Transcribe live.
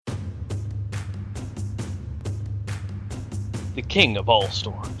the king of all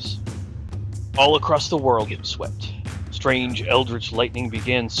storms. All across the world it swept. Strange eldritch lightning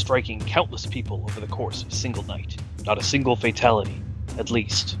began striking countless people over the course of a single night. Not a single fatality, at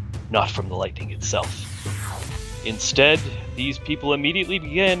least, not from the lightning itself. Instead, these people immediately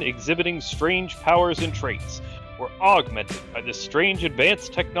began exhibiting strange powers and traits, were augmented by the strange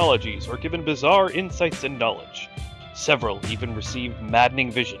advanced technologies, or given bizarre insights and knowledge. Several even received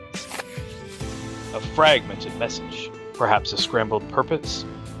maddening visions. A fragmented message, perhaps a scrambled purpose,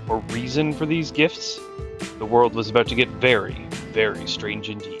 or reason for these gifts? The world was about to get very, very strange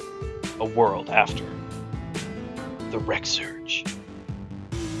indeed. A world after the Wreck Surge.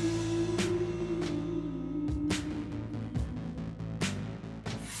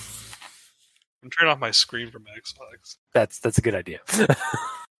 I'm turning off my screen from Xbox. That's a good idea.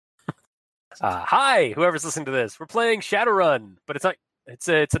 Hi, whoever's listening to this. We're playing Shadowrun, but it's not. It's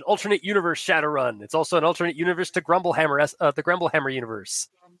an alternate universe Shadowrun. It's also an alternate universe to Grumblehammer, the Grumblehammer universe.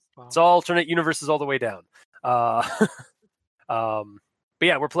 It's all alternate universes all the way down. But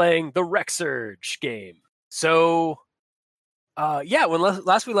yeah, we're playing the Wreck Surge game. So, when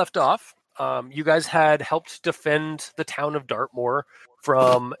last we left off, you guys had helped defend the town of Dartmoor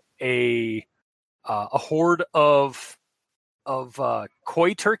from a horde of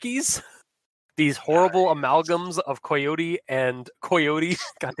koi turkeys. These horrible amalgams of coyote and coyote.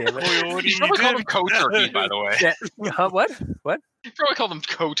 God damn it! You should probably call them co-turkeys, by the way. Yeah. What? You probably call them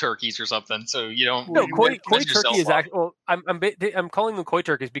co-turkeys or something, so you don't. No, koi turkey is actually. Well, I'm calling them koi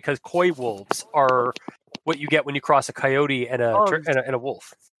turkeys because koi wolves are what you get when you cross a coyote and a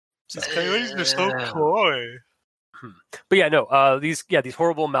wolf. These coyotes are so coy. But yeah, no. These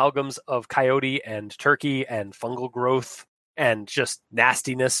horrible amalgams of coyote and turkey and fungal growth and just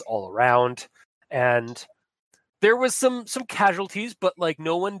nastiness all around. And there was some casualties, but like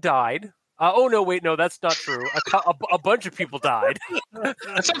no one died. No, that's not true. A bunch of people died. That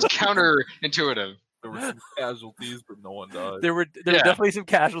sounds counterintuitive. There were some casualties, but no one died. There were definitely some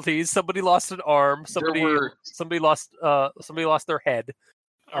casualties. Somebody lost an arm. Somebody lost their head.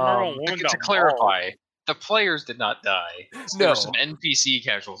 To clarify, the players did not die. So there were some NPC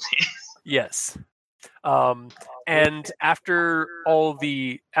casualties. Yes. And after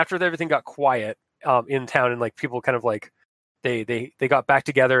everything got quiet in town, and like people kind of like they got back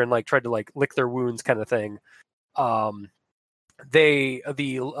together and like tried to like lick their wounds kind of thing. The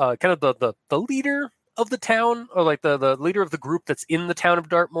leader of the town, or like the leader of the group that's in the town of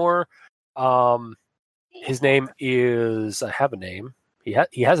Dartmoor, his name is, I have a name.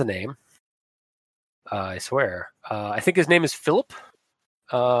 He has a name. I swear. I think his name is Philip.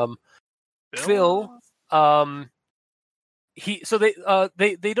 Phil.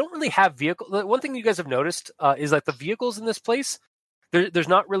 They don't really have vehicles. One thing you guys have noticed is like the vehicles in this place. There's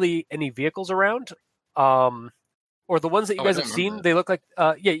not really any vehicles around. Or the ones that you guys have seen, they look like.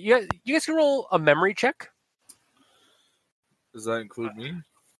 You guys can roll a memory check. Does that include me?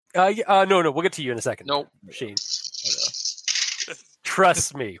 No, we'll get to you in a second. Nope. Sheen.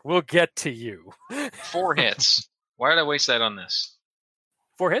 Trust me, we'll get to you. 4 hits. Why did I waste that on this?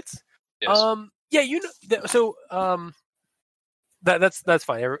 4 hits? Yes. That's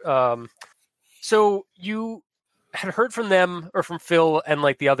fine. So you had heard from them, or from Phil and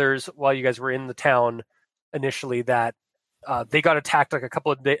like the others while you guys were in the town initially, that they got attacked like a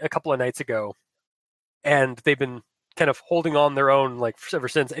couple of nights ago, and they've been kind of holding on their own like ever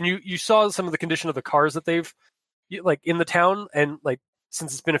since. And you saw some of the condition of the cars that they've like in the town, and like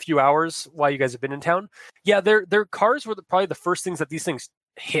since it's been a few hours while you guys have been in town. Yeah, their cars were probably the first things that these things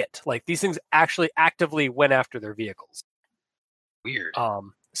hit. Like these things actually actively went after their vehicles. Weird.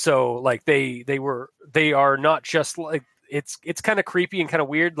 So like they are not just like, it's kind of creepy and kind of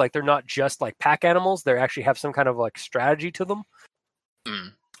weird. Like they're not just like pack animals. They actually have some kind of like strategy to them.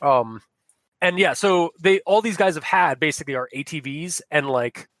 And yeah, so all these guys have had basically are ATVs and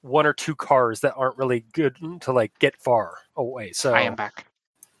like 1 or 2 cars that aren't really good to like get far away. So I am back.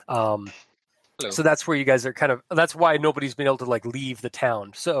 So that's where you guys are that's why nobody's been able to like leave the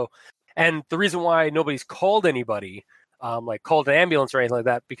town. So, and the reason why nobody's called anybody, like called an ambulance or anything like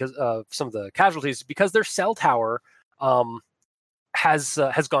that, because of some of the casualties, because their cell tower has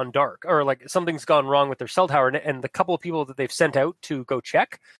gone dark, or like something's gone wrong with their cell tower, and the couple of people that they've sent out to go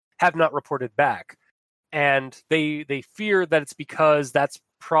check have not reported back, and they fear that it's because that's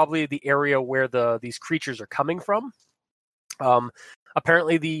probably the area where these creatures are coming from.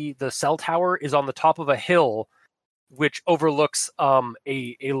 Apparently, the cell tower is on the top of a hill, which overlooks a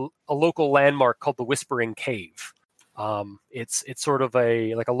local landmark called the Whispering Cave. It's sort of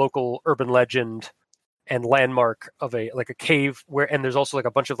a local urban legend and landmark of a cave and there's also like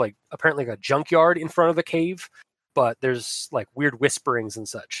a bunch of like apparently like a junkyard in front of the cave but there's like weird whisperings and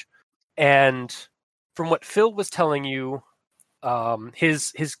such. And from what Phil was telling you,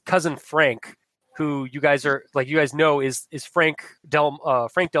 his cousin Frank, who you guys know is Frank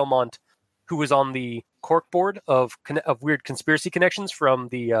Delmont, who was on the cork board of weird conspiracy connections from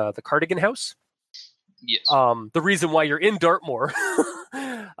the Cardigan house. Yes. The reason why you're in Dartmoor,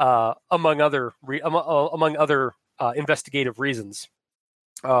 among other investigative reasons.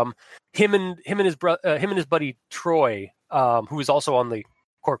 Him and his buddy Troy, who was also on the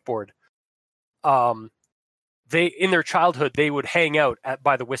cork board. They in their childhood they would hang out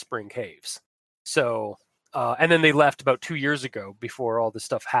by the Whispering Caves. So, and then they left about 2 years ago before all this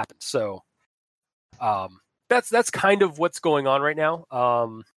stuff happened. So, that's kind of what's going on right now.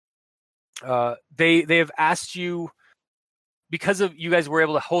 They have asked you, because of you guys were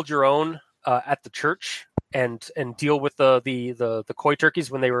able to hold your own at the church and deal with the koi turkeys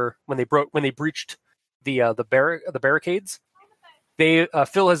when they breached the barricades.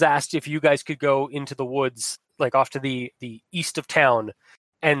 Phil has asked if you guys could go into the woods, like off to the east of town,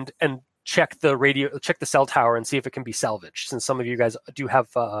 and check the cell tower and see if it can be salvaged, since some of you guys do have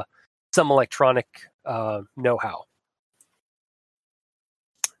some electronic know-how.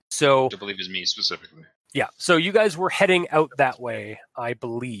 So, I believe is me specifically. Yeah, so you guys were heading out that way, I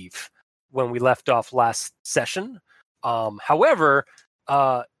believe, when we left off last session. However,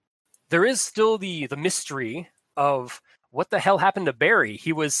 there is still the mystery of what the hell happened to Barry.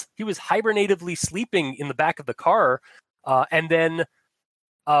 He was hibernatively sleeping in the back of the car, and then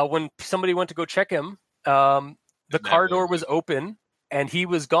when somebody went to go check him, the car door was open and he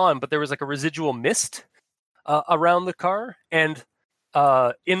was gone, but there was like a residual mist around the car, and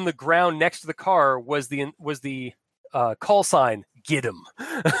in the ground next to the car was the call sign, "Get him."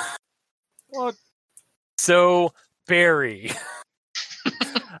 What? So, Barry,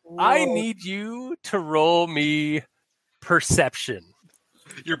 I need you to roll me perception.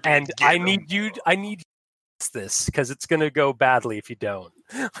 I need you to this, because it's going to go badly if you don't.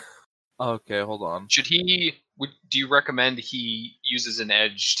 Okay, hold on. Do you recommend he uses an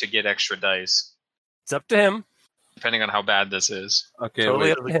edge to get extra dice? It's up to him. Depending on how bad this is. Okay,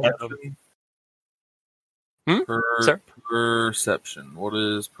 totally wait. up to him. Perception. What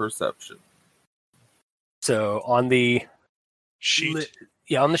is perception? So on the sheet.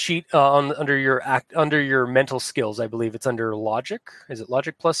 On the sheet, under your mental skills, I believe it's under logic. Is it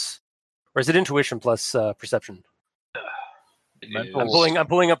logic plus, or is it intuition plus perception? I'm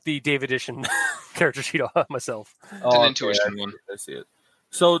pulling up the Dave Edition character sheet myself. It's an intuition one. I see it.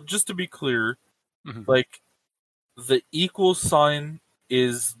 So just to be clear, like the equal sign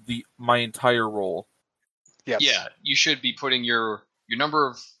is my entire roll. Yes. Yeah, you should be putting your number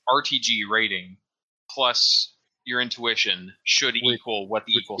of RTG rating plus your intuition should equal what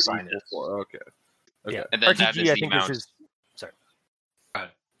the equal sign is. Okay. Yeah. And then RTG, that is I the think amount. this is. Sorry.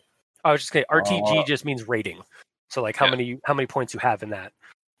 I was just saying RTG just means rating. So like how many points you have in that.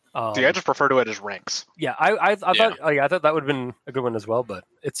 See, I just refer to it as ranks. Yeah, I thought I thought that would have been a good one as well, but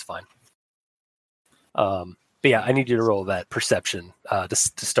it's fine. But yeah, I need you to roll that perception to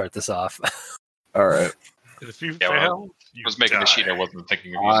start this off. All right. If you Yeah, fail, I was making the sheet. I wasn't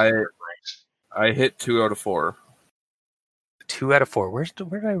thinking of I- using ranks. I hit 2 out of 4. 2 out of 4. Where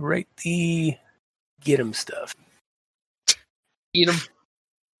did I write the get him stuff? Eat them.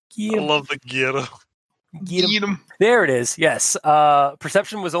 I love the get 'em. Get him. There it is. Yes.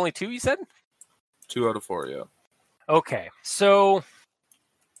 Perception was only 2, you said? 2 out of 4, yeah. Okay. So,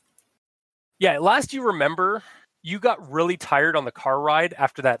 yeah, last you remember, you got really tired on the car ride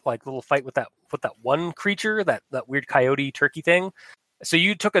after that like little fight with that one creature, that weird coyote turkey thing. So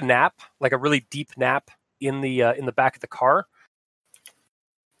you took a nap, like a really deep nap in the back of the car.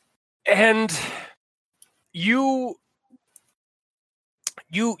 And you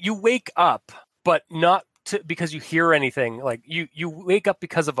wake up, but not because you hear anything. Like you wake up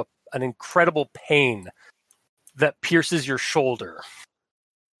because of an incredible pain that pierces your shoulder,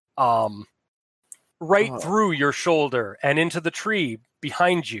 right through your shoulder and into the tree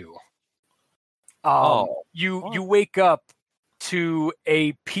behind you. You wake up to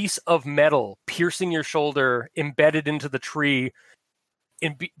a piece of metal piercing your shoulder, embedded into the tree,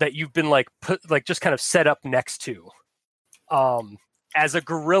 that you've been just kind of set up next to, as a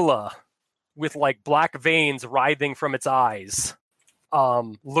gorilla with like black veins writhing from its eyes,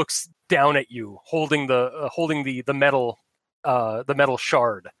 looks down at you, holding the metal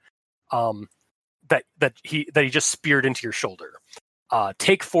shard, that he just speared into your shoulder.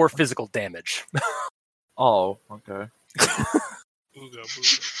 Take 4 physical damage. Oh, okay. Booga,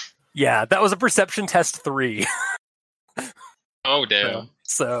 booga. Yeah, that was a perception test 3. Oh damn!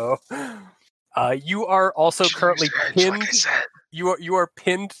 So You are also currently pinned. Like I said. You are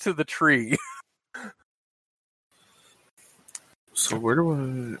pinned to the tree. So where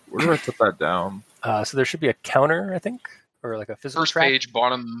do I put that down? So there should be a counter, I think, or like a physical First track. page,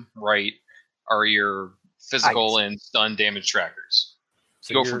 bottom right, are your physical and stun damage trackers.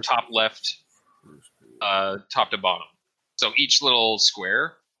 So go from top left, top to bottom. So each little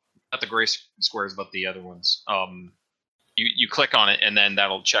square, not the gray squares, but the other ones. You click on it, and then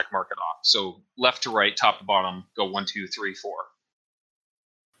that'll check mark it off. So left to right, top to bottom, go 1, 2, 3, 4.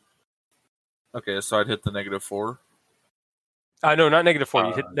 Okay, so I'd hit the -4. No, not -4.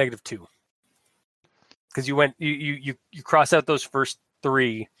 You hit -2 because you went. You cross out those first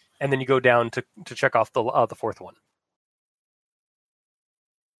 3, and then you go down to check off the fourth one.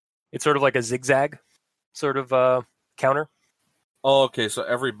 It's sort of like a zigzag, sort of counter. Oh, okay. So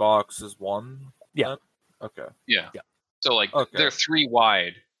every box is 1. Yeah. Okay. Yeah. So they're 3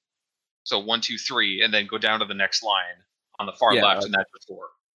 wide. So 1, 2, 3, and then go down to the next line on the far left, and that's your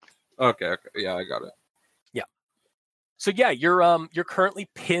 4. Okay. Yeah, I got it. Yeah. So yeah, you're currently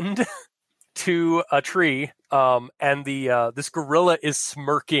pinned to a tree, and this gorilla is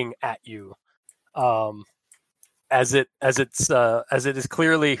smirking at you, as it is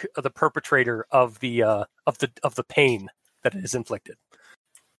clearly the perpetrator of the pain that it has inflicted.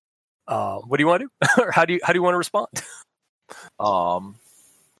 What do you want to do, or how do you want to respond?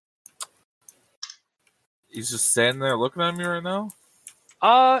 He's just standing there looking at me right now.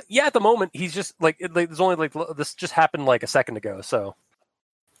 Yeah, at the moment he's just there's only this just happened like a second ago. So,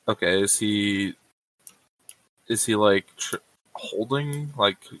 okay, is he like holding,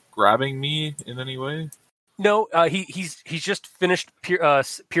 like grabbing me in any way? No, he's just finished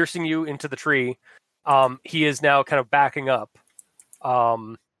piercing you into the tree. He is now kind of backing up.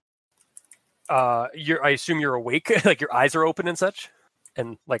 I assume you're awake, like your eyes are open and such.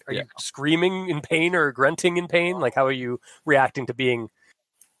 And are you screaming in pain or grunting in pain? Like, how are you reacting to being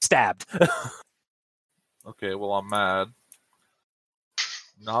stabbed? Okay, well, I'm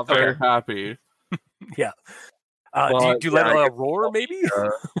not very happy. Yeah. Do you let a roar? Maybe.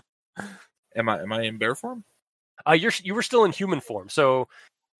 Am I in bear form? You were still in human form, so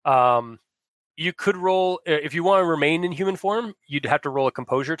you could roll if you want to remain in human form. You'd have to roll a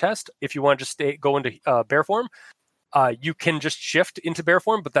composure test. If you want to just go into bear form. You can just shift into bear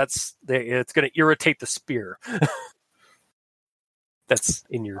form, but it's going to irritate the spear that's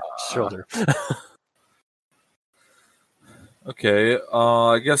in your shoulder. Okay,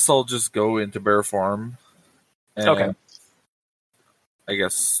 I guess I'll just go into bear form. And okay. I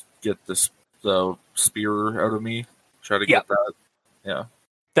guess get the spear out of me. Try to get that. Yeah.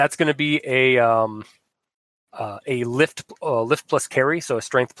 That's going to be a lift plus carry, so a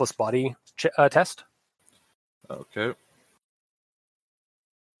strength plus body test. Okay.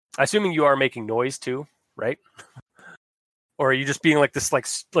 Assuming you are making noise too, right? Or are you just being like this, like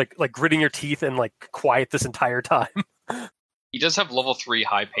gritting your teeth and like quiet this entire time? He does have level 3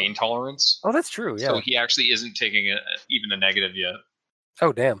 high pain tolerance. Oh, that's true. Yeah. So he actually isn't taking even a negative yet.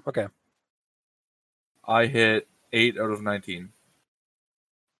 Oh, damn. Okay. I hit 8 out of 19.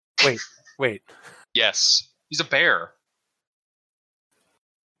 Wait. Yes, he's a bear.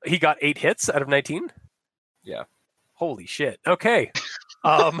 He got 8 hits out of 19. Yeah. Holy shit. Okay.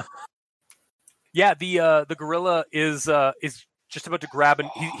 Yeah, the gorilla is just about to grab and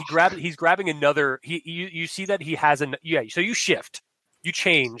he's grabbing another. You see that he has so you shift, you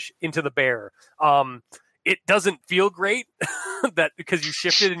change into the bear. It doesn't feel great that because you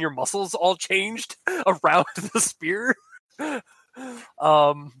shifted and your muscles all changed around the spear.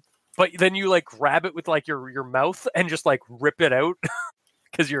 But then you like grab it with like your mouth and just like rip it out.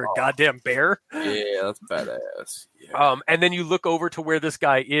 Because you're a goddamn bear. Yeah, that's badass. Yeah. And then you look over to where this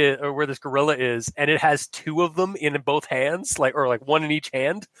guy is, or where this gorilla is, and it has 2 of them in both hands, or one in each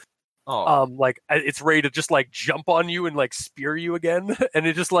hand. Oh. It's ready to just like jump on you and like spear you again. And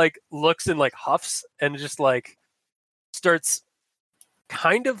it just like looks and like huffs and just like starts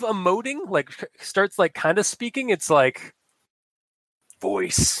kind of emoting, starts like kind of speaking. It's like,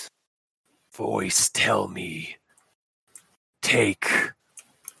 voice, tell me, take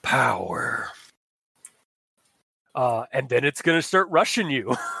power. And then it's gonna start rushing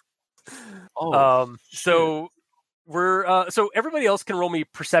you. So we're so everybody else can roll me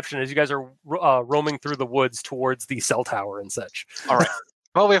perception as you guys are roaming through the woods towards the cell tower and such. All right.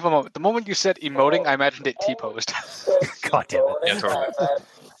 Well, wait a moment. The moment you said emoting, I imagined it T-posed. God damn it! Yeah, totally.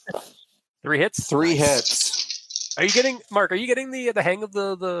 3 hits. 3 hits. Are you getting the hang of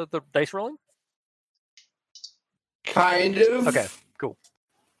the dice rolling? Kind of. Okay, cool.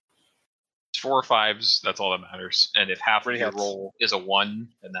 4 or 5s, that's all that matters. And if half of your roll is a 1,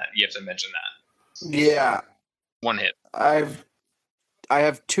 then that you have to mention that. Yeah. 1 hit. I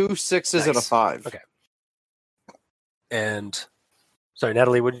have 2 6s and a Nice. 5. Okay. And sorry,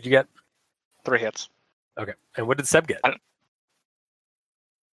 Natalie, what did you get? 3 hits. Okay. And what did Seb get?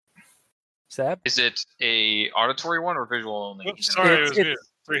 Seb? Is it a auditory one or visual only? Oops, sorry, it was It's- muted.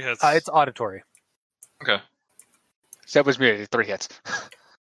 3 hits. It's auditory. Okay. Seb was muted. 3 hits.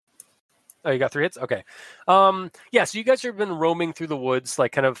 Oh, you got 3 hits? Okay. Yeah, so you guys have been roaming through the woods,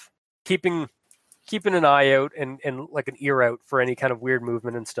 like kind of keeping an eye out and like an ear out for any kind of weird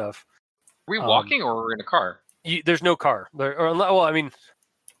movement and stuff. Are we walking or are we in a car? There's no car. There's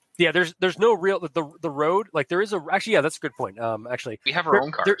no real the road. Like there is actually, yeah, that's a good point. Actually, We have our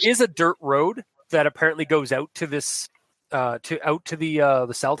own cars. there is a dirt road that apparently goes out to this to the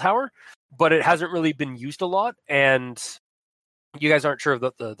cell tower, but it hasn't really been used a lot, and you guys aren't sure of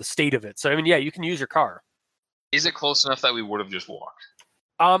the state of it. So I mean, yeah, you can use your car. Is it close enough that we would have just walked?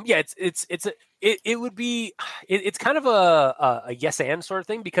 Yeah, it would be it's kind of a yes and sort of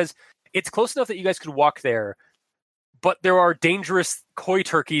thing, because it's close enough that you guys could walk there, but there are dangerous koi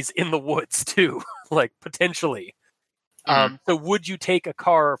turkeys in the woods too, like potentially. So would you take a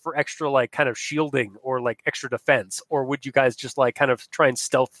car for extra like kind of shielding or like extra defense, or would you guys just like kind of try and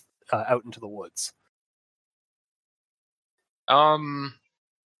stealth out into the woods? I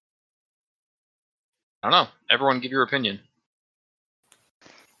don't know. Everyone give your opinion.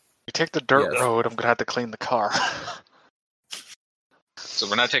 You take the dirt Yes. road, I'm gonna have to clean the car. So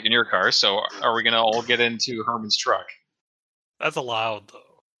we're not taking your car, so are we going to all get into Herman's truck? That's allowed,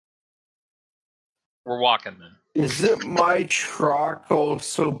 though. We're walking then. Is it my truck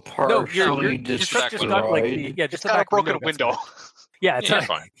also No, partially your truck just got like destroyed? just It's the got a back broken got window. smashed. Yeah, it's Yeah, not,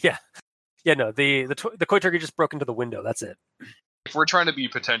 fine. yeah. No, the koi turkey just broke into the window. That's it. If we're trying to be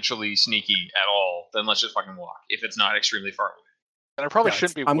potentially sneaky at all, then let's just fucking walk. If it's not extremely far away. And I probably Yeah,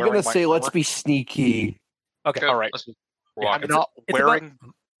 shouldn't be I'm wearing gonna my say let's armor. be sneaky. Okay. Good, all right. let's just I'm walk. It's- not it's about- wearing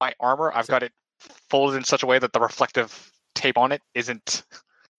my armor. I've got it folded in such a way that the reflective tape on it isn't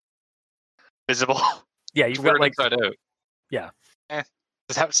visible. Yeah, It's you've got weird like inside out.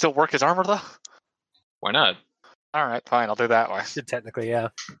 Does that still work as armor though? Why not? All right, fine. I'll do that way. technically, yeah.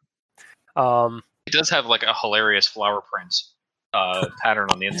 It does have like a hilarious flower print pattern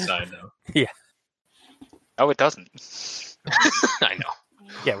on the inside, though. No, it doesn't. I know.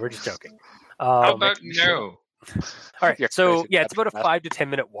 Yeah, we're just joking. How about no? All right, You're so crazy. yeah, it's about a That's 5 to 10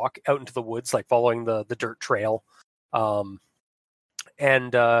 minute walk out into the woods, like following the dirt trail.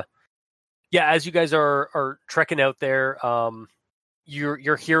 Yeah, as you guys are trekking out there,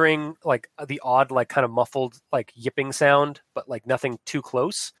 you're hearing like the odd, like kind of muffled, like yipping sound, but like nothing too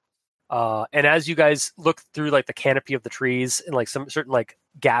close. And as you guys look through like the canopy of the trees and like some certain like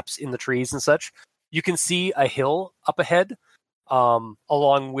gaps in the trees and such, you can see a hill up ahead,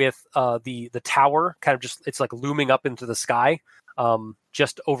 along with the tower, kind of just it's like looming up into the sky,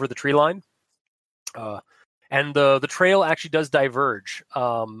 just over the tree line. And the trail actually does diverge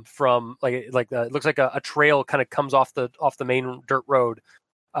from it looks like a trail kind of comes off the main dirt road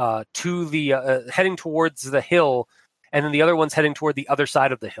to the heading towards the hill, and then the other one's heading toward the other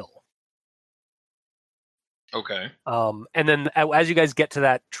side of the hill. Okay. And then as you guys get to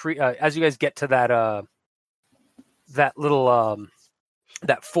that tree, as you guys get to that little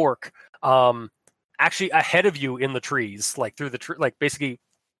that fork, actually ahead of you in the trees, like through the like basically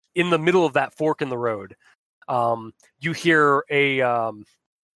in the middle of that fork in the road, you hear a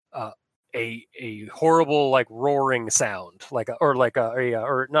horrible like roaring sound, or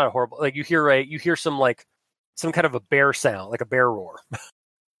not a horrible, like you hear some kind of a bear sound, like a bear roar.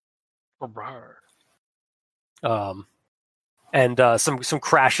 And some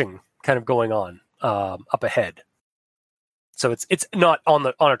crashing kind of going on up ahead. So it's not on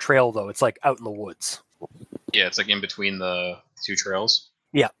a trail though. It's like out in the woods. Yeah, it's like in between the two trails.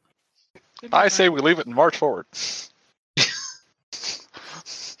 Yeah. I say we leave it and march forward.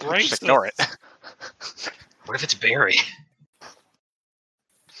 Right. Just ignore it. What if it's Barry?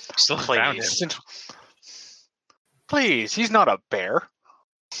 Still found him. Please. Please, he's not a bear.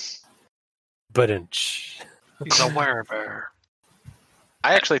 But He's a werebear.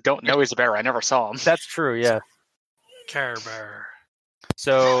 I actually don't know he's a bear. I never saw him. that's true. Yeah. Care Bear.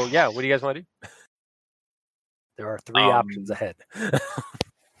 So yeah, what do you guys want to do? There are 3 options ahead.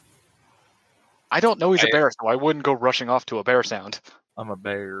 I don't know he's a bear, so I wouldn't go rushing off to a bear sound. I'm a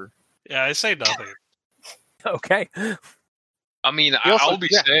bear. Yeah, I say nothing. Okay. I mean, also- I'll be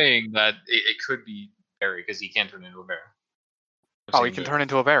yeah. saying that it could be Barry because he can turn into a bear. Oh, he can turn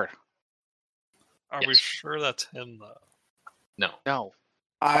into a bear. Are we Yes. sure that's him, though? No. No.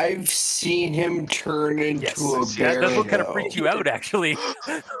 I've seen him turn into Yes. a That, bear. that's what kind of though. freaked you out, actually.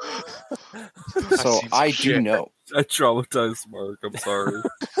 So I do know. I traumatized Mark. I'm sorry.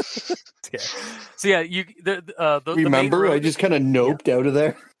 Yeah. So yeah, you the Remember, main road, I just kind of noped out of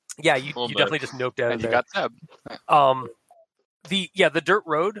there. yeah, you Little bit. definitely just noped out And of you there. got Seb. The dirt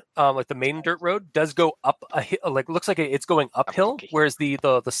road, like the main dirt road, does go up a hill. Like looks like it's going uphill, Okay. whereas the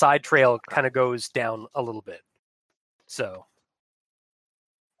side trail kind of goes down a little bit. So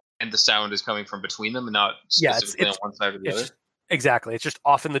And the sound is coming from between them and not Yeah, specifically it's- on one side or the it's other. just, exactly, it's just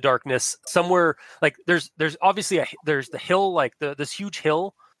off in the darkness somewhere. Like there's obviously there's the hill, like this huge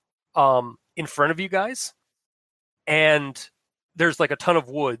hill, in front of you guys, and there's like a ton of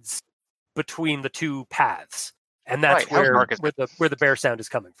woods between the two paths, and that's Right, how dark is where the bear sound is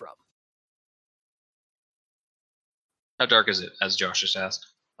coming from. How dark is it, as Josh just asked?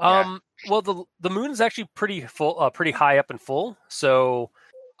 Well, the moon is actually pretty full, pretty high up and full. So,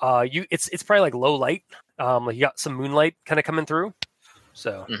 it's probably like low light. Like you got some moonlight kind of coming through.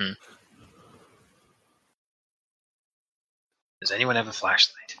 So, Does anyone have a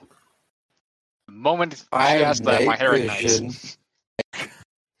flashlight? The moment I she have asked that, my night hair vision. ignites.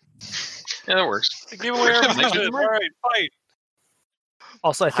 Yeah, that works. I gave away our Night vision. vision. All right, fight.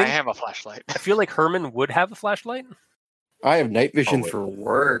 also, I I think am a flashlight. I feel like Herman would have a flashlight. I have night vision Oh, wait. for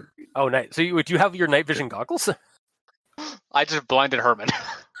work. Oh, night. So do you have your night vision goggles? I just blinded Herman.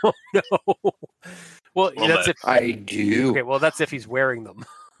 Oh no. Well, Well, that's that- if. I do. Okay, well, that's if he's wearing them.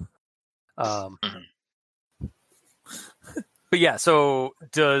 But yeah, so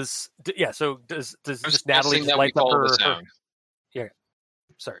does I'm just suggesting Natalie just that we light up follow her? the sound.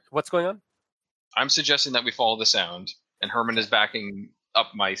 Sorry, what's going on? I'm suggesting that we follow the sound, and Herman is backing up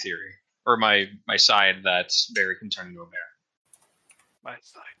my theory, or my side that Barry can turn into a bear. My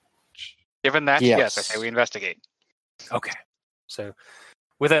side. Given that, yes, I say we investigate. Okay, so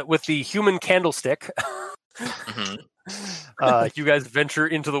with the human candlestick, you guys venture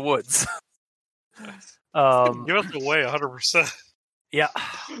into the woods. Give us away 100%. Yeah.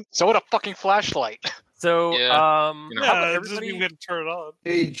 So what a fucking flashlight. So Yeah. how Yeah, about it doesn't everybody? mean we had to turn it on.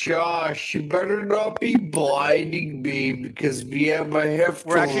 Hey Josh, you better not be blinding me because we have a have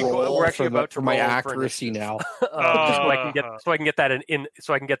We're actually roll. we're actually about to for my roll for accuracy initiative. now. Just so I can get that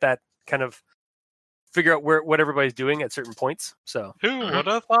so I can get that kind of figure out what everybody's doing at certain points. So Who would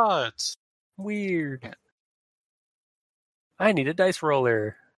have thought? weird. I need a dice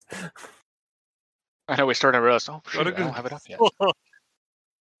roller. I know we started to realize, oh, What shit, a I don't good- have it up yet.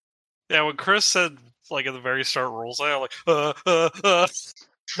 Yeah, when Chris said, like, at the very start rolls, I'm like,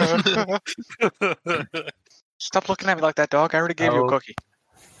 Stop looking at me like that, dog. I already gave you a Oh. cookie.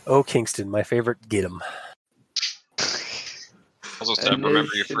 Oh, Kingston, my favorite. Get him. Also, Seb,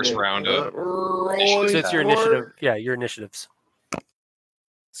 remember your first round of So it's your initiative. Yeah, your initiatives.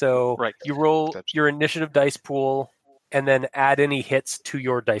 So Right. you roll That's- your initiative dice pool, and then add any hits to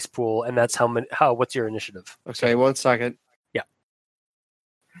your dice pool, and that's what's your initiative? Okay, 1 second.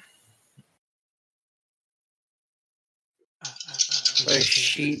 My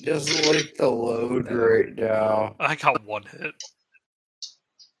sheet doesn't like the load right now. I got one hit.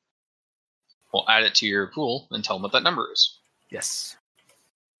 Well, add it to your pool and tell them what that number is. Yes.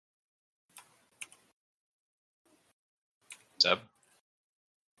 Seb.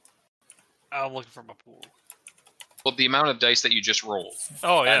 I'm looking for my pool. Well, the amount of dice that you just rolled.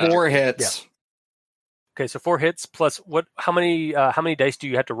 Oh, yeah. 4 hits. Okay, so 4 hits plus what? How many dice do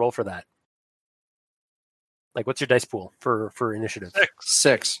you have to roll for that? Like, what's your dice pool for initiative?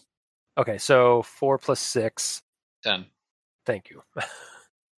 6. Okay, so 4 plus 6. 10. Thank you.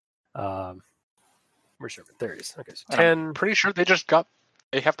 Where's your? There it is. Okay, so And 10. I'm pretty sure they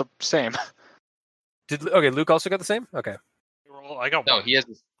have the same. Luke also got the same? Okay. I got No, one. he has.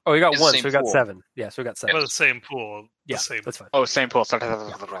 Oh, he got It's the 1, same so he got pool. 7. Yeah, so we got 7. But the same pool. Yeah, The same. that's fine. Oh, same pool.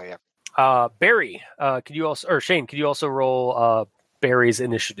 Yeah. Barry, could you also, or Shane, could you also roll Barry's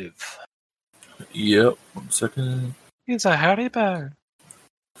initiative? Yep. 1 second. He's a howdy bear.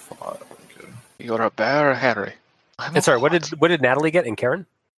 5. Okay. You're a bear, Henry. And sorry, what did Natalie get and Karen?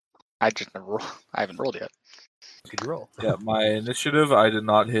 I haven't rolled yet. Could you roll? Yeah, my initiative, I did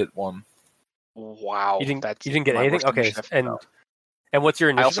not hit 1. Wow. You didn't that's get my anything? worst Okay, initiative. and No. and what's your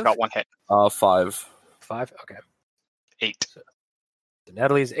I initiative? also got 1 hit. 5. 5. Okay. 8. So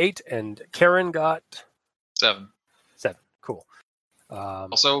Natalie's 8, and Karen got 7. 7. Cool.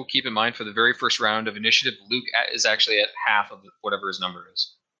 Also, keep in mind for the very first round of initiative, Luke is actually at half of whatever his number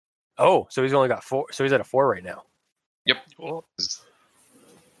is. Oh, so he's only got 4. So he's at a 4 right now. Yep. Cool.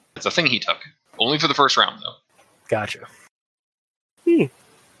 It's a thing he took. Only for the first round, though. Gotcha.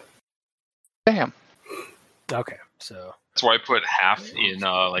 Damn. Okay, so That's why I put half in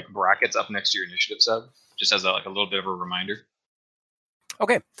like brackets up next to your initiative, Seb. Just as a little bit of a reminder.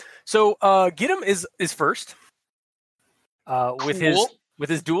 Okay, so Gidim is first with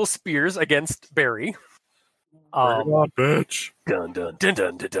his dual spears against Barry. Bring it on, bitch. Dun dun dun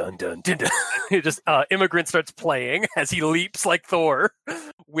dun dun dun dun dun. Just Immigrant starts playing as he leaps like Thor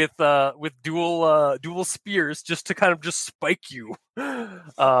with dual spears just to kind of just spike you.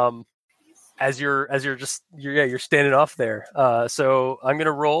 As you're standing off there. So I'm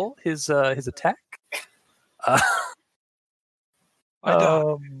gonna roll his attack.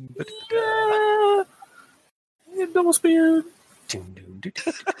 Double spear.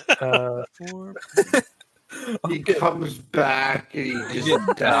 He comes back and he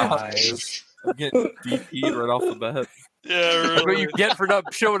just dies. I'm getting DP'd right off the bat. Yeah, That's what really. you get for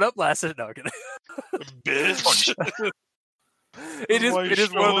not showing up last night. No, I'm kidding. Bitch. It is Why one of the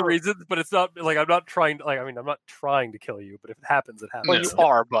show up? reasons, but it's not like I'm not trying to kill you, but if it happens, it happens. Well, you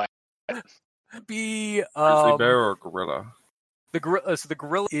are, but Be Grizzly bear or gorilla? the gorilla. So the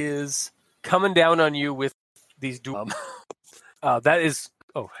gorilla is coming down on you with these dual. That is.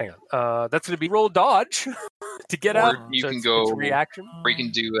 Oh, hang on. That's going to be roll dodge to get Or out. you So can it's go- reaction. Or you can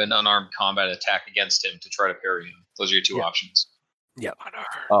do an unarmed combat attack against him to try to parry him. Those are your two Yeah. options.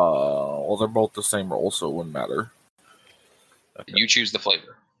 Well, they're both the same roll, so it wouldn't matter. You choose the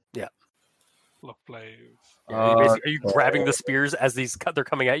flavor. Look, play. Are you grabbing the spears as they're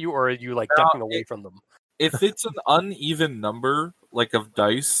coming at you, or are you like ducking away from them? If it's an uneven number, like of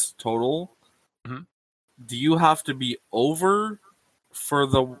dice total, Mhm. do you have to be over for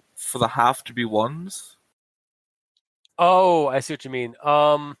the half to be ones? Oh, I see what you mean.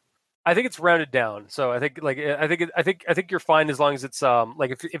 I think it's rounded down. So I think you're fine as long as it's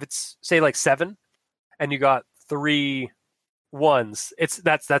like if it's say like 7, and you got 3 1s,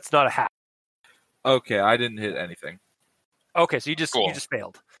 that's not a half. Okay, I didn't hit anything. Okay, so you just Cool.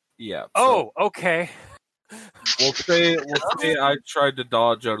 failed. Yeah. Oh, okay. We'll say I tried to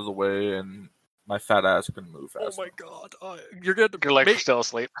dodge out of the way and my fat ass couldn't move Oh fast. my god, you're gonna your legs are still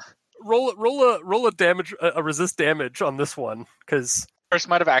asleep. roll a damage a resist damage on this one because Chris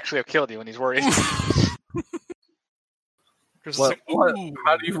might have actually killed you when he's worried. Chris is What, like, what- ooh.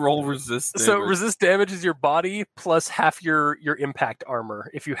 How do you roll resist? so damage? resist damage is your body plus half your impact armor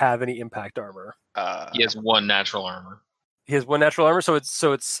if you have any impact armor. He has 1 natural armor. He has 1 natural armor, so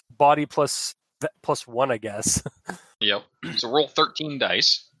it's body plus 1, I guess. Yep. So roll 13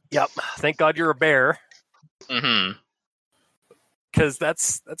 dice. Yep. Thank God you're a bear, Mm-hmm. because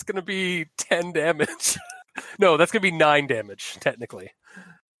that's gonna be 10 damage. No, that's gonna be 9 damage technically.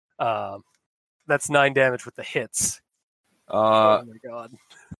 That's 9 damage with the hits. Oh my god.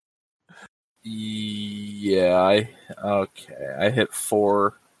 Yeah. I hit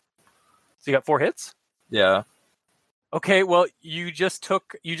 4. So you got 4 hits? Yeah. Okay, well you just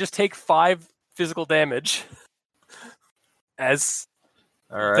take 5 physical damage as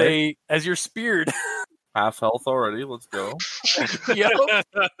All right. as you're speared. Half health already. Let's go. Yep.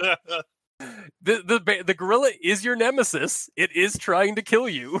 The gorilla is your nemesis. It is trying to kill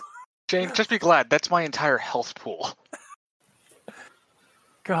you. Jane, just be glad. That's my entire health pool.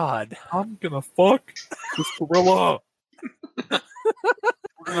 God. I'm gonna fuck this gorilla. We're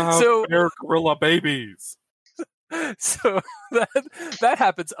gonna have So- bear gorilla babies. So that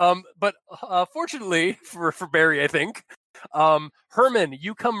happens. But fortunately for Barry, I think, Herman,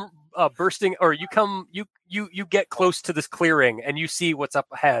 you come bursting, or you get close to this clearing, and you see what's up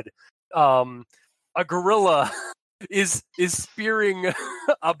ahead. A gorilla is spearing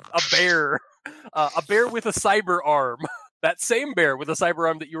a bear with a cyber arm. That same bear with a cyber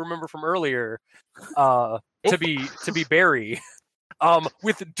arm that you remember from earlier, to be Barry,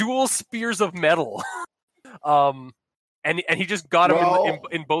 with dual spears of metal. And he just got him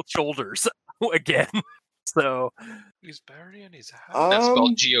in both shoulders again. So He's burying his house. That's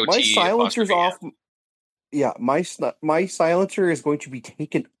spelled GOT. My silencer's apostrophe off. Yeah, my silencer is going to be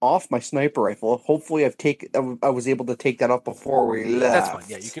taken off my sniper rifle. Hopefully, I was able to take that off before we left. that's fine.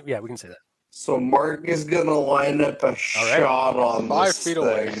 Yeah, you can. Yeah, we can say that. So Mark is gonna line up a shot on 5 this feet thing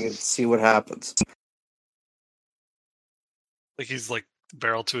away. and see what happens. Like he's like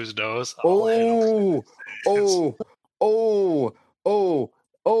barrel to his nose. I'll hit him. Oh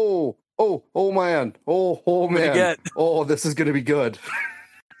man. Oh What'd you man. get? Oh, this is gonna be good.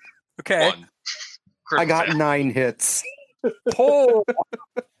 Okay. 1. I got 9 hits. Oh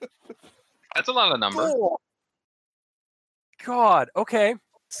That's a lot of number. God. Okay.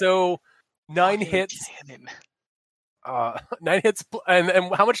 So 9 hits. Cannon. 9 hits.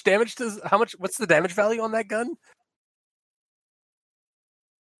 And how much damage what's the damage value on that gun?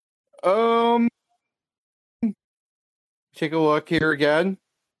 Take a look here again.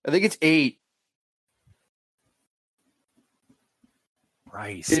 I think it's 8.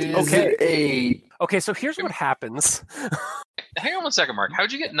 Christ. It is Okay. an 8. Okay, so here's what happens. Hang on 1 second, Mark.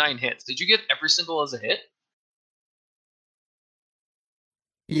 How'd you get 9 hits? Did you get every single as a hit?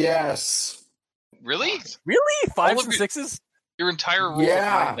 Yes. Really? Really? 5s of and your- 6s? Your entire roll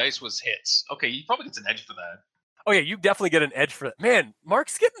Yeah. of 9 dice was hits. Okay, you probably get an edge for that. Oh yeah, you definitely get an edge for that. Man,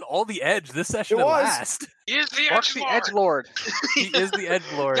 Mark's getting all the edge this session It at was. last. He is the Mark's the edgelord. He is the edge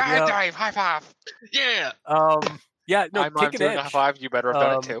lord. Yeah, Yeah. dive, high five. Yeah. Yeah, no, I'm take an doing a edge. high five. You better have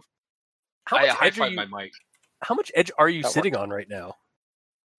done it Um, too. How I much high edge are five you? my mic. How much edge are you That sitting on right now?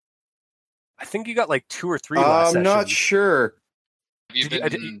 I think you got like 2 or 3 last I'm session. not sure. Have you Did you- I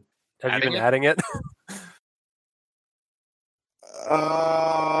did- been Have you adding been it? adding it?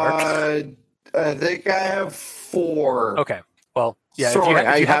 I think I have 4. Okay. Well, yeah. Sorry, if you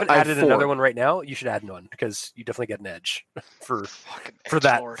I haven't have added 4. another one right now, you should add one because you definitely get an edge for Fucking for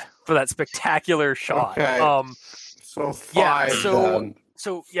that- edgelord. spectacular shot. Okay. So 5 Yeah, so- then.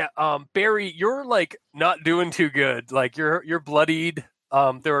 So yeah, Barry, you're like not doing too good. Like you're bloodied.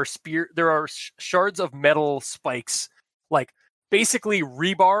 There are shards of metal spikes, like basically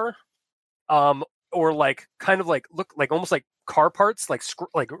rebar, or like kind of like look like almost like car parts, like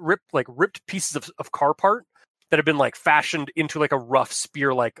ripped pieces of car part that have been like fashioned into like a rough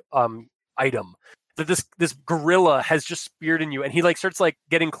spear like item. That this gorilla has just speared in you, and he like starts like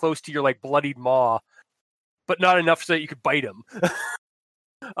getting close to your like bloodied maw, but not enough so that you could bite him.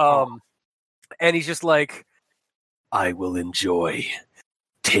 And he's just like, I will enjoy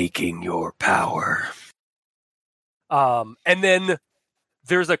taking your power. And then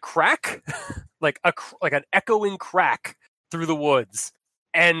there's a crack, like an echoing crack through the woods,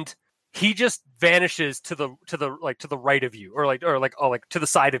 and he just vanishes to the right of you, or to the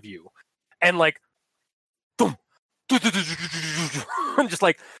side of you, and like, boom, and just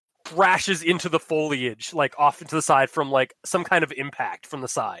like crashes into the foliage, like off into the side from like some kind of impact from the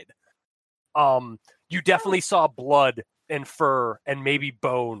side. You definitely saw blood and fur and maybe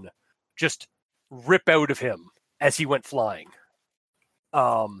bone just rip out of him as he went flying.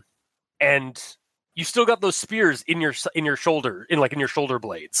 And you still got those spears in your shoulder, in your shoulder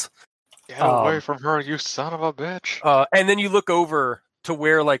blades. Get away from her, you son of a bitch. And then you look over to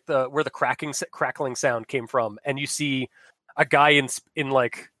where where the crackling sound came from, and you see a guy in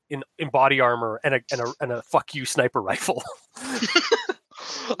body armor and a fuck you sniper rifle.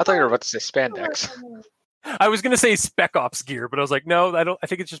 I thought you were about to say spandex. I was gonna say Spec Ops gear, but I was like, no, I don't. I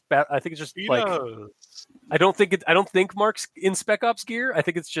think it's just bad. I think it's just like I don't think Mark's in Spec Ops gear. I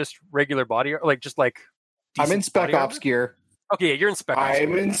think it's just regular body, just like. I'm in decent Spec body Ops armor. gear. Okay, yeah, you're in Spec Ops. I'm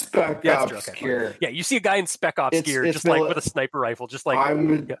gear. in Spec Yeah, that's Ops true, okay. gear. Yeah, you see a guy in Spec Ops It's- gear, it's just like mili- with a sniper rifle, just like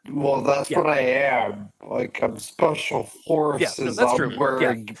I'm yeah. well. That's Yeah. what I am. Like I'm special forces. that's I'm true.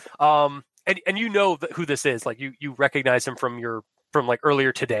 wearing. And you know who this is. Like you recognize him from like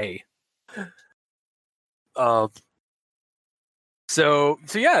earlier today. So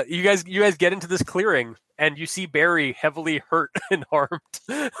yeah, you guys get into this clearing and you see Barry heavily hurt and harmed.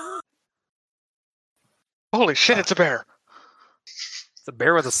 Holy shit, it's a bear. It's a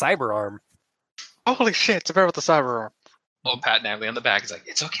bear with a cyber arm. Holy shit, it's a bear with a cyber arm. Oh, pat Natalie on the back. He's like,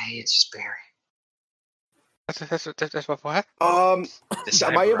 it's okay. It's just Barry. That's what? The Am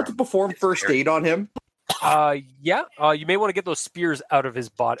cyber I able arm. to perform It's first Barry. aid on him? Yeah. You may want to get those spears out of his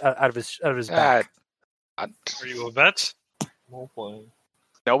body, out of his back. Are you a vet? No play.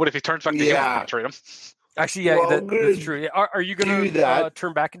 No, but if he turns back to you, Yeah. you can treat him. Actually, yeah, Well, I'm that's gonna true. Are you going do to that.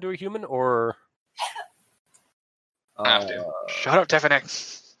 turn back into a human, or Have to. Shut up, Tiffany.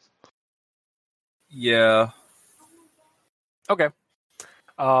 Yeah. okay?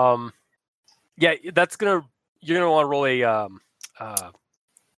 Yeah, you're gonna want to roll a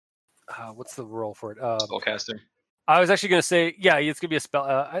what's the roll for it? Spellcaster. I was actually gonna say, yeah, it's gonna be a spell.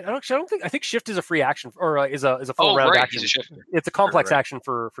 I think shift is a free action, or is a full Oh, round right. action. He's a shifter. It's a complex Right. action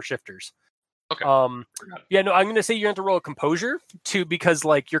for shifters. Okay. Um, Forgot. yeah, no, I'm gonna say you have to roll a composure too, because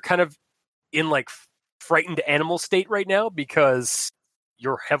like you're kind of in like frightened animal state right now because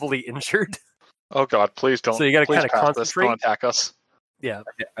you're heavily injured. Oh god, please don't. So you gotta please kinda pass this. concentrate. Don't attack us. Yeah,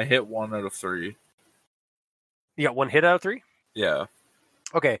 I hit 1 out of 3. you got 1 hit out of 3. Yeah.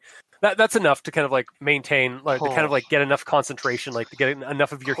 Okay, that's enough to kind of like maintain, like to kind of Oh. like get enough concentration, like to get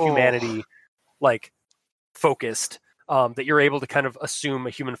enough of your Oh. humanity, like focused, that you're able to kind of assume a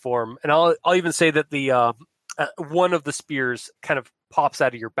human form. And I'll even say that the one of the spears kind of pops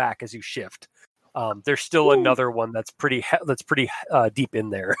out of your back as you shift. There's still another one that's pretty deep in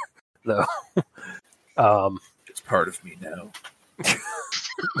there, though. It's part of me now.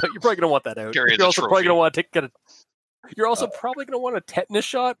 You're probably gonna want that out. Carry You're the also probably trophy. gonna want to get a. You're also probably gonna want a tetanus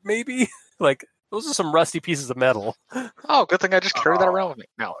shot, maybe. Like Those are some rusty pieces of metal. Oh, good thing I just carry that around with me.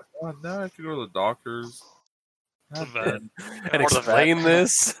 No. God, now I have to go to the doctors. The vet. And Or the explain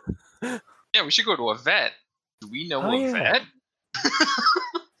this. Yeah, we should go to a vet. Do we know Oh, a yeah. vet?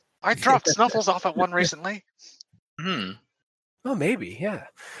 I dropped Snuffles off at one recently. Hmm. Oh, maybe, yeah.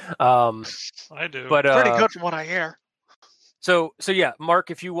 I do. But Pretty good from what I hear. So yeah,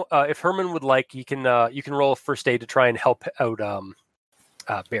 Mark, if you if Herman would like, you can roll a first aid to try and help out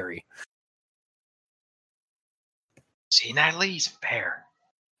Barry. See, Natalie, he's a bear.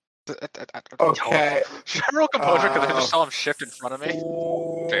 Okay. Should I roll composure because I just saw him shift in front of me?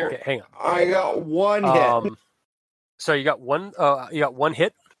 Fair. Okay, hang on. I got one hit. So you got one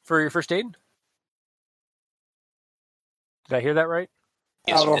hit for your first aid. Did I hear that right?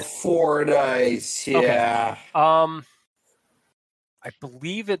 Yes, Out you of did. 4 dice, yeah. I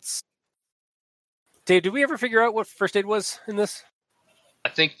believe it's. Dave, did we ever figure out what first aid was in this? I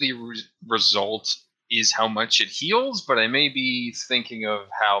think the result is how much it heals, but I may be thinking of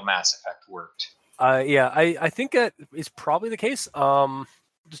how Mass Effect worked. Yeah, I think that is probably the case.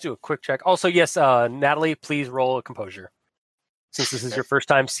 Just do a quick check. Also, yes, Natalie, please roll a composure, since this is your first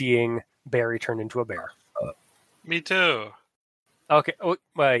time seeing Barry turn into a bear. Me too. Okay. Oh,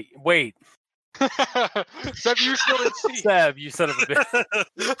 wait. Seb, you still didn't see. Seb, you son of a bitch.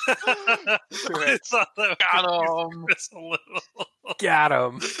 I thought that Got him. just a little. Got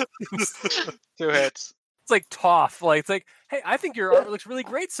him. 2 hits. It's like Toph. Like, it's like, hey, I think your art looks really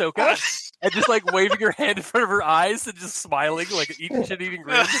great, Soka. And just like waving her hand in front of her eyes and just smiling, like eating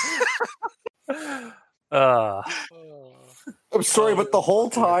grin. I'm sorry, but the whole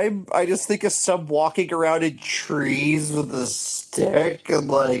time I just think of Sub walking around in trees with a stick and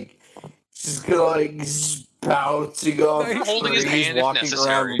like just going like bouncing off He's holding his trees, hand if walking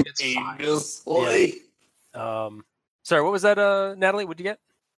necessary. around It's fine. aimlessly. Sorry, what was that, Natalie? What'd you get?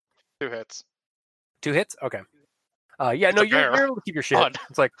 2 hits. 2 hits? Okay. Yeah, no, a bear. you're able to keep your shit. Fun.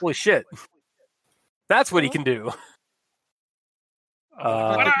 It's like, holy shit. That's what he can do.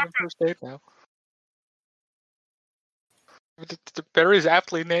 What happened? First aid now. The berry is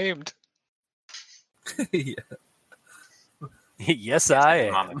aptly named. Yeah. Yes, I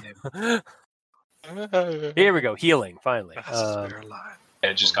Mama am. did. Here we go. Healing, finally. Fastest bear alive.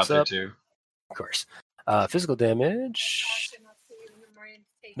 Yeah, it just got What's there up? too. Of course. Physical damage.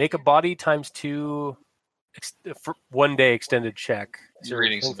 Make a body times 2 for 1 day extended check. You're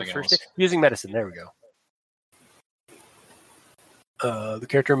reading Anything for something first else. aid? Using medicine. There we go. The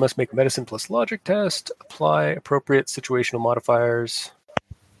character must make a medicine plus logic test. Apply appropriate situational modifiers.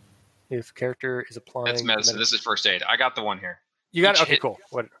 If character is applying... That's medicine. This is first aid. I got the one here. You got it? each Okay, hit- cool.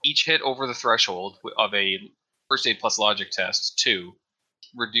 What? Each hit over the threshold of a first aid plus logic test, 2,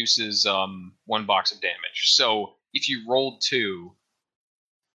 reduces 1 box of damage. So if you roll 2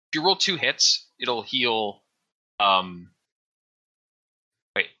 hits, it'll heal.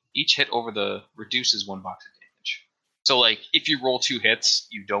 Each hit over the reduces 1 box of damage. So like if you roll 2 hits,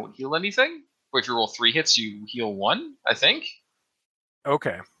 you don't heal anything. Or if you roll 3 hits, you heal 1. I think.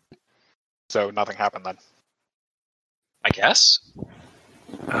 Okay. So nothing happened then. I guess.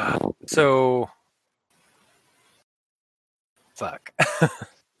 So... Fuck. I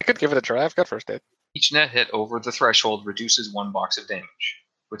could give it a try. I've got first aid. Each net hit over the threshold reduces 1 box of damage,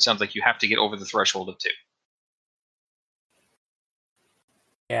 which sounds like you have to get over the threshold of 2.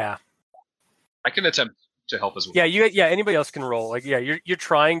 Yeah. I can attempt to help as well. Yeah, anybody else can roll. Like, yeah, you're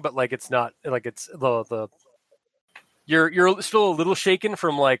trying, but like it's not like it's the you're still a little shaken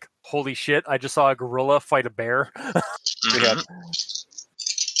from like, holy shit, I just saw a gorilla fight a bear. Mhm.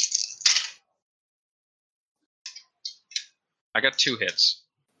 I got 2 hits,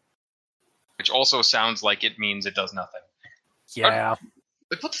 which also sounds like it means it does nothing. Yeah.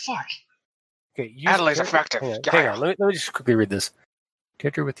 Like, what the fuck? Okay. Adelaide's effective. Hang on. Let me just quickly read this.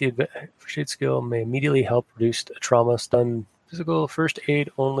 Character with the first aid skill may immediately help reduce a trauma, stun. Physical first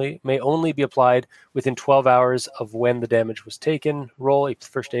aid may only be applied within 12 hours of when the damage was taken. Roll a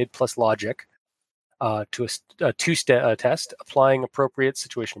first aid plus logic to a 2-step test, applying appropriate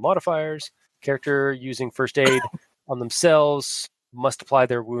situational modifiers. Character using first aid on themselves must apply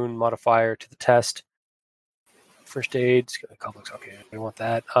their wound modifier to the test. First aid, complex. Okay, we want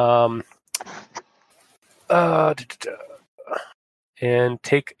that. And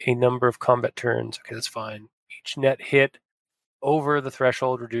take a number of combat turns. Okay, that's fine. Each net hit over the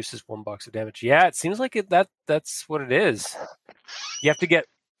threshold reduces 1 box of damage. Yeah, it seems like that's what it is. You have to get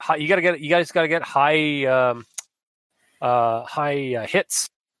high. You guys got to get high hits,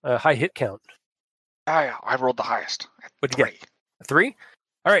 high hit count. I rolled the highest. What'd you get? 3?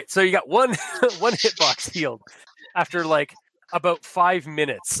 All right, so you got one hitbox healed after like about 5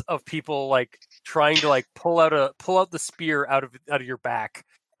 minutes of people like trying to like pull out the spear out of your back,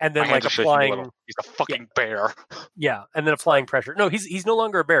 and then My hands like are shaking a applying. little. He's a fucking bear. Yeah, and then applying pressure. No, he's no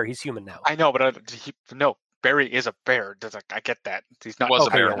longer a bear. He's human now. I know, but no, Barry is a bear. I get that. He's not. Was a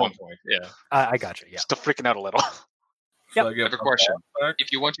Okay, bear yeah. at one point. Yeah. I gotcha. Yeah. Still freaking out a little. Yep. So I have a question.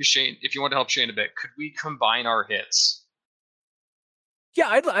 If you want to help Shane a bit, could we combine our hits? Yeah,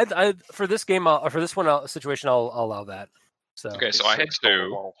 I'd for this game, for this situation, I'll allow that. So Okay, so I had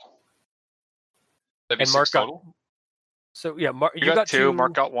 2. That'd be And 6 Mark got- total. So yeah, You got 2.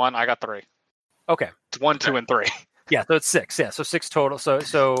 Mark got 1. I got 3. Okay. It's 1, 2, and 3. Yeah, so it's 6. Yeah, so 6 total.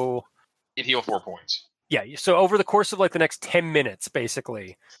 So He'd heal 4 points. yeah. So over the course of like the next 10 minutes,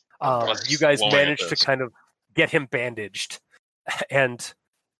 basically, you guys blowing managed at to this. kind of get him bandaged and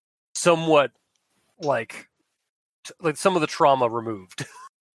somewhat like some of the trauma removed.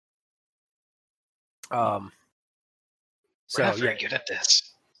 We're So not very yeah. good at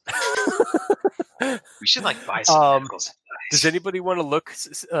this. We should like buy some medical supplies. Does anybody want to look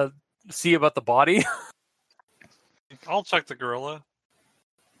see about the body? I'll check the gorilla.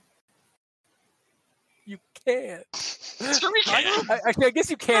 You can't. Sure we can. Actually, I guess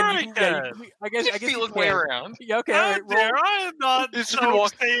you can. You can, yeah, I guess You you feel his way can. around. Yeah, okay. How All right, roll. dare I am not This is so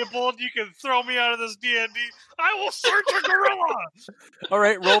walk- stable. You can throw me out of this D&D. I will search a gorilla. All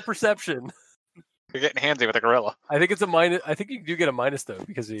right, roll perception. You're getting handsy with a gorilla. I think it's a minus. I think you do get a minus though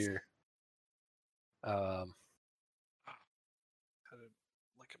because of your.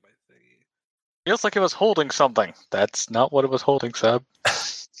 Look at my thingy. Feels like it was holding something. That's not what it was holding, Seb.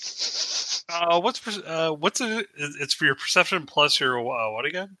 What's it? It's for your perception plus your what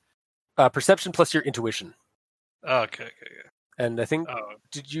again? Perception plus your intuition, Okay. and I think Oh,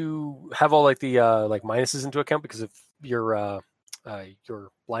 did you have all like the like minuses into account because of your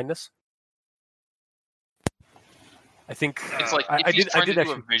blindness? I think It's like I if he's did. I trying did to do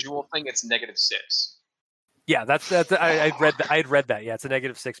actually. a visual thing, it's -6. Yeah, that's. I read that. I had read that. Yeah, it's a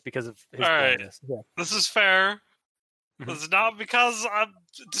 -6 because of his All right. blindness. Yeah. this is fair. Mhm. This is not because I'm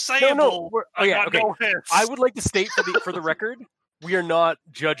disabled. Oh yeah. Okay. No hits. I would like to state for the record, we are not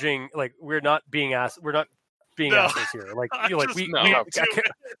judging. Like we're not being No. assholes here. Like I you know, like just we want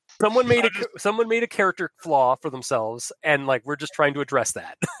to- someone made a character flaw for themselves, and like we're just trying to address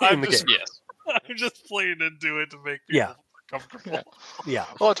that in I'm the just- game. Yes. I'm just playing into it to make people Yeah. comfortable. Yeah.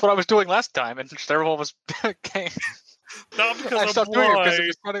 Well, it's what I was doing last time, and just everyone was. Not because I I'm stopped doing it because it blind.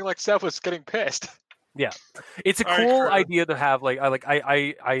 was sounding like Seb was getting pissed. It's a All right, cool Kurt. idea to have. Like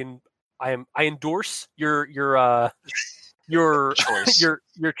I endorse your Choice.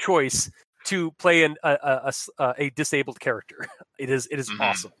 your choice to play a disabled character. It is Mhm.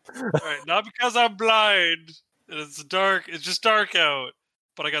 awesome. All right, not because I'm blind. And it's dark. It's just dark out.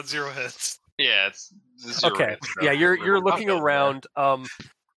 But I got 0 hits. Yeah, it's 0 Okay. hits. Yeah, you're We're looking not around.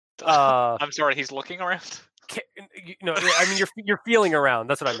 I'm sorry, he's looking around. I mean, you're feeling around.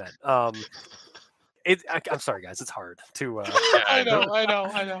 That's what I meant. I'm sorry, guys. It's hard to. there. Yeah, I know.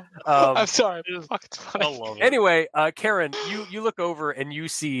 Um, I'm sorry. It is- Fuck, it's I funny. love it. anyway, Karen, you look over and you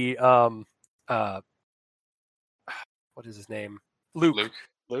see what is his name? Luke.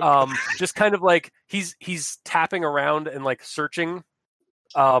 Luke. Just kind of like he's tapping around and like searching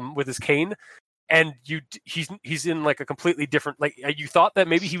with his cane, and he's in like a completely different, like you thought that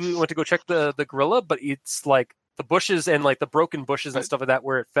maybe he went to go check the gorilla, but it's like the bushes and like the broken bushes and stuff like that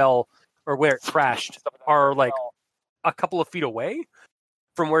where it fell or where it crashed are like a couple of feet away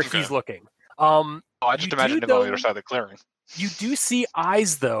from where Okay. he's looking. Oh, I just You imagined do, him on the though- other side of the clearing. You do see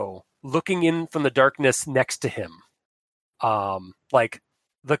eyes though looking in from the darkness next to him, like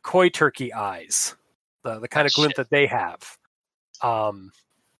the koi turkey eyes, the kind of glint Shit. that they have.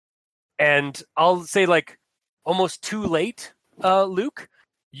 And I'll say like almost too late, Luke.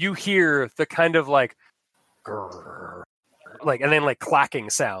 You hear the kind of like, grrr, like, and then like clacking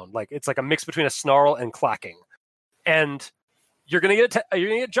sound, like it's like a mix between a snarl and clacking, and you're gonna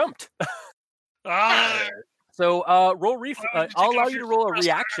get jumped. Ah, So roll Why would you I'll take allow off you to your roll a suppressor?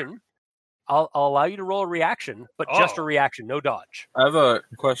 reaction. I'll allow you to roll a reaction, but just a Oh. reaction, no dodge. I have a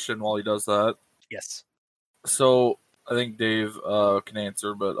question while he does that. Yes. So I think Dave can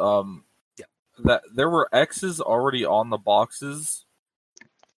answer, but Yeah. that there were X's already on the boxes.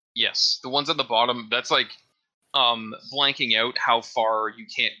 Yes, the ones at the bottom. That's like blanking out how far you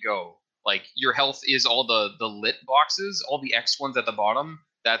can't go. Like your health is all the lit boxes. All the X ones at the bottom.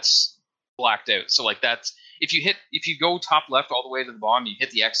 That's blacked out. So like that's if you go top left all the way to the bottom, you hit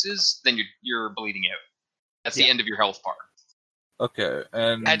the X's, then you're bleeding out. That's the Yeah. end of your health bar. Okay,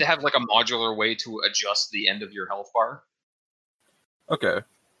 and You had to have like a modular way to adjust the end of your health bar. okay.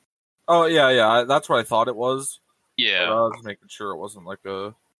 Oh yeah, that's what I thought it was. But Yeah. I was making sure it wasn't like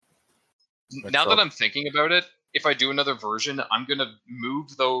a Now that I'm thinking about it, if I do another version, I'm gonna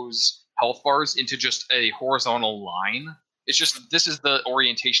move those health bars into just a horizontal line. It's just this is the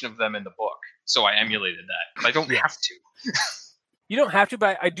orientation of them in the book, so I emulated that. I don't have to. You don't have to,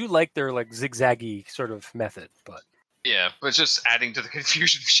 but I do like their like zigzaggy sort of method. But yeah, but it's just adding to the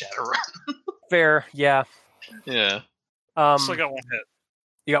confusion of Shadowrun. Fair, yeah. Yeah. So I got one hit.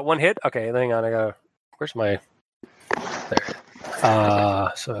 You got one hit? Okay, hang on. Where's my? There.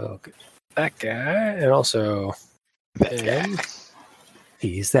 So that guy, and also him.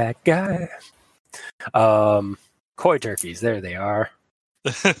 He's that guy. Koi turkeys. There they are.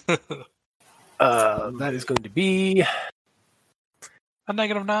 That is going to be a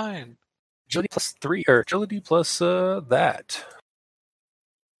 -9. Agility plus 3, or agility plus that.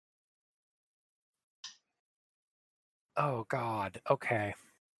 Oh God. Okay.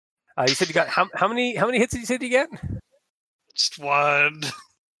 You said you got how many hits did you say you get? Just one.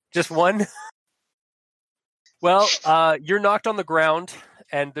 Just one? Well, you're knocked on the ground,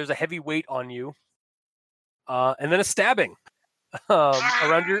 and there's a heavy weight on you, and then a stabbing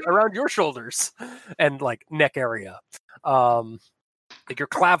around your shoulders and like neck area, like your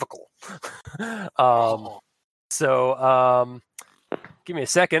clavicle. Give me a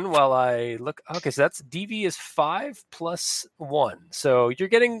second while I look. Okay, so that's DV is 5 plus 1, so you're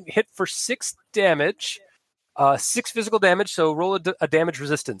getting hit for 6 damage, 6 physical damage. So roll a damage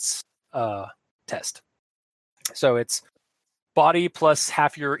resistance test. So it's body plus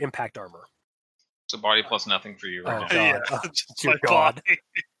half your impact armor. So body plus nothing for you right now. Yeah, dear God.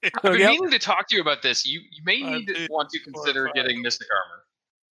 I've been meaning to talk to you about this. You may want to consider getting Mystic Armor.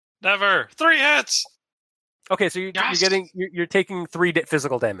 Never. 3 hits. Okay, so you're taking 3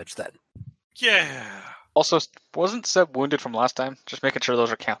 physical damage then. Yeah. Also, wasn't Seb wounded from last time? Just making sure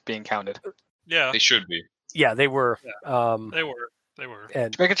those are being counted. Yeah. They should be. Yeah, they were. Yeah. They were.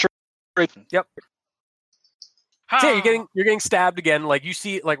 And just making sure. Yep. So yeah, you're getting stabbed again. Like you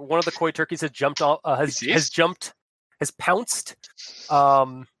see, like one of the koi turkeys has jumped off, has pounced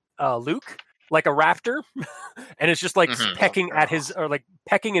Luke like a raptor, and it's just like pecking at his, or like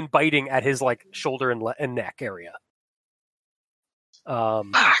pecking and biting at his like shoulder and neck area.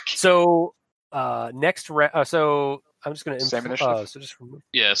 So next so I'm just going to same initiative. So just remove.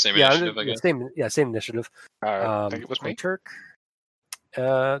 Yeah, same initiative. I guess. Same initiative. I think it was me. Turk.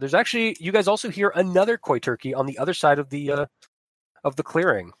 There's actually, you guys also hear another koi turkey on the other side of the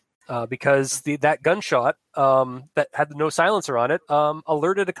clearing, because that gunshot that had no silencer on it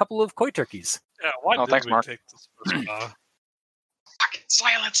alerted a couple of koi turkeys. Yeah, why did thanks, we Mark. take this first, Fucking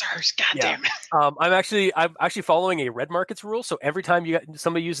silencers! Goddamn it! I'm actually following a red markets rule. So every time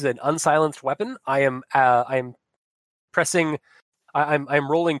somebody uses an unsilenced weapon, I am pressing.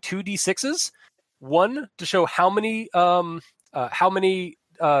 I'm rolling 2 d6s, one to show how many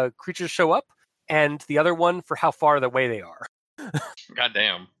creatures show up, and the other one for how far away they are.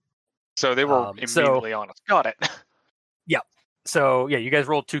 Goddamn. So they were immediately on us. Got it. Yeah. So yeah, you guys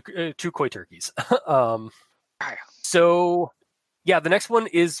rolled two koi turkeys. So yeah, the next one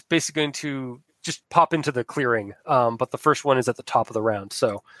is basically going to just pop into the clearing, but the first one is at the top of the round.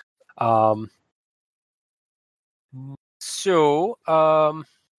 So,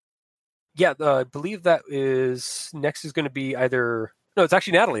 yeah, I believe that is next is going to be either. No, it's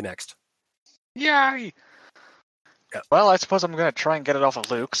actually Natalie next. Yay! Yeah. Well, I suppose I'm going to try and get it off of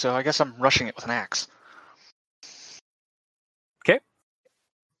Luke, so I guess I'm rushing it with an axe. Okay.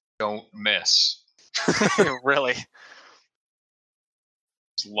 Don't miss. Really?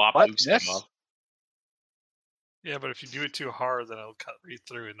 Just lop What? Luke's Yes? head off. Yeah, but if you do it too hard, then it'll cut right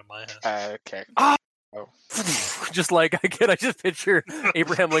through into my head. Okay. Oh. Just like I just picture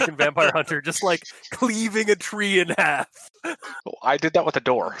Abraham Lincoln Vampire Hunter just like cleaving a tree in half. Oh, I did that with a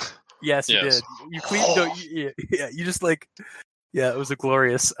door. Yes, you did. You cleaved. No, you just like. Yeah, it was a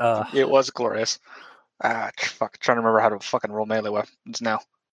glorious. It was glorious. Fuck, trying to remember how to fucking roll melee weapons now.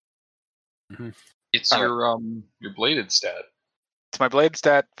 Mm-hmm. It's your bladed stat. It's my blade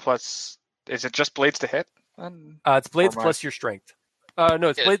stat plus. Is it just blades to hit? It's blades plus your strength. No,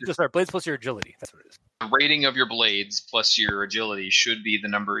 it's blades. Sorry, blades plus your agility. That's what it is. The rating of your blades plus your agility should be the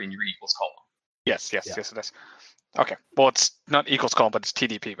number in your equals column. Yes, it is. Okay, well, it's not equals column, but it's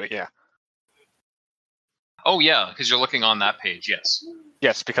TDP. But yeah. Oh yeah, because you're looking on that page. Yes.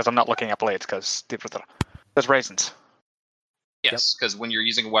 Yes, because I'm not looking at blades because there's raisins. Yes, because when you're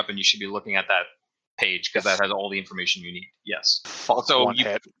using a weapon, you should be looking at that page because that has all the information you need. Yes. Also,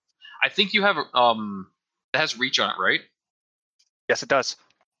 hit. I think you have it has reach on it, right? Yes, it does.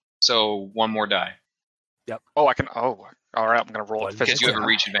 So one more die. Yep. Oh, I can. Oh, all right. I'm gonna roll it because you have a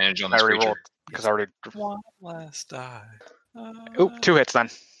reach advantage on this creature. Rolled because I already. One last die. 2 hits then.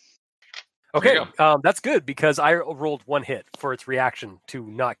 Okay, that's good because I rolled 1 hit for its reaction to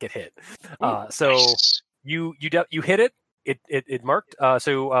not get hit. So Nice. you hit it. It marked.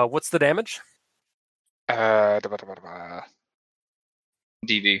 So what's the damage? DV.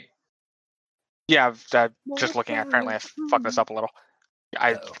 Yeah, just looking at. Apparently, I fucked this up a little.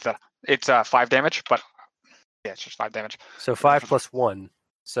 It's 5 damage, but yeah, it's just 5 damage. So 5 plus 1,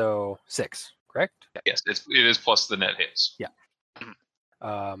 so 6. Correct? Yes, it is plus the net hits. Yeah.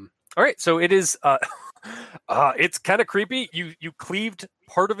 All right, so it is. It's kind of creepy. You cleaved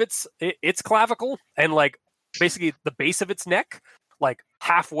part of its clavicle and like basically the base of its neck, like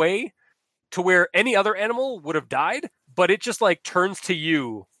halfway to where any other animal would have died, but it just like turns to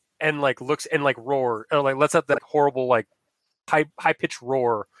you and like looks and like roar or like lets out that horrible like high pitched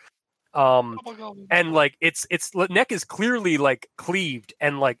roar. And like its neck is clearly like cleaved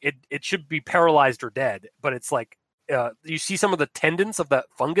and like it should be paralyzed or dead, but it's like you see some of the tendons of that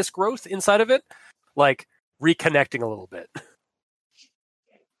fungus growth inside of it like reconnecting a little bit.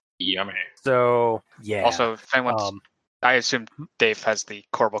 Yummy. So yeah. Also, if anyone's, I assume Dave has the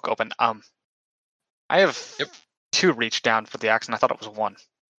core book open. I have 2 reach down for the axe, and I thought it was 1.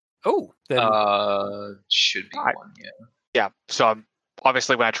 Oh, then should be 1. Yeah. Yeah. So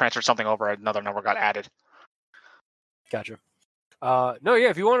obviously, when I transferred something over, another number got added. Gotcha. No, yeah.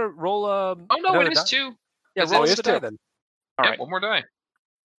 If you want to roll, oh no, it is 2. Yeah, roll the die then. All right, 1 more die.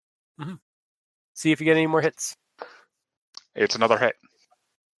 Mm-hmm. See if you get any more hits. It's another hit.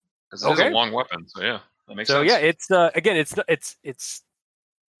 Because it is a long weapon, so yeah, that makes sense. So yeah, it's again, it's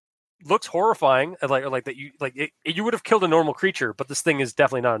looks horrifying, like that you like you would have killed a normal creature, but this thing is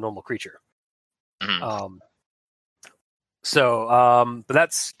definitely not a normal creature. Mm-hmm.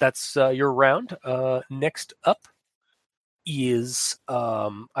 But that's your round. Next up is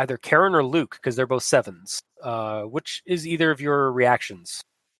either Karen or Luke because they're both 7s. Which is either of your reactions?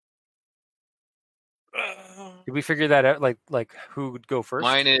 Did we figure that out? Like who would go first?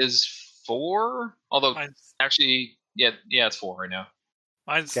 Mine is 4. Although actually, yeah, it's 4 right now.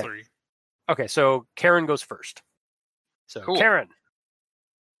 Mine's 3. Okay, so Karen goes first. So cool. Karen,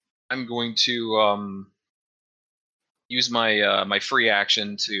 I'm going to use my my free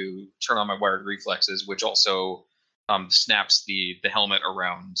action to turn on my wired reflexes, which also snaps the helmet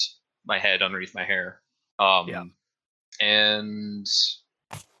around my head underneath my hair. And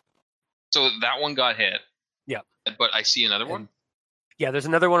so that one got hit. Yeah. But I see another one. Yeah, there's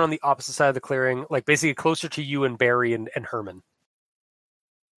another one on the opposite side of the clearing, like basically closer to you and Barry and Herman.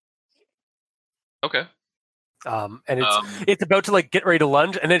 Okay. And it's about to like get ready to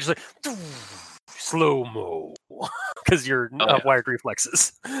lunge, and then just like slow mo because you're wired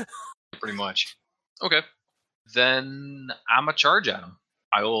reflexes. Pretty much. Okay. Then I'm a charge at him.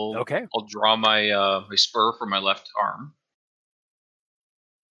 I'll draw my my spur from my left arm.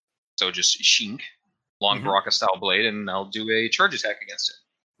 So just shink, long Baraka style blade, and I'll do a charge attack against it.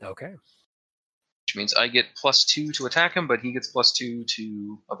 Okay. Which means I get +2 to attack him, but he gets +2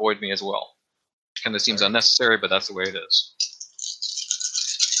 to avoid me as well. Which kind of seems unnecessary, but that's the way it is.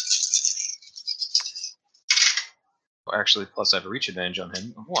 Well, actually, plus I have a reach advantage on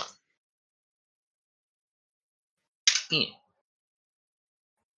him of 1. Yeah.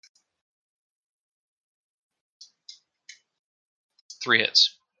 3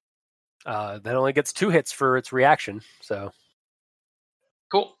 hits. That only gets 2 hits for its reaction. So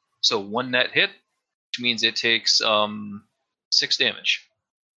cool. So 1 net hit, which means it takes 6 damage.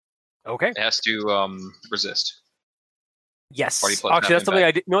 Okay. It has to resist. Yes. Actually, that's something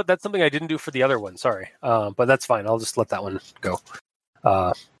I did. No, that's something I didn't do for the other one. Sorry, but that's fine. I'll just let that one go.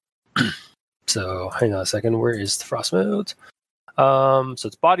 So hang on a second. Where is the frost mode? So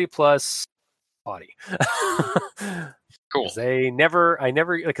it's body plus body. Cool. I never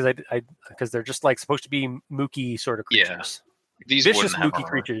because they're just like supposed to be mookie sort of creatures. Yeah. These vicious mookie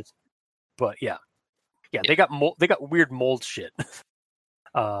creatures. But yeah, they got weird mold shit.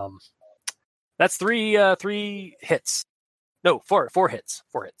 That's 3 hits. No, 4 hits.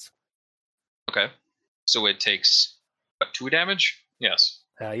 4 hits. Okay. So it takes 2 damage? Yes.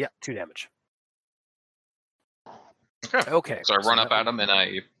 Yeah, 2 damage. Okay. So I run up at him and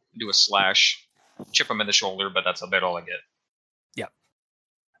I do a slash, chip him in the shoulder, but that's about all I get. Yeah.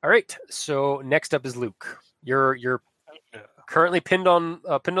 All right. So next up is Luke. You're currently pinned on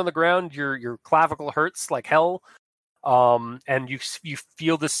the ground. Your clavicle hurts like hell. And you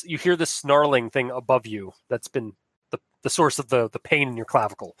feel this. You hear this snarling thing above you. That's been the source of the pain in your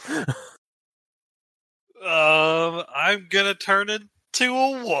clavicle. I'm gonna turn into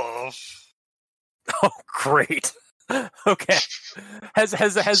a wolf. Oh, great. Okay. Has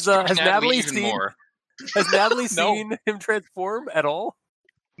Natalie seen? Has Natalie seen him transform at all?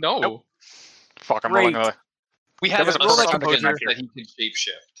 No. Nope. fucking Great. willingly. We have was a a roll assumption composure. that he can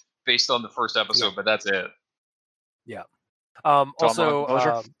shapeshift based on the first episode, but that's it. Also,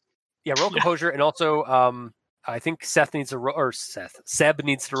 composure? roll composure, and also, I think Seb needs to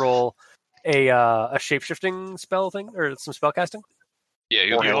roll a shape-shifting spell thing or some spell casting. Yeah,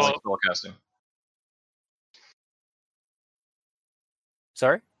 you'll be Or- rolling spellcasting.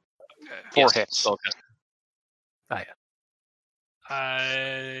 Sorry. 4 Yes, hits. spellcasting.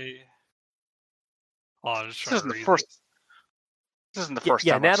 I'm just This trying isn't to the read first. This isn't the first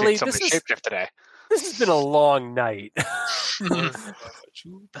yeah, time Natalie, I've seen somebody this is- shapeshift today. This has been a long night.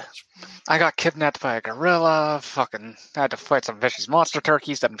 I got kidnapped by a gorilla. Fucking had to fight some vicious monster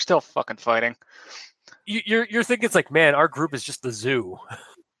turkeys that I'm still fucking fighting. You're thinking it's like, man, our group is just the zoo.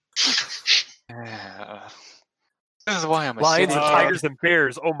 This is why I'm a Lions city and kid. tigers and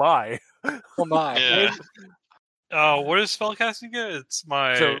bears. Oh my. Oh my. Yeah. What is spellcasting again? It's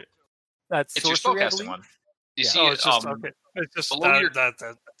my. So that's It's your sorcery, I spellcasting believe? one. You Yeah. see, It's just okay. It's just below your- that.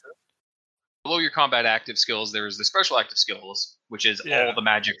 below your combat active skills, there's the special active skills, which is Yeah. all the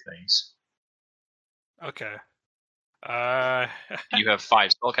magic things. Okay. You have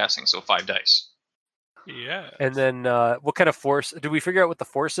 5 spellcasting, so 5 dice. Yeah. And then what kind of force? Did we figure out what the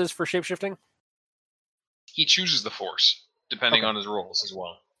force is for shapeshifting? He chooses the force, depending Okay. on his rolls as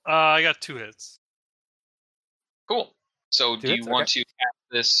well. I got 2 hits. Cool. So Two do hits? you want to cast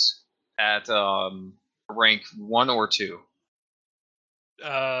this at rank 1 or 2?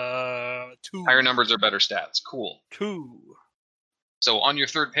 2. Higher numbers are better stats. Cool. 2. So on your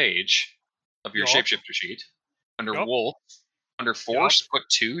third page of your Yup. shapeshifter sheet, under Yup. wolf, under force, put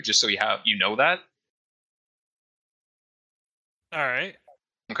 2, just so you know that. All right.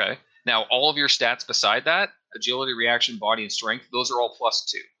 Okay. Now all of your stats beside that, agility, reaction, body, and strength, those are all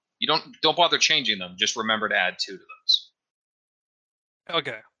 +2. You don't bother changing them. Just remember to add 2 to those,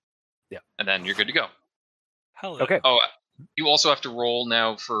 Okay. and then you're good to go. Hello. Okay. Oh, you also have to roll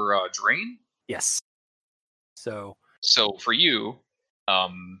now for drain. Yes. So So for you,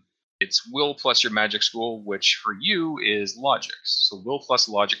 it's will plus your magic school, which for you is logic. So will plus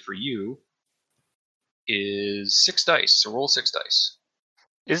logic for you is 6 dice. So roll 6 dice.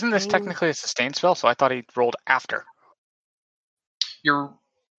 Isn't this technically a sustained spell? So I thought he rolled after. You're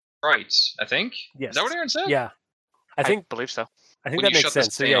right, I think. yes. Is that what Aaron said? Yeah. I think believe so. I think When that you makes shut the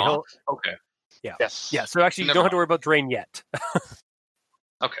sense. So thing yeah, off? Okay. Yes. yeah. So actually, you Never don't have to mind. worry about drain yet.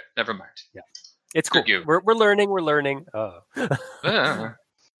 Okay, never mind. It's cool. Good you. We're learning. We're learning. Ah.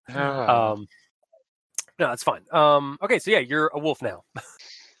 No, it's fine. Okay, so yeah, you're a wolf now.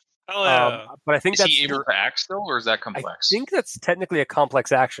 Hell yeah. But I think Is that's he able your. to act still, or is that I complex? think that's technically a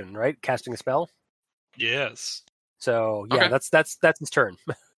complex action, right? Casting a spell. Yes. So yeah, Okay. that's his turn.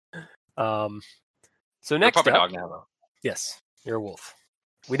 So You're a next puppy up, dog now, though. yes, you're a wolf.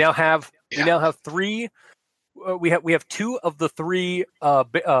 We now have three. We have 2 of the 3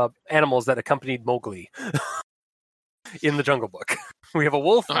 animals that accompanied Mowgli in the Jungle Book. We have a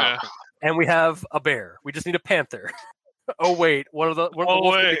wolf and we have a bear. We just need a panther. Oh wait, one of the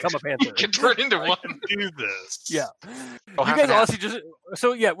wolves can become a panther. Can turn into I one. can do this. Yeah, Oh, you half guys and half. honestly just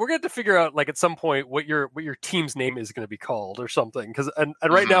so yeah, we're gonna have to figure out like at some point what your team's name is going to be called or something. Because and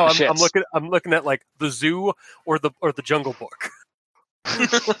right now I'm Shits. looking at like the zoo or the Jungle Book. I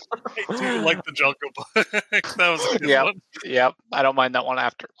do like the Jungle Book. That was a good Yep. one. Yep. I don't mind that one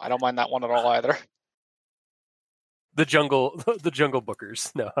after. I don't mind that one at all either. The Jungle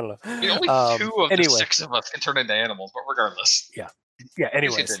Bookers. No, I don't know. I mean, only 2 of anyway. the 6 of us can turn into animals, but regardless. Yeah. Please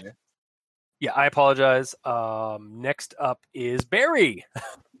Anyways, continue. yeah, I apologize. Next up is Barry.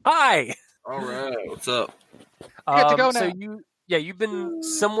 Hi. All right, what's up? You get to go So now. you've been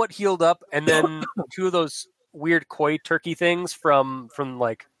somewhat healed up, and then 2 of those weird koi turkey things from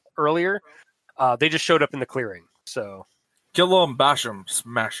like earlier, they just showed up in the clearing. So Kill him, bash him,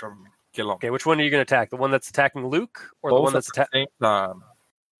 smash him, kill him. okay, which one are you going to attack? The one that's attacking Luke, or the Both one at that's the attacking? same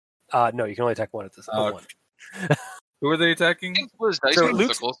time. No, you can only attack one at this Okay. one. Who are they I attacking? think Liz dice So rolls are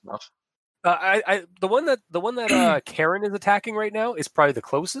Luke's- close enough. The one that Karen is attacking right now is probably the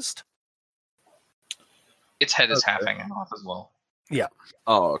closest. Its head is Okay. half hanging off as well.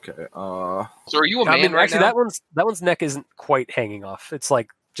 Oh, okay. So are you a man I mean, right actually, now? that one's neck isn't quite hanging off. It's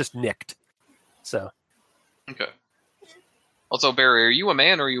like just nicked. So Okay. Also, Barry, are you a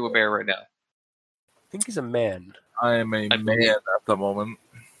man or are you a bear right now? I think he's a man. I am a I'm- man at the moment.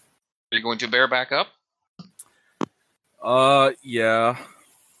 Are you going to bear back up? Yeah.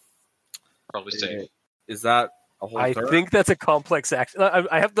 Probably safe. Is that a whole I turn? think that's a complex action.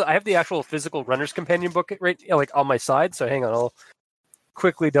 I have the actual physical runner's companion book right like on my side. So hang on, I'll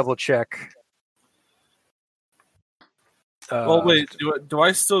quickly double check. Well, wait. Do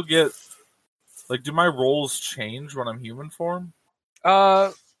I still get Like, do my rolls change when I'm human form?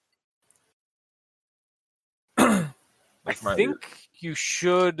 I Like my- think you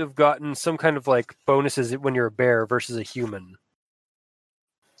should have gotten some kind of like bonuses when you're a bear versus a human.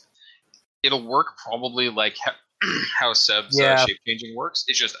 It'll work probably like how Seb's Yeah. shape changing works.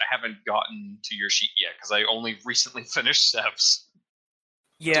 It's just I haven't gotten to your sheet yet because I only recently finished Seb's.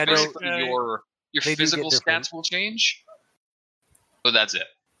 Yeah, So no, basically your they do get physical different. stats will change, but that's it.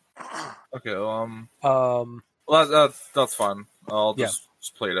 Okay, um, that's fine. I'll Yeah.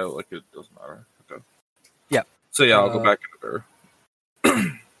 just play it out like it doesn't matter. Okay. Yeah. So yeah, I'll go back into bear.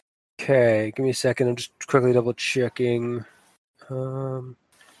 okay, give me a second. I'm just quickly double checking. I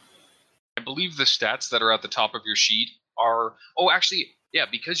believe the stats that are at the top of your sheet are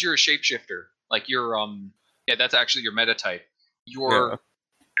because you're a shapeshifter, like you're that's actually your meta type. Your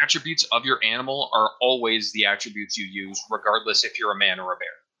attributes of your animal are always the attributes you use, regardless if you're a man or a bear.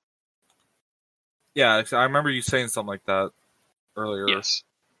 Yeah, I remember you saying something like that earlier. Yes.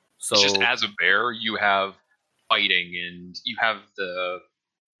 So It's just as a bear, you have fighting and you have the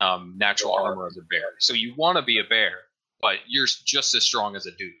natural armor of the bear. So you want to be a bear, but you're just as strong as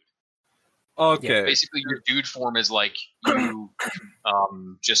a dude. okay. Basically, your dude form is like you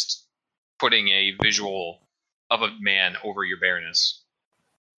just putting a visual of a man over your bareness.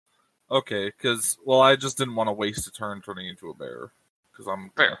 Okay, because I just didn't want to waste a turn turning into a bear because I'm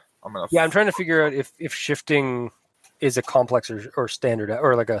Fair. I'm trying to figure out if shifting is a complex or standard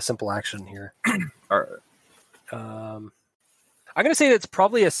or like a simple action here. All right. I'm gonna say that it's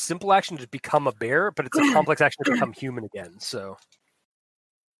probably a simple action to become a bear, but it's a complex action to become human again. So,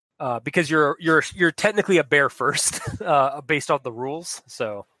 because you're technically a bear first, based on the rules.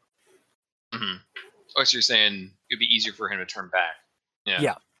 So, Mm-hmm. Oh, so you're saying it'd be easier for him to turn back?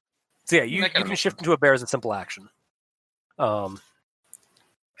 Yeah. So yeah, you can shift into a bear as a simple action.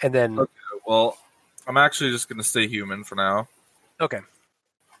 And then Okay, well, I'm actually just gonna stay human for now. Okay.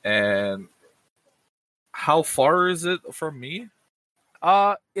 And how far is it from me?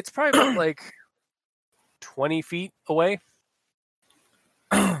 It's probably about like 20 feet away.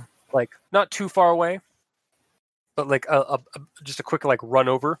 Like not too far away, but like just a quick like run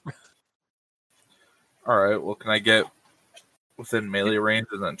over. All right. Well, can I get within melee range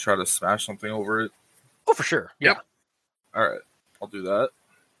and then try to smash something over it? Oh, for sure. Yeah. All right. I'll do that.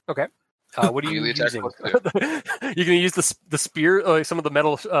 Okay. What are you using? You're going to use the spear, like some of the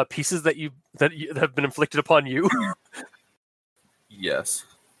metal pieces that have been inflicted upon you. Yes.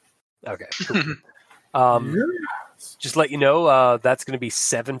 Okay. Cool. Just let you know, that's going to be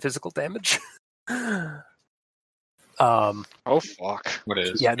 7 physical damage. Oh fuck! What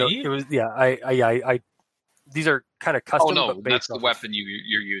is? Yeah, no, it was. Yeah, I these are kind of custom. Oh no, but that's the weapon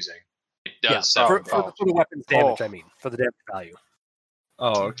you're using. It does. Yeah, for the weapon's damage. I mean, for the damage value.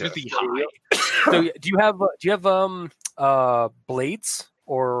 Oh, okay. So, do you have blades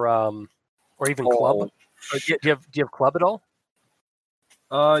or even club? Do you have club at all?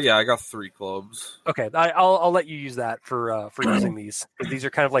 Yeah, I got 3 clubs. Okay, I'll let you use that for using these. These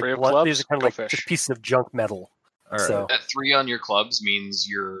are kind of like these are kind of like just pieces of junk metal. All right. So that 3 on your clubs means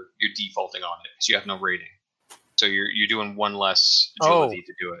you're defaulting on it because you have no rating. So you're doing 1 less agility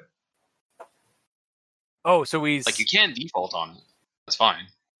to do it. Oh, so he's like you can default on it. That's fine.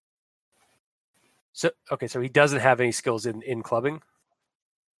 So okay, so he doesn't have any skills in clubbing?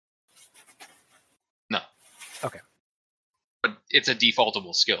 No. Okay. But it's a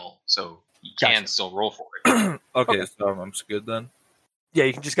defaultable skill, so you can still roll for it. Okay, so I'm just good then. Yeah,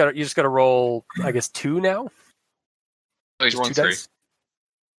 you just gotta roll, I guess, 2 now. Oh, he's rolling 3. Dice?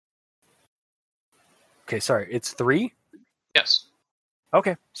 Okay, sorry, it's 3. Yes.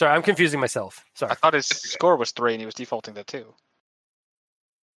 Okay, sorry, I'm confusing myself. Sorry, I thought his score was 3 and he was defaulting to 2.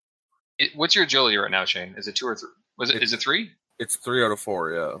 What's your agility right now, Shane? Is it 2 or 3? Is it 3? It's 3 out of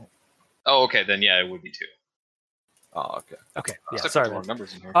 4. Yeah. Oh, okay. Then yeah, it would be 2. Oh, okay. Okay. Yeah. Sorry, Man.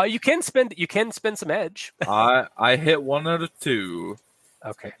 Numbers in here. You can spend some edge. I hit 1 out of 2.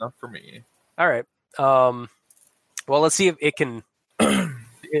 Okay. Not for me. All right. Well, let's see if it can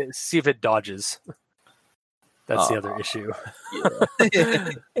see if it dodges. That's the other issue.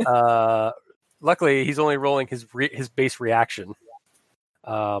 Yeah. Luckily, he's only rolling his base reaction.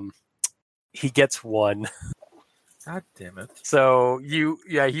 He gets 1. God damn it! So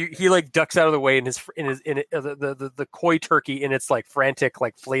he like ducks out of the way in the koi turkey in its like frantic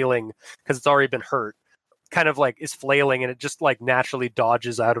like flailing because it's already been hurt, kind of like is flailing and it just like naturally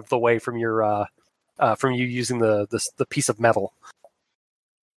dodges out of the way from your from you using the piece of metal.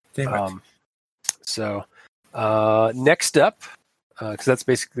 Damn it. So next up, because that's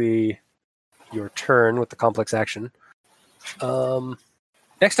basically your turn with the complex action.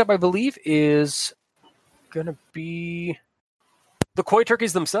 Next up, I believe, is going to be the koi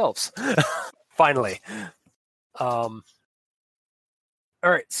turkeys themselves. Finally. All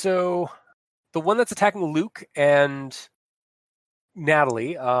right, so the one that's attacking Luke and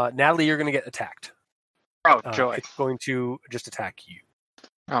Natalie. Natalie, you're going to get attacked. Oh, joy. It's going to just attack you.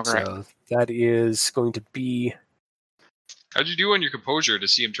 Oh, great. So that is going to be... How'd you do on your composure to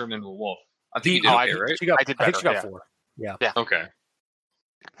see him turn into a wolf? I think you did I okay, right? I did I think she got better, 4. Yeah. Okay.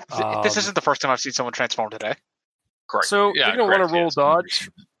 This isn't the first time I've seen someone transform today. Correct. So Yeah, you're going to want correct, to roll yes. dodge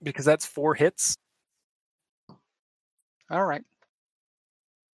because that's 4 hits. All right.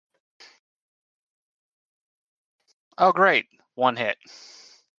 Oh, great. 1 hit.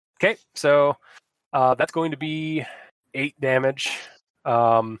 Okay, so that's going to be 8 damage.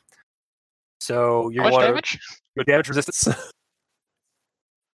 So you're How much want damage? to damage resistance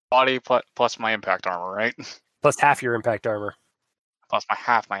Body plus my impact armor, right? plus half your impact armor. Plus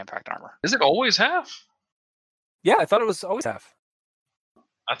half my impact armor. Is it always half? Yeah, I thought it was always half.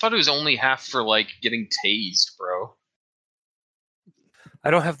 I thought it was only half for like getting tased, bro.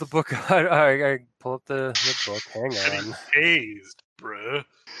 I don't have the book. I pull up the book. Hang on. Hazed, bruh.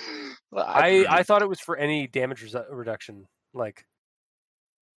 I thought it was for any damage reduction. Like,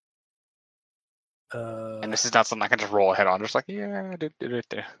 and this is not something I can just roll ahead on. Just like, yeah,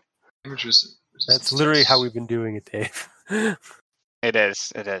 that's literally how we've been doing it, Dave. It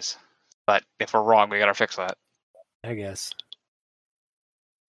is. But if we're wrong, we gotta fix that. I guess.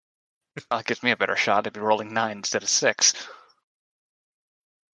 That gives me a better shot to be rolling 9 instead of 6.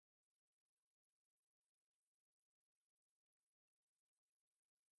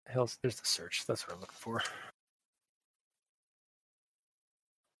 Hell, there's the search. That's what I'm looking for.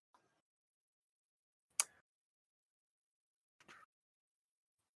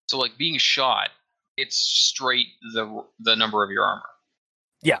 So like being shot, it's straight the number of your armor.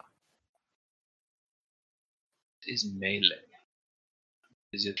 Yeah. It is melee.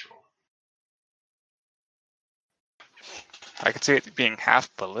 Is it true? I could see it being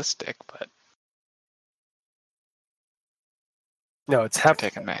half ballistic, but No, it's half.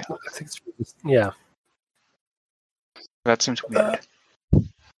 taking me. I think it's, yeah. That seems weird.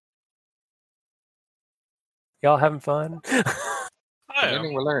 Y'all having fun? I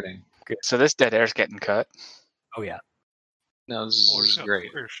am. We're learning. So this dead air's getting cut. Oh yeah. No, this is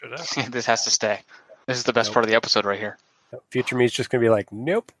great. Clear shit out. This has to stay. This is the best Nope. part of the episode right here. Future me is just gonna be like,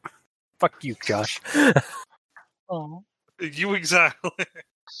 nope. Fuck you, Josh. Oh. You exactly.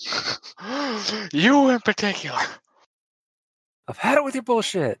 You in particular. I've had it with your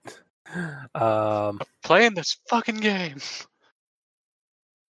bullshit. Playing this fucking game.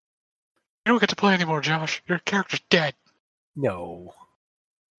 You don't get to play anymore, Josh. Your character's dead. No.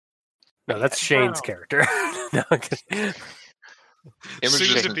 No, that's Shane's Wow. character. No, I'm kidding. Image Soon to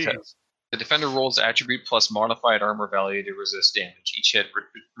resistance be. test. The defender rolls attribute plus modified armor value to resist damage. Each hit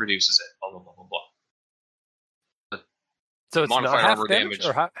reduces it. Blah blah blah blah blah. So it's not Modified half armor damage,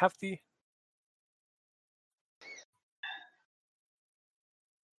 damage. or half the.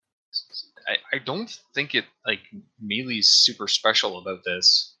 I don't think it like melee's super special about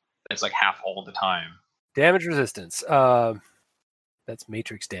this. It's like half all the time. Damage resistance. That's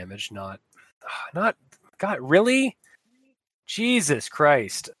matrix damage, not. God, really? Jesus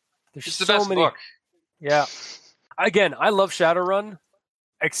Christ! There's It's the so best many. book. Yeah. Again, I love Shadowrun,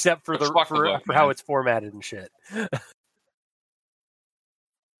 except for Let's the fuck the book, for how man. it's formatted and shit.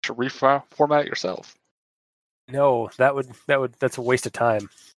 To reformat it yourself. No, that's a waste of time.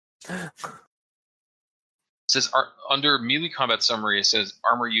 It says under melee combat summary, it says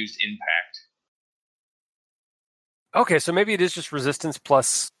armor used impact. Okay, so maybe it is just resistance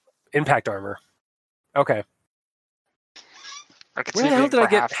plus impact armor. Okay. I could Where see the it hell being did I for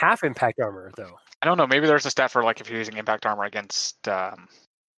get half. half impact armor though? I don't know. Maybe there's a stat for like if you're using impact armor against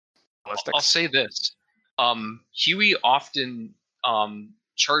ballistics. I'll say this: Huey often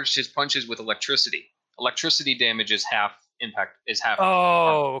charged his punches with electricity. Electricity damage is half impact. Is half.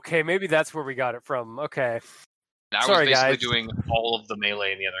 Oh, okay. Maybe that's where we got it from. Okay. And I sorry, was basically guys. doing all of the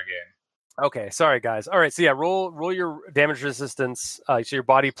melee in the other game. Okay, sorry guys. All right, so yeah, roll your damage resistance. So your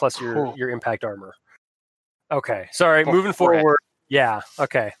body plus your impact armor. Okay, sorry. Moving Four hits. forward. Yeah.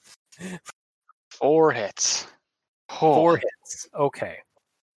 Okay. 4 hits. 4 hits. Okay.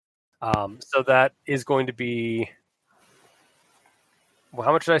 So that is going to be. Well,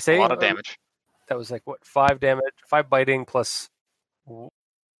 how much did I say? A lot of damage. That was like what? 5 damage, 5 biting plus.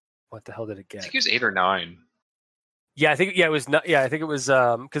 What the hell did it I get? think it was 8 or 9. Yeah, I think it was not. Yeah, I think it was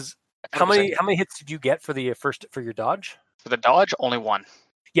because how many hits did you get for the for your dodge? For the dodge, only 1.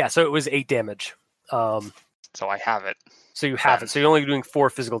 Yeah, so it was 8 damage. So I have it. So you have it. So you're only doing 4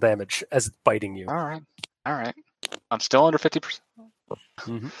 physical damage as it's biting you. All right. I'm still under 50%.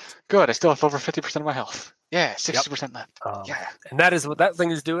 Mm-hmm. Good. I still have over 50% of my health. Yeah, 60% left. Yeah. And that is what that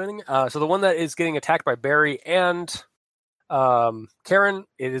thing is doing. So the one that is getting attacked by Barry and Karen,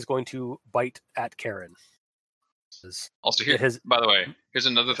 it is going to bite at Karen. Also, by the way, here's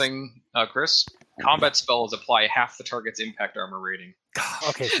another thing, Chris. Combat spells apply half the target's impact armor rating.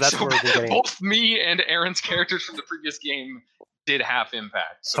 Okay, so that's where we're getting. Both me and Aaron's characters from the previous game did half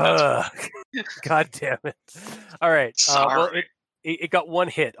impact. So that's God damn it! All right. Sorry. Well, it got 1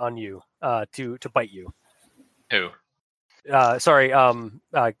 hit on you to bite you. Who? Sorry.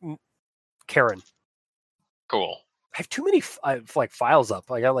 Karen. Cool. I have too many files up.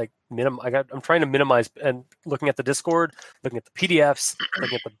 I'm trying to minimize and looking at the Discord, looking at the PDFs,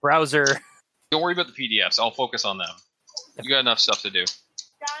 looking at the browser. Don't worry about the PDFs. I'll focus on them. You got enough stuff to do.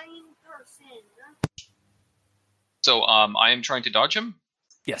 So I am trying to dodge him.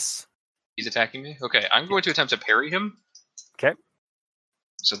 Yes. He's attacking me. Okay, I'm going to attempt to parry him. Okay.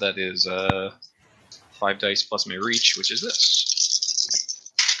 So that is 5 dice plus my reach, which is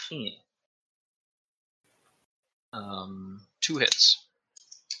this. 2 hits.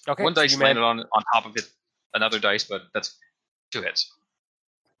 Okay. 1 dice landed on top of it, another dice, but that's 2 hits.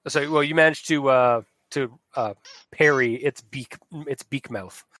 So, well, you managed to parry its beak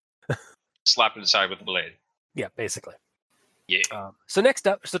mouth. Slap it aside with the blade. Yeah, basically. Yeah. So next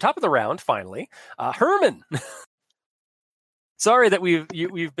up, top of the round, finally, Herman. Sorry that we've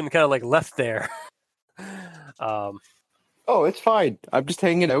been kind of like left there. Oh, it's fine. I'm just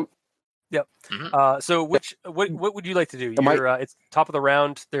hanging out. Yep. Mm-hmm. So what would you like to do? It's top of the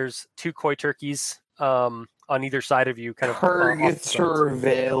round. There's 2 koi turkeys on either side of you. Kind of targets are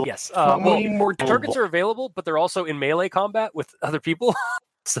available. Yes. Targets are available, but they're also in melee combat with other people.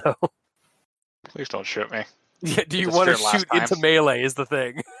 So please don't shoot me. Yeah, do you want to shoot into melee? Is the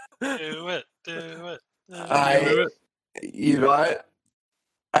thing. Do it. You know what?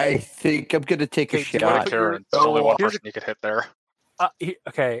 I think I'm gonna take a shot. There's only one person you could hit there.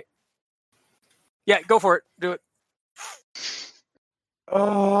 Okay. Yeah, go for it. Do it.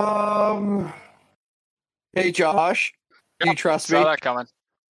 Hey, Josh. Do you trust me?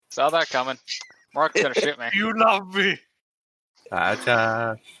 Saw that coming. Mark's gonna shoot me. You love me.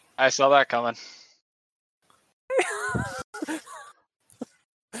 Josh. I saw that coming.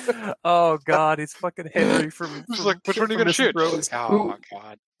 Oh God, he's fucking Henry from. He's like, which one are you gonna shoot? Oh my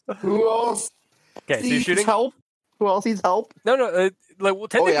God. Who else? Okay, so you're shooting. Help? Who else needs help? No.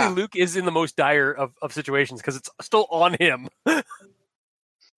 Technically, Luke is in the most dire of situations because it's still on him. Who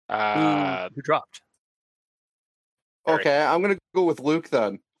dropped? Okay, I'm gonna go with Luke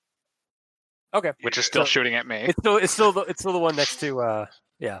then. Okay, which is still shooting at me. It's still the one next to.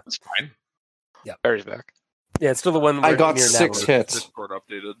 Yeah, that's fine. Yeah, Barry's back. Yeah, it's still the one. I got 6 hits. Discord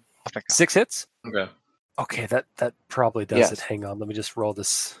updated. 6 hits. Okay, that probably does it. Hang on, let me just roll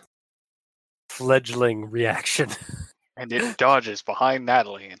this fledgling reaction. And it dodges behind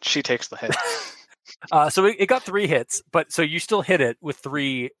Natalie, and she takes the hit. So it got 3 hits, but so you still hit it with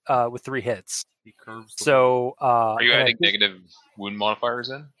 3 hits. So are you adding negative wound modifiers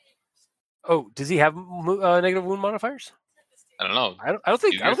in? Oh, does he have negative wound modifiers? I don't know. I don't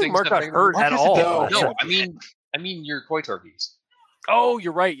think Mark got hurt at all. No, I mean your koi turkeys. Oh,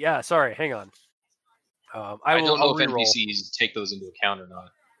 you're right. Yeah, sorry. Hang on. I don't know if NPCs take those into account or not.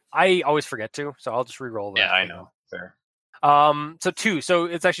 I always forget to, so I'll just re-roll that. Yeah, I know. Fair. So 2. So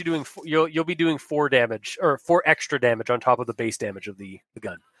it's actually doing. You'll be doing 4 damage or 4 extra damage on top of the base damage of the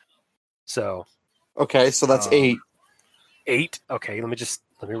gun. So. Okay, so that's 8. 8. Okay, let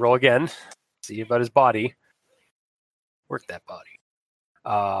me roll again. See about his body. Work that body.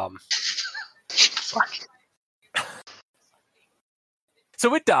 Fuck.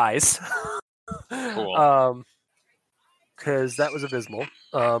 So it dies. Cool. Because that was abysmal.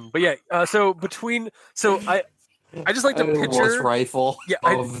 But yeah. I just like to picture rifle. Yeah.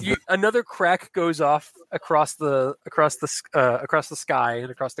 Another crack goes off across the sky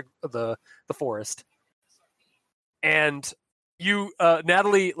and across the forest, and you,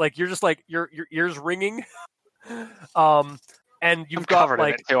 Natalie, like you're just like your ears ringing. And you've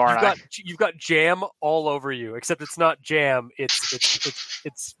you've got jam all over you, except it's not jam.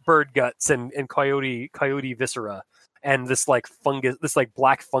 It's bird guts and coyote viscera and this like fungus, this like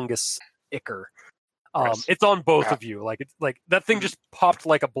black fungus ichor. It's on both of you. Like it's like that thing just popped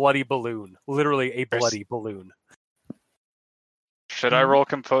like a bloody balloon, literally a bloody balloon. Should I roll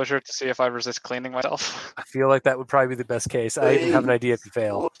composure to see if I resist cleaning myself? I feel like that would probably be the best case. I even have an idea if you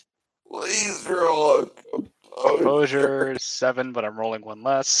fail. Please roll. Composure 7, but I'm rolling 1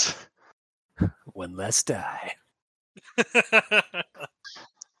 less. 1 less die.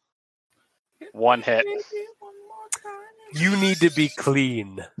 One hit. You need to be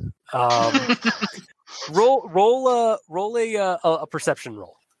clean. Roll a perception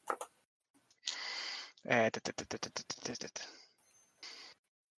roll.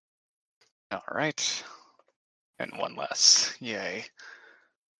 All right. And one less. Yay.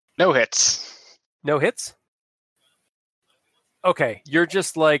 No hits. No hits? Okay, you're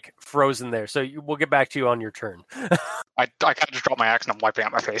just like frozen there. So we'll get back to you on your turn. I kind of just dropped my axe and I'm wiping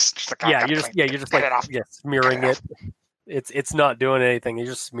out my face. Just like, you're just like smearing it. It's not doing anything. You're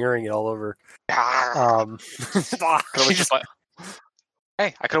just smearing it all over. Hey,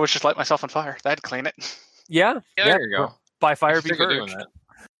 I could always just light myself on fire. That'd clean it. Yeah, there you go. By fire be purged.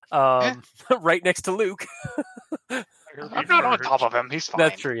 Right next to Luke. I'm not on top of him. He's fine.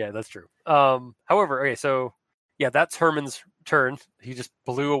 That's true. Yeah, that's true. However, okay, so yeah, that's Herman's turn. He just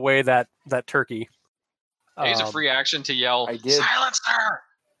blew away that turkey. He's a free action to yell, "Silence her!"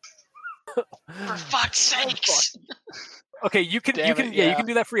 For fuck's sakes! Okay, you can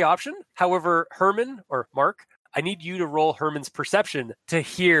do that free option. However, Herman or Mark, I need you to roll Herman's perception to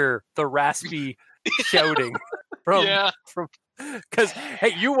hear the raspy shouting from because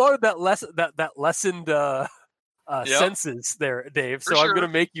hey, you wanted that lessened senses there, Dave. So I'm going to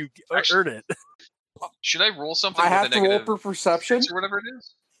make you earn it. Should I roll something? I have to roll for perception or whatever it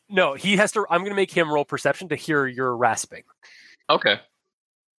is. No, he has to. I'm going to make him roll perception to hear your rasping. Okay.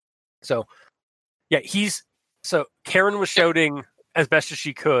 So, yeah, so Karen was shouting as best as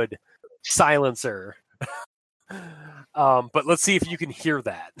she could, "Silencer." But let's see if you can hear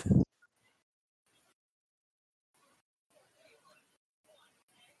that.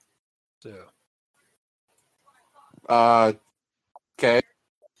 So, okay.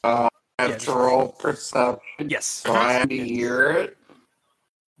 I have to roll perception. Yes. Trying to hear it.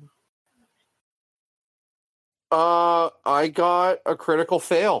 I got a critical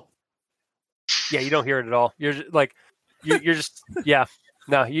fail. Yeah, you don't hear it at all. You're just, like, you're just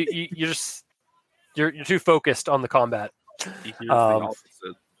no, you're too focused on the combat. He hears the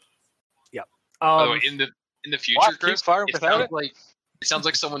opposite. Yeah. By the way, in the future, Chris, it sounds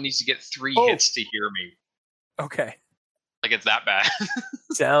like someone needs to get 3 hits to hear me. Okay. Like it's that bad.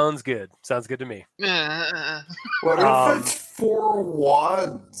 Sounds good. Sounds good to me. What if it's 4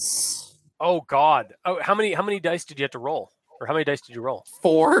 ones? Oh God! Oh, how many dice did you have to roll, or how many dice did you roll?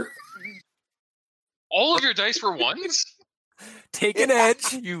 4. All of your dice were ones. Take an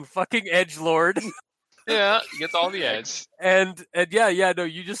edge, you fucking edgelord. Yeah, you get all the edge. And no,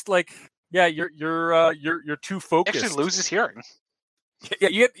 you just like you're too focused. Actually loses hearing.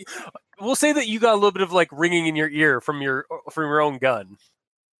 Yeah, we'll say that you got a little bit of like ringing in your ear from your own gun.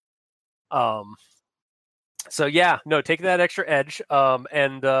 So yeah, no, take that extra edge.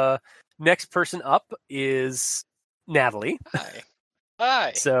 And next person up is Natalie.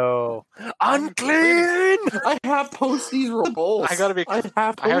 Hi. So unclean. I have post these rolls. I gotta be. I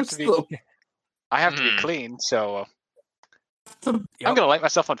have to be clean. So I'm gonna light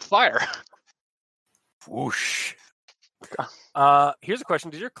myself on fire. Whoosh. Here's a question: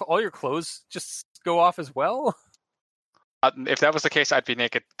 did all your clothes just go off as well? If that was the case, I'd be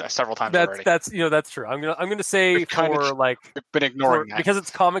naked several times already. That's true. I'm gonna say for like been ignoring that because it's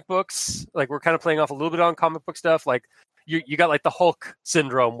comic books. Like we're kind of playing off a little bit on comic book stuff. Like you got like the Hulk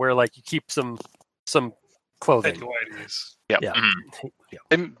syndrome where like you keep some clothing. Yep. Yeah. Mm-hmm. Yeah.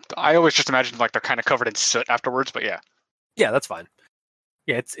 And I always just imagine like they're kind of covered in soot afterwards. But yeah, that's fine.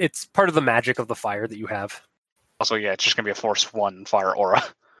 Yeah, it's part of the magic of the fire that you have. Also, yeah, it's just gonna be a Force 1 fire aura.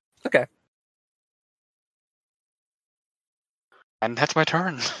 Okay. And that's my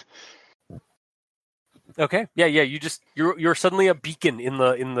turn. Okay. Yeah. You're suddenly a beacon in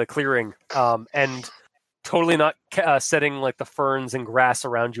the clearing, and totally not setting like the ferns and grass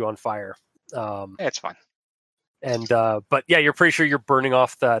around you on fire. It's fine. And but yeah, you're pretty sure you're burning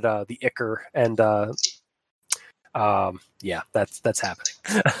off that the ichor, and yeah, that's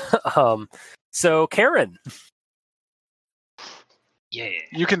happening. So Karen. Yeah.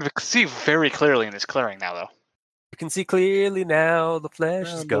 You can see very clearly in this clearing now, though. You can see clearly now. The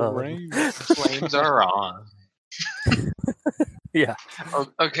flesh is gone. The flames are on. Yeah.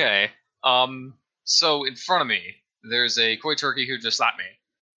 Okay. So in front of me, there's a koi turkey who just slapped me.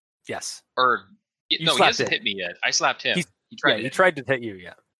 Yes. Or no, he hasn't hit me yet. I slapped him. He tried to hit you.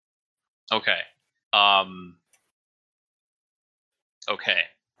 Yeah. Okay. Okay.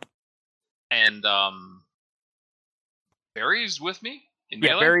 And Barry's with me in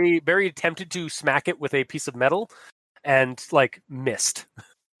melee? Barry attempted to smack it with a piece of metal and like missed.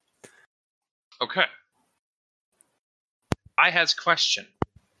 Okay. I has question.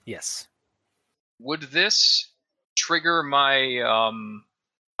 Yes. Would this trigger my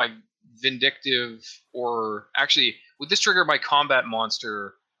my vindictive, or actually, would this trigger my combat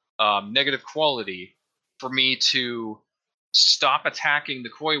monster negative quality for me to stop attacking the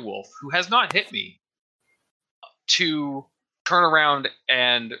Koi Wolf, who has not hit me, to turn around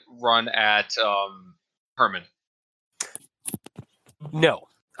and run at Herman? No,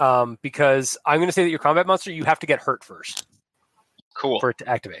 because I'm going to say that your combat monster, you have to get hurt first. Cool. For it to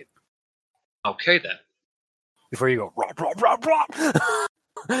activate. Okay, then. Before you go, rah, rah, rah,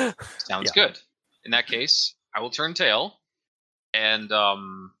 rah. Sounds good. In that case, I will turn tail and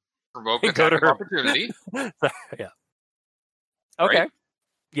provoke attack of opportunity. Yeah. Okay. Right?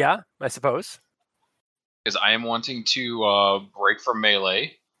 Yeah, I suppose. Because I am wanting to break from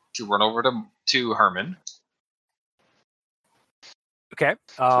melee to run over to Herman. Okay.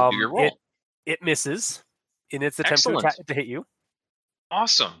 So do your roll. It misses in its attempt to hit you.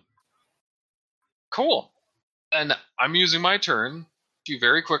 Awesome. Cool. And I'm using my turn to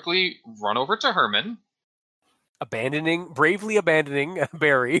very quickly run over to Herman. Bravely abandoning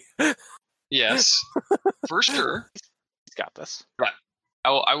Barry. Yes, for sure. He's got this. Right.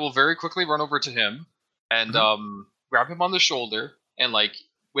 I will very quickly run over to him and grab him on the shoulder, and like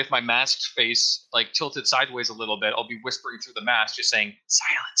with my masked face like tilted sideways a little bit, I'll be whispering through the mask, just saying,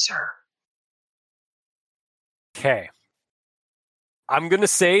 "Silencer." Okay. I'm gonna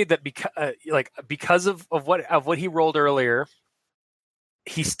say that because of what he rolled earlier,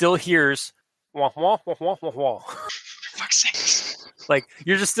 he still hears wah wah wah wah wah wah. For fuck's sake! Like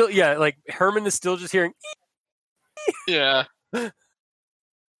you're just still like Herman is still just hearing. Yeah.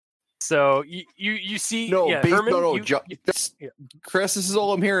 So you see Herman. Chris, this is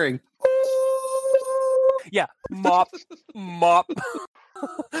all I'm hearing. Yeah, mop.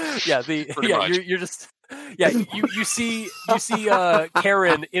 Yeah, you're just. Yeah, you see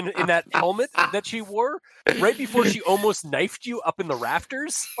Karen in that helmet that she wore right before she almost knifed you up in the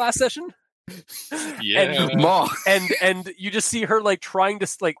rafters last session. Yeah, and you just see her like trying to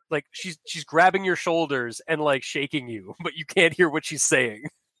like she's grabbing your shoulders and like shaking you, but you can't hear what she's saying.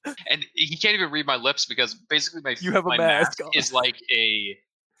 And he can't even read my lips because basically my mask is like a.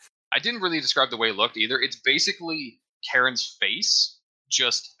 I didn't really describe the way it looked either. It's basically Karen's face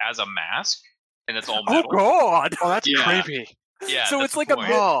just as a mask. And it's all metal. Oh God! Oh, that's creepy. Yeah. So it's like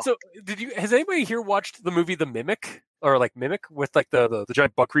So has anybody here watched the movie The Mimic, or like Mimic with like the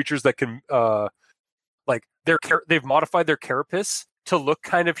giant bug creatures that can like they've modified their carapace to look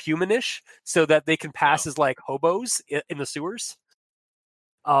kind of humanish so that they can pass as like hobos in the sewers.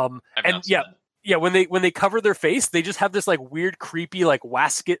 When they cover their face, they just have this like weird, creepy like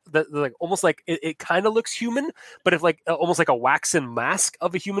wasket that like almost like it kind of looks human, but it's like almost like a waxen mask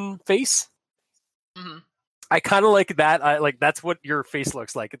of a human face. Mm-hmm. I kind of like that. That's what your face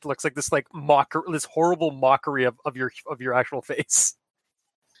looks like. It looks like this like this horrible mockery of your actual face.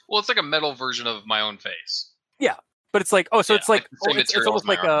 Well, it's like a metal version of my own face. Yeah, but it's like it's like it's almost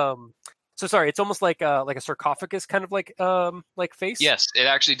like it's almost like a sarcophagus kind of like face. Yes, it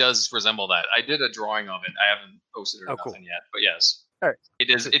actually does resemble that. I did a drawing of it. I haven't posted it or nothing yet, but yes, all right.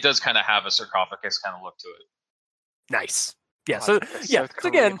 It does kind of have a sarcophagus kind of look to it. Nice. Yeah. So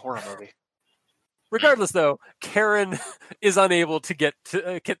again, horror movie. Regardless, though, Karen is unable to get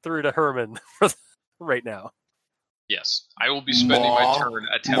through to Herman right now. Yes, I will be spending my turn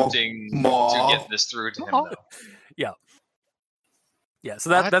attempting to get this through to him, though. Yeah. So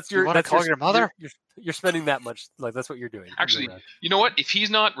that's your. That's your mother. You're spending that much. Like that's what you're doing. Actually, you know what? If he's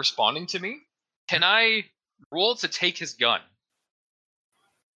not responding to me, can I roll to take his gun?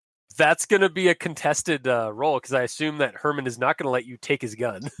 That's going to be a contested roll because I assume that Herman is not going to let you take his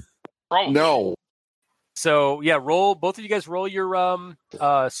gun. Probably. No. So yeah, both of you guys roll your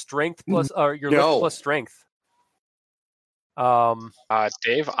strength plus your lift plus strength.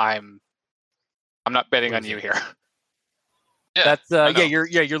 Dave, I'm not betting on you here. Yeah, that's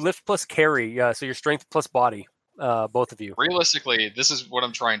your lift plus carry. So your strength plus body. Both of you. Realistically, this is what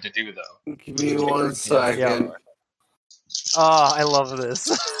I'm trying to do, though. Give me 1 second. I love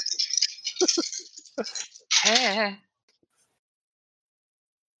this.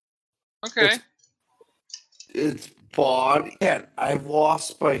 Okay. It's body. And I've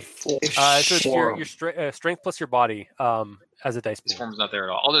lost my full. So it's your strength plus your body as a dice pool. This form's not there at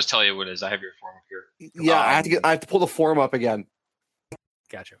all. I'll just tell you what it is. I have your form up here. Yeah, I have to pull the form up again.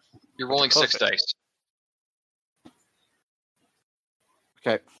 Gotcha. You're rolling 6 dice.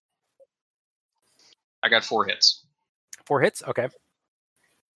 Okay. I got 4 hits. 4 hits? Okay.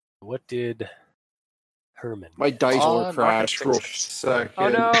 What did Herman? My dice roller crashed. Second. Oh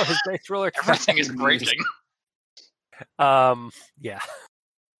no, his dice roller crashed. Everything is breaking. Yeah.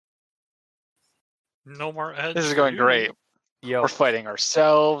 No more edge. This is for going you. great. Yo, We're fighting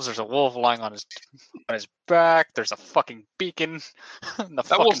ourselves. There's a wolf lying on his back. There's a fucking beacon.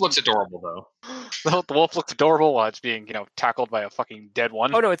 That wolf looks adorable, though. The wolf looks adorable while it's being, tackled by a fucking dead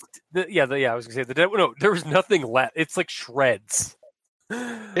one. oh no, it's I was gonna say the dead. No, there was nothing left. It's like shreds.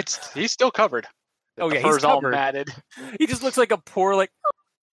 He's still covered. Oh The yeah, he's fur's all covered. matted. He just looks like a poor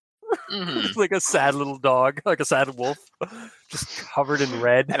Mhm. just like a sad little dog, like a sad wolf, just covered in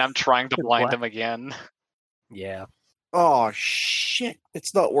red. And I'm trying to And blind black. him again. Yeah. Oh shit!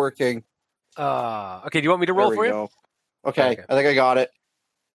 It's not working. Okay. Do you want me to roll There for we you? go. Okay, Okay. I think I got it.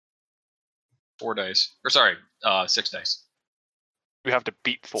 4 dice. Or sorry, 6 dice. We have to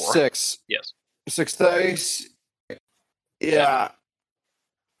beat 4. 6. Yes. 6 dice. Yeah.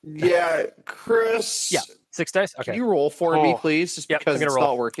 Yeah, Chris. Yeah. 6 dice. Can Okay. you roll for me, Oh. please? Just Yep, I'm because gonna it's roll.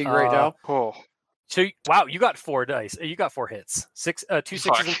 not working right now. Oh. So wow, you got 4 dice. You got 4 hits. 2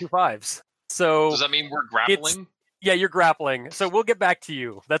 6s Fuck. and 2 5s. So Does that mean we're grappling? yeah, you're grappling. So we'll get back to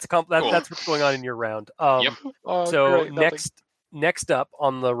you. That's Cool. that's what's going on in your round. Yep. Oh, So great, nothing. next up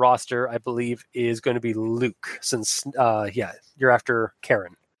on the roster, I believe, is going to be Luke. Since you're after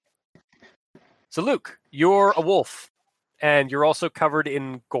Karen. So Luke, you're a wolf, and you're also covered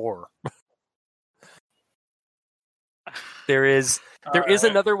in gore. There is Alright.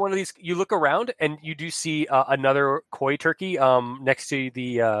 another one of these. You look around, and you do see another koi turkey next to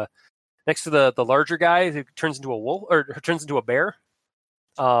the larger guy who turns into a wolf or turns into a bear.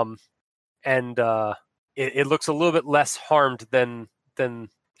 And it looks a little bit less harmed than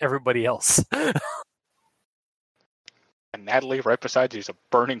everybody else. And Natalie, right beside you, is a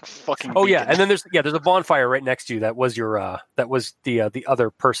burning fucking. Oh yeah, beacon. and then there's a bonfire right next to you. That was your the other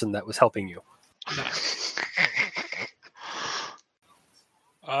person that was helping you.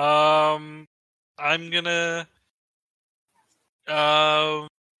 I'm gonna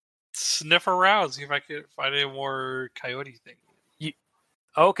sniff around, see if I can find any more coyote thing.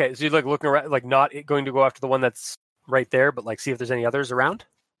 Okay, so you're like looking around, like not going to go after the one that's right there, but like see if there's any others around.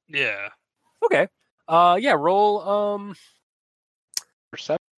 Yeah. Okay. Yeah. Roll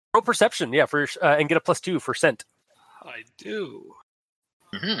Perception. roll perception. Yeah, for and get a +2 for scent. I do.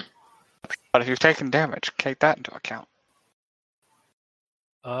 Mhm. But if you've taken damage, take that into account.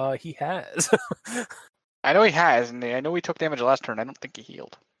 He has. I know he has, and I know he took damage last turn. I don't think he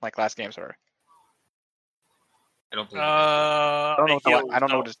healed. Like last game, sorry. I don't believe I don't know what the- healed I don't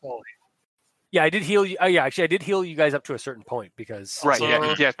know what not his- fully. Yeah, I did heal you. Yeah, actually, I did heal you guys up to a certain point because Right, Also-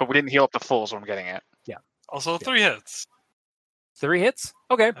 yeah, yes, but we didn't heal up to full, is what I'm getting at. Also 3 hits. 3 hits.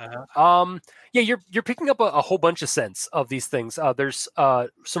 Okay. Uh-huh. Yeah, you're picking up a whole bunch of scents of these things. There's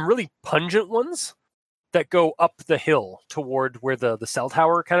some really pungent ones that go up the hill toward where the cell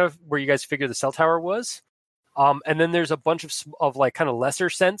tower kind of where you guys figure the cell tower was. And then there's a bunch of like kind of lesser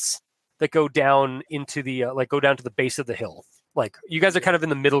scents that go down into the go down to the base of the hill. Like you guys are kind of in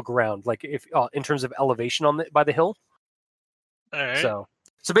the middle ground, like if in terms of elevation by the hill. All right.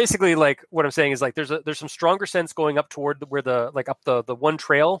 So basically, like what I'm saying is like there's some stronger scents going up toward where up the one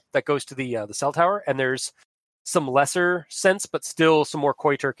trail that goes to the cell tower, and there's some lesser scents, but still some more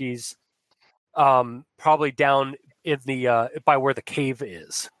koi turkeys, probably down in the by where the cave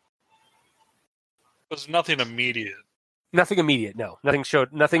is. There's nothing immediate. Nothing immediate, no.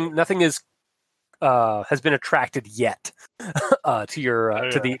 Nothing is has been attracted yet to your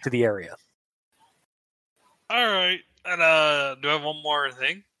to the area. All right. And do I have one more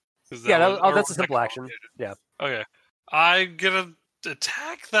thing? Yeah, that's a simple action. Yeah. Okay. I'm gonna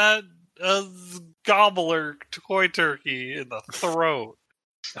attack that gobbler koi turkey in the throat.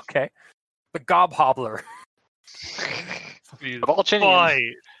 Okay. The gobhobbler. Of all Chinians.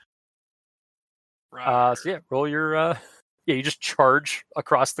 Fight. Right. So yeah, roll your you just charge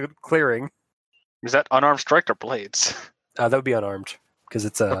across the clearing. Is that unarmed strike or blades? That would be unarmed because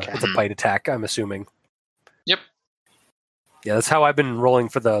it's a bite attack. I'm assuming. Yep. Yeah, that's how I've been rolling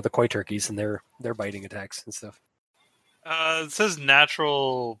for the koi turkeys and their biting attacks and stuff. It says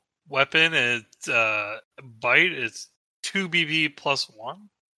natural weapon. It's bite. It's 2 BB +1.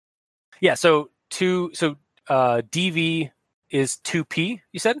 Yeah, so DV is 2P.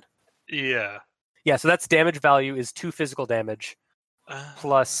 You said? Yeah. Yeah, so that's damage value is 2 physical damage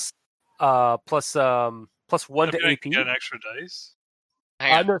plus 1 to AP. Get an extra dice.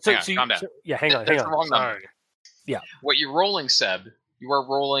 Hang on, calm down. Hang on. That's the wrong number. Sorry. Yeah. What you're rolling, Seb, you are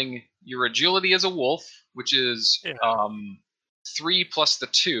rolling your agility as a wolf, which is 3 plus the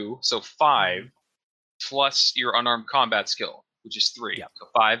 2, so 5, plus your unarmed combat skill, which is 3. Yeah. So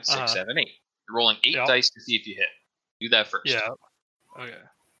 5, 6, 7, 8. You're rolling 8 dice to see if you hit. Do that first. Yeah. Okay.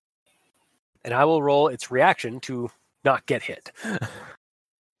 And I will roll its reaction to not get hit.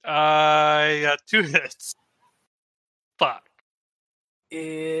 I got 2 hits. Fuck.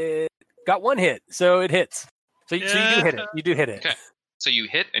 It got 1 hit, so it hits. So you do hit it. You do hit it. Okay. So you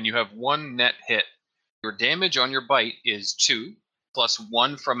hit, and you have 1 net hit. Your damage on your bite is 2, plus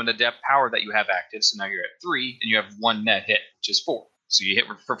 1 from an adept power that you have active. So now you're at 3, and you have 1 net hit, which is 4. So you hit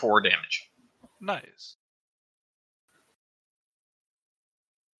for 4 damage. Nice.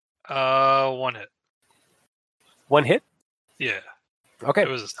 1 hit. 1 hit? Yeah. Okay. It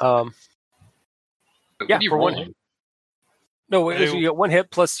was yeah, for 1 hit. No, you got 1 hit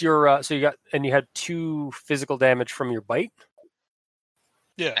plus your so you had 2 physical damage from your bite.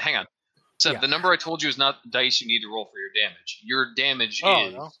 Yeah. Hang on. So the number I told you is not the dice you need to roll for your damage. Your damage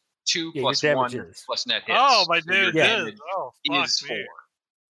is 2 plus 1 plus net hits. Oh, my so your damage is 4.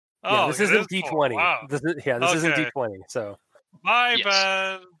 Yeah, this isn't D20. Wow. This isn't D20. So my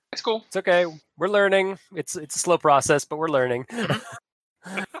bad. It's cool. It's okay. We're learning. It's a slow process, but we're learning.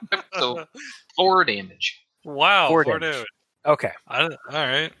 So 4 damage. Wow. 4 4 damage. damage. Okay. All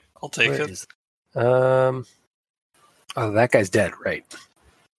right. I'll take it. Oh, that guy's dead, right?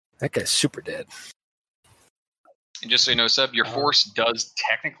 That guy's super dead. And just so you know, Seb, your force does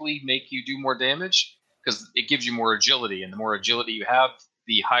technically make you do more damage because it gives you more agility, and the more agility you have,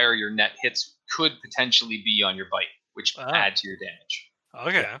 the higher your net hits could potentially be on your bite, which add to your damage.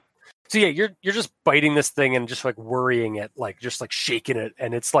 Okay. So yeah, you're just biting this thing and just like worrying it, like just like shaking it,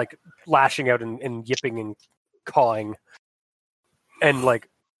 and it's like lashing out and yipping and cawing, and like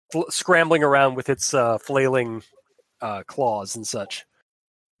scrambling around with its flailing claws and such.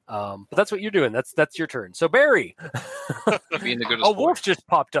 But that's what you're doing. That's your turn. So Barry, a wolf just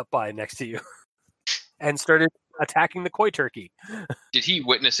popped up by next to you and started attacking the koi turkey. Did he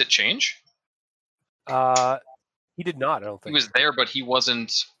witness it change? He did not. I don't think he was there, but he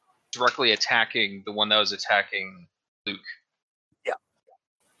wasn't directly attacking the one that was attacking Luke. Yeah.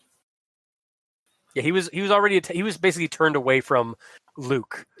 Yeah, he was already he was basically turned away from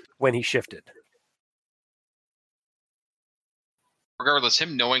Luke when he shifted. Regardless,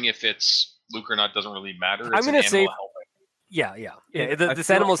 him knowing if it's Luke or not doesn't really matter. I'm going to say, yeah.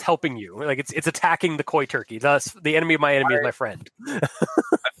 This animal is helping you. Like it's attacking the koi turkey. Thus, the enemy of my enemy is my friend. I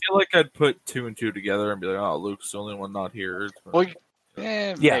feel like I'd put 2 and 2 together and be like, "Oh, Luke's the only one not here." Well,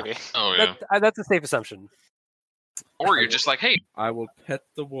 maybe. Oh yeah, that's a safe assumption. Or you're just like, "Hey, I will pet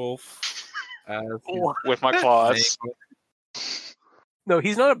the wolf with my claws." No,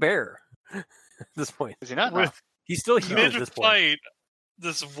 he's not a bear at this point. Is he not? No. He's still human at this point. Fight,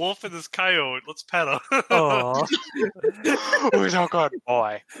 this wolf and this coyote. Let's pet him. Oh, oh God,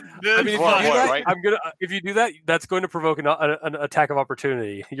 boy! I mean, if you do that, that's going to provoke an attack of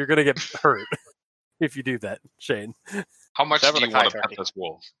opportunity. You're going to get hurt if you do that, Shane. How much do you want to pet this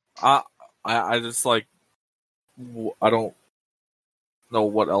wolf? I just like I don't know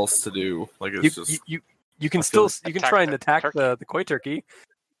what else to do. Like it's you can try and attack the koi turkey.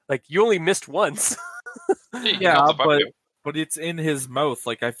 Like you only missed once. Yeah, but it's in his mouth.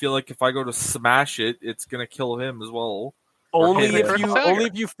 Like I feel like if I go to smash it, it's gonna kill him as well. Only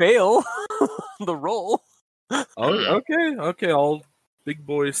if you fail the roll. Oh, okay. I'll big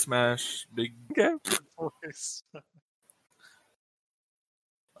boy smash. Big. Okay. What is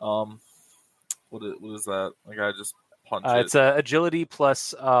that? Like I just punch it. It's agility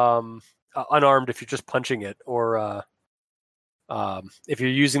plus unarmed if you're just punching it, or if you're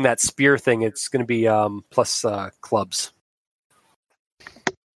using that spear thing, it's going to be plus clubs.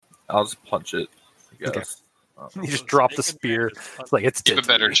 I'll just punch it, I guess. Okay. You just drop the spear. It's like it's you have a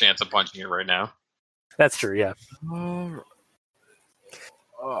better chance of punching it right now. That's true, yeah.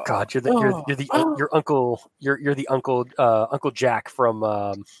 God, you're the uncle. You're the uncle Uncle Jack from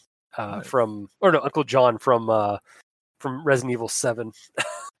Uncle John from Resident Evil 7.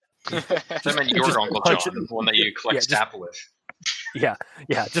 I meant your Uncle John, the one that you collect sap with. Yeah,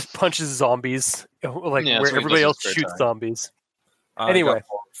 just punches zombies where everybody else shoots zombies. Anyway,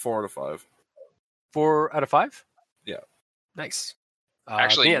 4 out of 5. 4 out of 5? Yeah. Nice.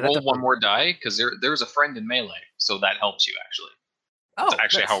 Actually, roll one more die because there's a friend in melee, so that helps you actually. That's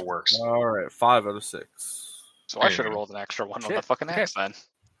actually how it works. All right, 5 out of 6. So I should have rolled an extra one on the fucking axe then.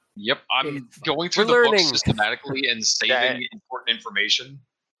 Yep, I'm going through the book systematically and saving important information.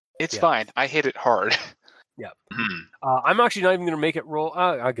 It's fine. I hit it hard. Yeah. I'm actually not even going to make it roll.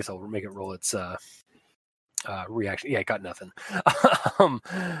 I guess I'll make it roll its reaction. Yeah, I got nothing.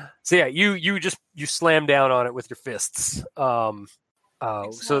 So yeah, you slam down on it with your fists.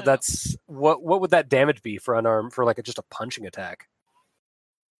 So that's what would that damage be for unarmed for like just a punching attack?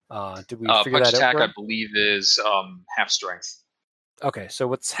 Did we figure punch that attack? out? I believe is half strength. Okay, so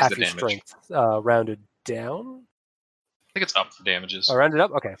what's half your strength rounded down? think it's up for damages. Oh, rounded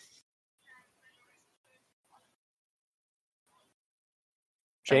up? Okay.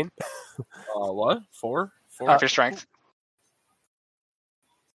 Shane? What? 4? Your strength.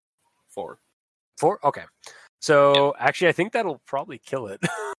 4. 4? Okay. So, actually, I think that'll probably kill it.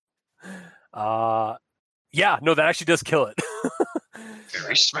 Yeah, no, that actually does kill it.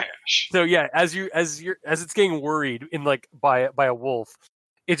 Very smash. So yeah, as it's getting worried in like by a wolf,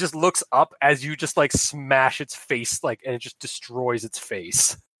 it just looks up as you just like smash its face, like, and it just destroys its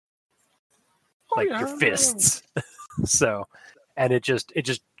face, like your fists. So, and it just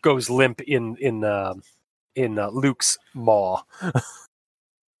goes limp in Luke's maw.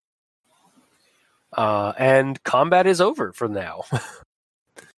 And combat is over for now.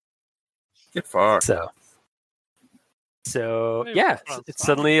 Get fucked. So yeah, it's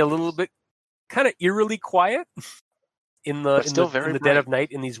suddenly a little bit kind of eerily quiet in the dead of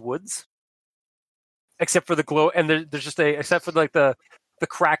night in these woods, except for the glow, and there's just except for like the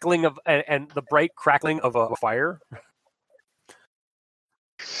crackling of and the bright crackling of a fire.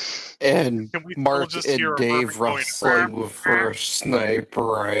 And Mark and Dave rustling for a sniper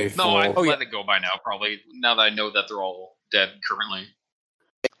rifle. No, I've let it go by now. Probably now that I know that they're all dead currently.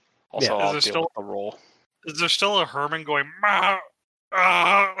 Also, I'll deal with the roll. Is there still a Herman going? Well,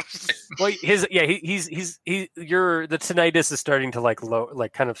 the tinnitus is starting to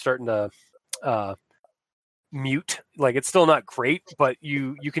kind of starting to mute. Like it's still not great, but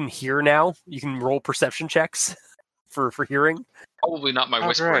you can hear now. You can roll perception checks for hearing. Probably not my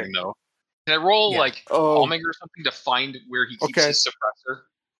whispering though. Can I roll calming or something to find where he keeps his suppressor?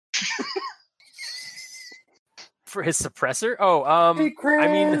 For his suppressor? Oh, hey, Chris. I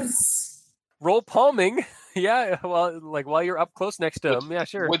mean, roll palming. Yeah, well, like while you're up close next to him. Yeah,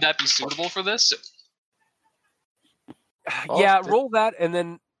 sure. Would that be suitable for this? Yeah, roll that, and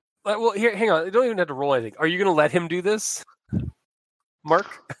then. Well, here, hang on. You don't even have to roll anything. Are you going to let him do this, Mark?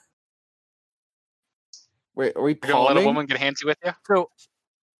 Wait, are we You're gonna let a woman get handsy with you? So,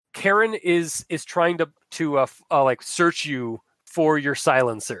 Karen is trying to like search you for your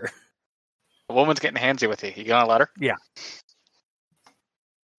silencer. A woman's getting handsy with you. You gonna let her? Yeah.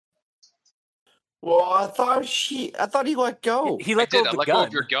 Well, I thought he let go. He let go of the let gun. go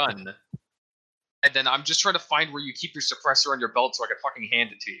of your gun. And then I'm just trying to find where you keep your suppressor on your belt so I can fucking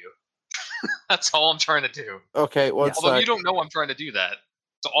hand it to you. That's all I'm trying to do. Okay, Although you don't know I'm trying to do that.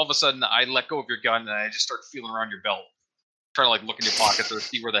 So all of a sudden I let go of your gun and I just start feeling around your belt. Trying to like look in your pockets or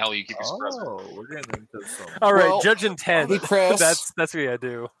see where the hell you keep your suppressor. Oh, we're getting into some. All right, judge intent. Hey, Chris. That's what I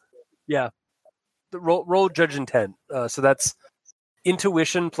do. Yeah. Roll judge intent. So that's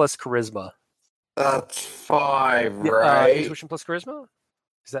intuition plus charisma. That's 5, right? Intuition plus charisma?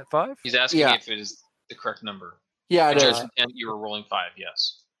 Is that 5? He's asking if it is the correct number. Yeah, it is. And you were rolling 5,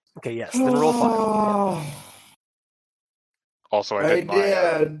 yes. Okay, yes. Then roll 5. Yeah. Also, I did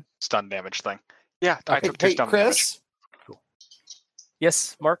my stun damage thing. Yeah, I took 2 stun Chris? damage. Cool.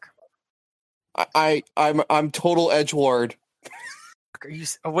 Yes, Mark? I'm total edgelord.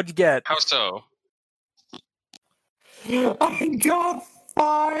 What'd you get? How so? I got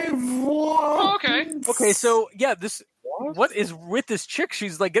 5. Oh, okay. Okay, so yeah, what is with this chick?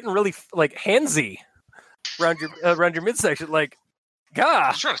 She's like getting really like handsy around your midsection. Like,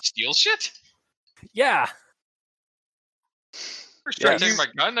 gah. She's trying to steal shit? Yeah. She's trying to take my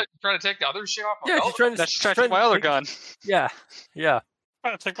gun. Trying to take the other shit off my belt? She's trying to take my other gun. Yeah. Trying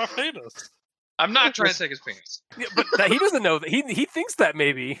to take my penis. I'm not trying to take his penis. Yeah, but he doesn't know that. He thinks that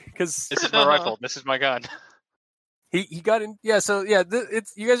maybe because this is my rifle. This is my gun. He got in. Yeah. So yeah,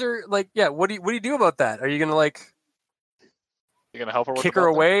 it's you guys are like What do you do about that? Are you gonna like? You gonna help her? Kick her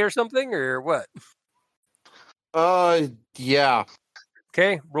away or something or what? Yeah.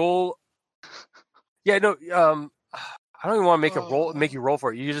 Okay, roll. Yeah, no. I don't even want to make you roll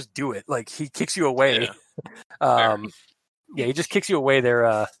for it. You just do it. Like he kicks you away. Yeah. He just kicks you away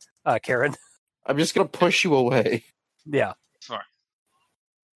there, Karen. I'm just gonna push you away. Yeah. Sorry.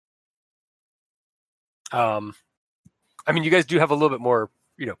 I mean, you guys do have a little bit more,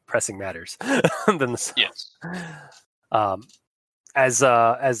 pressing matters than this. Yes. As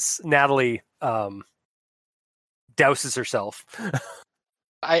Natalie douses herself.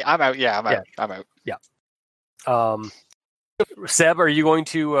 I'm out. Yeah, I'm out. Yeah. Seb, are you going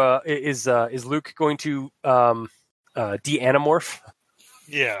to? Is Luke going to de-anamorph?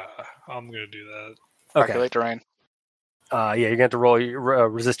 Yeah, I'm gonna do that. Okay. Calculate terrain. Yeah, you're going to have to roll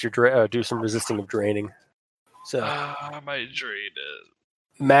resist your do some resisting of draining. So my drain is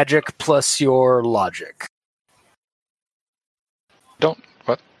magic plus your logic. What?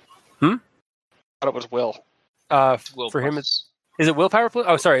 I thought it was will. For him, is it willpower plus?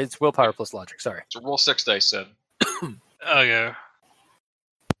 Oh, sorry, it's willpower plus logic. Sorry. So roll 6 dice, Seb. Okay.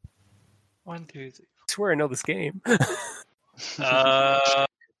 1, 2, 3. I swear I know this game.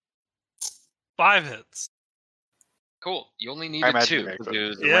 5 hits. Cool. You only I needed imagine 2 very to quick.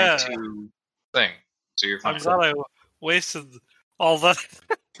 do the Yeah. rank 2 thing. So you're fine. I'm glad I wasted all that.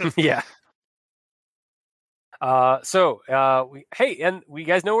 Yeah. And we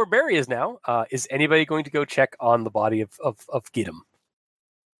guys know where Barry is now. Is anybody going to go check on the body of Gidim?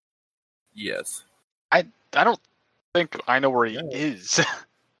 Yes. I don't think I know where he is.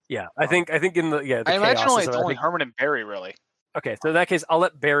 Yeah, I think in the I imagine chaos, it's so I only think- Herman and Barry, really. Okay, so in that case, I'll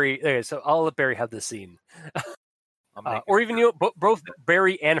let Barry. Okay, so I'll let Barry have this scene, or even both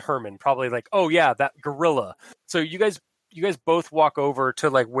Barry and Herman probably like, oh yeah, that gorilla. So you guys both walk over to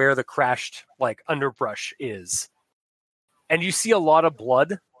like where the crashed like underbrush is, and you see a lot of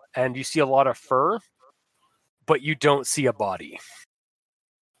blood and you see a lot of fur, but you don't see a body.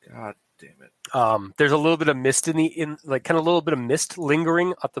 God damn it. There's a little bit of mist kind of a little bit of mist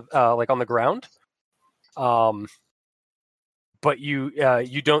lingering at the like on the ground. But you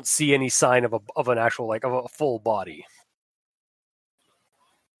don't see any sign of an actual like of a full body.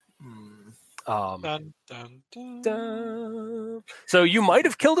 Dun, dun, dun. Dun. So you might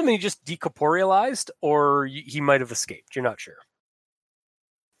have killed him and he just decorporealized, or he might have escaped. You're not sure.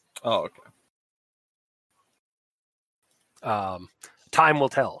 Oh, okay. Time will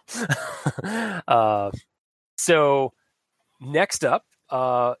tell. So next up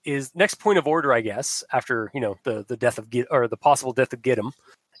is next point of order, I guess, after the death of or the possible death of Gidim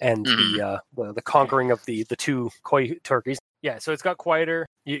and the conquering of the two koi turkeys. Yeah, so it's got quieter.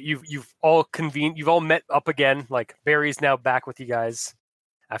 You've all convened. You've all met up again. Like Barry's now back with you guys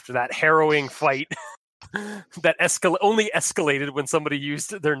after that harrowing fight that only escalated when somebody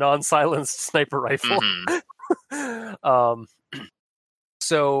used their non-silenced sniper rifle.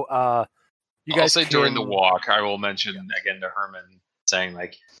 So you guys I'll say during the walk, I will mention again to Herman saying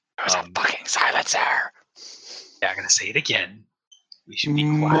like, There's a fucking silencer. yeah, I'm gonna say it again. We should be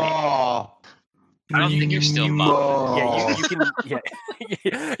quiet. I don't think you're still mom. Yeah, you can.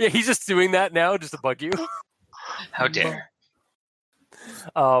 Yeah, he's just doing that now just to bug you. How dare!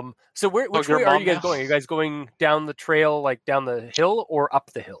 So which way are you guys going? Are you guys going down the trail, like down the hill, or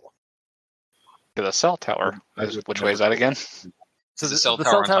up the hill? To the cell tower. Which way is that again? So the cell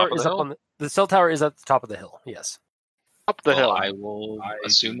tower is up on the cell tower is at the top of the hill. Yes. Up the hill. I will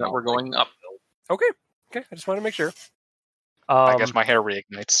assume that we're going up. Okay. I just want to make sure. I guess my hair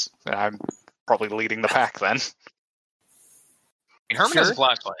reignites. I'm probably leading the pack then. Herman has a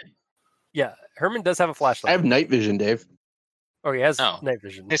flashlight. Yeah, Herman does have a flashlight. I have night vision, Dave. Oh, he has night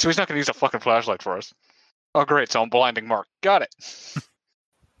vision. Hey, so he's not going to use a fucking flashlight for us. Oh, great. So I'm blinding Mark. Got it.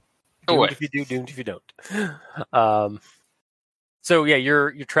 Doomed if you do, doomed if you don't. So yeah,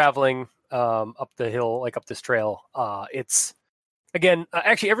 you're traveling up the hill, like up this trail. It's again,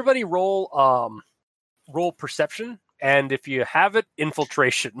 actually, everybody roll perception, and if you have it,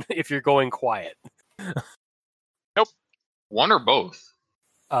 infiltration. If you're going quiet. Nope. One or both.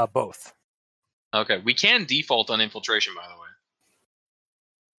 Both. Okay, we can default on infiltration, by the way.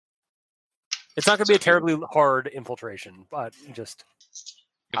 It's not going to be a terribly hard infiltration, but just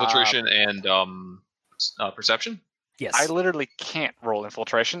infiltration and perception. Yes. I literally can't roll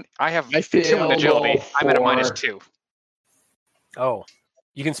infiltration. I have 2 in agility. I'm at a -2. Oh,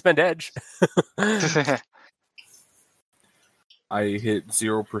 you can spend edge. I hit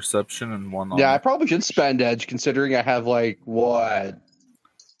 0 perception and 1 on. Yeah, I probably should spend edge considering I have like 7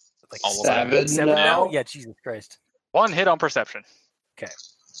 now? Yeah, Jesus Christ. 1 hit on perception. Okay.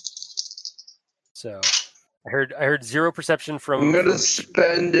 So I heard 0 perception from. I'm gonna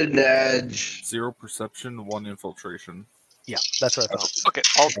spend an edge. 0 perception, 1 infiltration. Yeah, that's what I thought. Okay,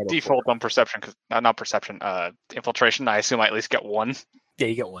 I'll default on perception because not perception. Infiltration. I assume I at least get 1. Yeah,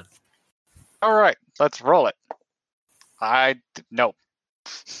 you get 1. All right, let's roll it. No.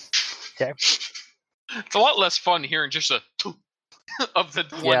 Okay. It's a lot less fun hearing just a of the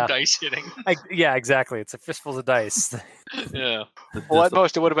one dice hitting. Yeah, exactly. It's a fistful of dice. Yeah. Well, at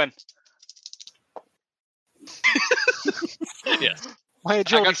most it would have been. Yeah. My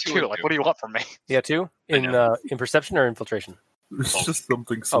agility's 2. Like, what do you want from me? Yeah, 2 in perception or infiltration. There's just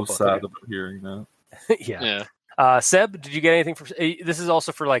something so sad about hearing that. Yeah. Seb, did you get anything for? This is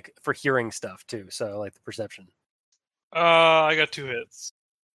also for hearing stuff too. So like the perception. I got 2 hits.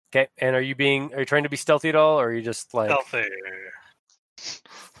 Okay, and are you trying to be stealthy at all, or are you just like stealthy?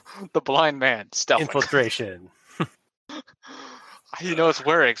 The blind man, stealthy. Infiltration. He knows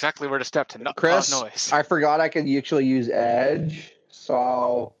exactly where to step to not cause noise. I forgot I could actually use edge.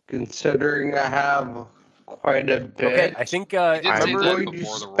 So considering I have quite a bit, okay, I think I'm going to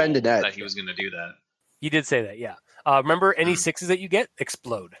spend an edge. That he was going to do that. He did say that, yeah. Remember, any 6s that you get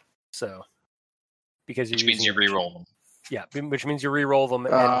explode. So because which means you re-roll them. Yeah, which means you re-roll them.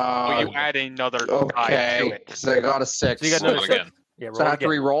 And you add another die to Okay, it. so I got a 6. So you got Roll another it again. Yeah, roll So I have again. to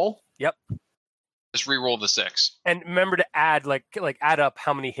re-roll? Yep. Just re-roll the 6. And remember to add like add up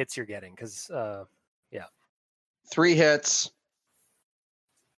how many hits you're getting, because 3 hits.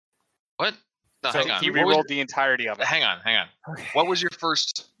 What? No, So hang on. he What was re-rolled the entirety of it. Hang on. Okay. What was your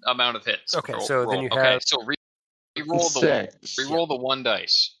first amount of hits? Okay, so then you Okay, have- so re-roll the 6. re-roll the 1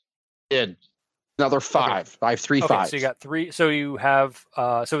 dice. Did. Another 5. I have 3 Okay, 5s. so you got 3. So you have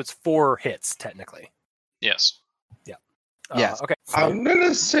so it's 4 hits technically. Yes. Yes. Okay. I'm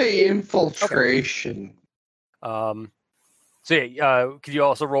gonna say infiltration. So could you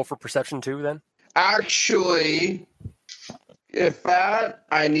also roll for perception too then? Actually, if that,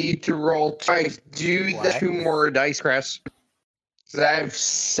 I need to roll twice. Do Why? the 2 more dice, Chris. 'Cause I have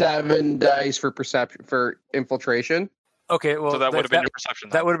 7 dice for perception for infiltration. Okay, well So that would have been your perception.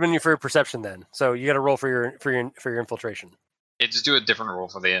 that would have been for your perception then. So you got to roll for your infiltration. Yeah, just do a different roll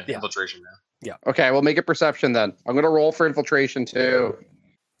for the infiltration now. Okay, we'll make it perception then. I'm gonna roll for infiltration too.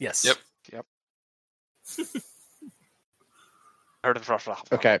 Yes. Yep. Heard of the first one.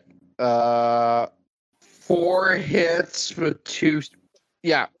 Okay. 4 hits with 2.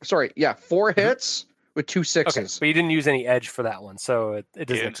 Yeah, sorry. Yeah, 4 hits with 2 Okay, 6s. but you didn't use any edge for that one, so it doesn't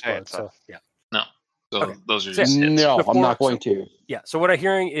didn't say explode. it, So so- yeah. So Okay. those are So, just hits. No, Before- I'm not going to. Yeah. So what I'm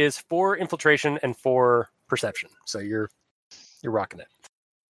hearing is 4 infiltration and 4 perception. So you're rocking it.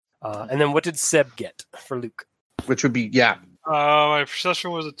 And then what did Seb get for Luke? Which would be, yeah. My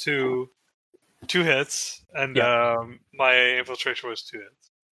perception was a 2 hits, and Yeah. my infiltration was 2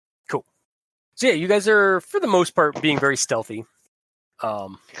 hits. So yeah, you guys are for the most part being very stealthy.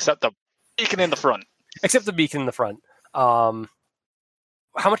 Except the beacon in the front. Except the beacon in the front.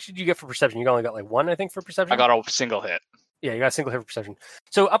 How much did you get for perception? You only got like 1, I think, for perception. I got a single hit. Yeah, you got a single hit for perception.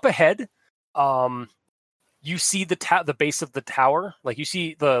 So up ahead, you see the base of the tower. Like you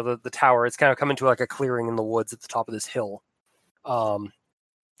see the tower. It's kind of coming to like a clearing in the woods at the top of this hill.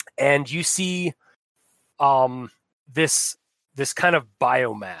 And you see this kind of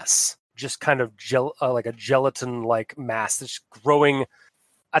biomass, just kind of like a gelatin-like mass that's growing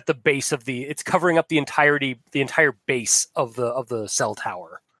at the base of it's covering up the entire base of the cell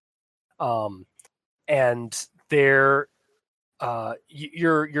tower. And there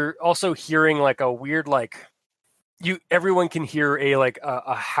you're also hearing like a weird everyone can hear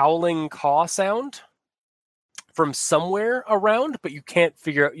a howling caw sound from somewhere around, but you can't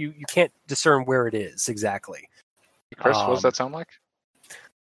figure out you can't discern where it is exactly. Chris, what does that sound like?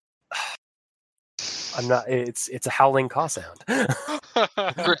 I'm not. It's a howling caw sound.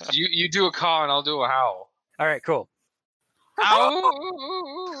 Chris, you do a caw and I'll do a howl. All right, cool.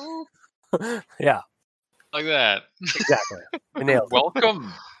 Ow! Yeah, Like that. exactly. I nailed it.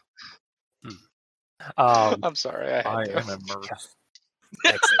 Welcome. I'm sorry. I I had am to. immersed.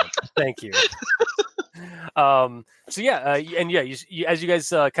 Excellent. Thank you. So yeah, you, as you guys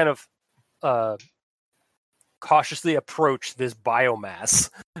kind of cautiously approach this biomass,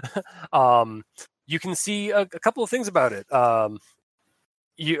 you can see a couple of things about it.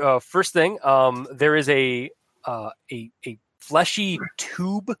 First thing, there is a fleshy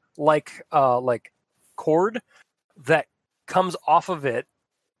tube like cord that comes off of it,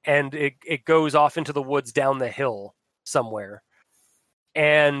 and it goes off into the woods down the hill somewhere.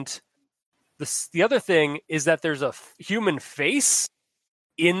 And the other thing is that there's a human face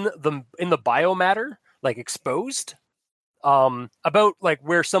in the biomatter, like exposed, about like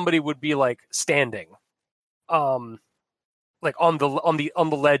where somebody would be like standing, like on the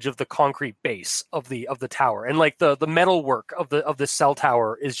ledge of the concrete base of the tower, and like the metalwork of the cell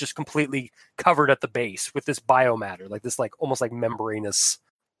tower is just completely covered at the base with this biomatter, like this like almost like membranous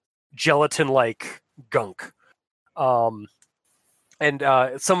gelatin like gunk. And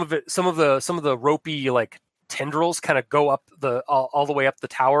some of the ropey like tendrils kind of go up all the way up the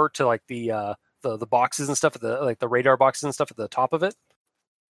tower to like the boxes and stuff, the radar boxes and stuff at the top of it.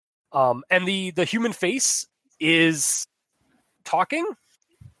 And the human face is talking.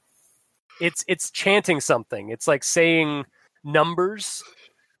 It's chanting something. It's like saying numbers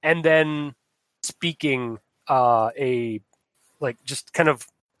and then speaking just kind of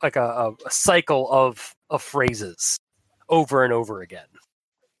like a cycle of phrases over and over again.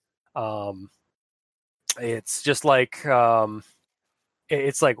 It's just like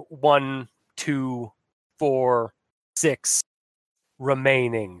it's like 1, 2, 4, 6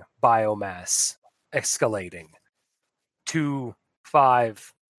 remaining biomass escalating. 2,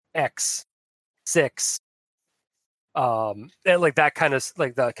 5, X, 6, and like that kind of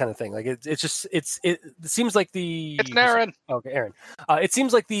thing. Like it seems like It's Aaron. Okay, Aaron. It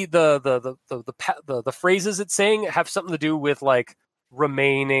seems like the phrases it's saying have something to do with like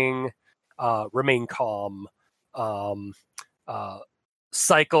remain calm,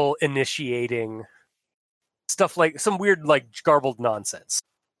 cycle initiating, stuff like some weird like garbled nonsense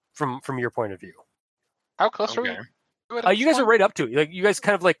from your point of view. How close are we? You guys are right up to it. Like you guys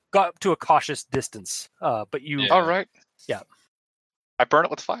kind of like got up to a cautious distance, but you. All right. Yeah. I burn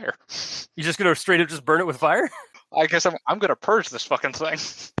it with fire. You just gonna straight up just burn it with fire? I guess I'm gonna purge this fucking thing.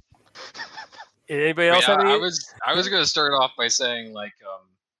 Anybody else have any? I was gonna start off by saying like,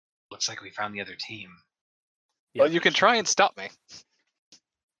 looks like we found the other team. Yeah. Well, you can try and stop me.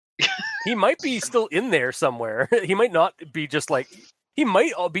 He might be still in there somewhere. He might not be just like. He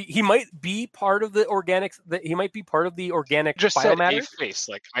might be part of the organic. He might be part of the organic just biomatter. Said a face,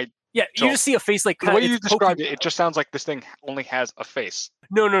 like I. Yeah, you just see a face like the way you described it. It just sounds like this thing only has a face.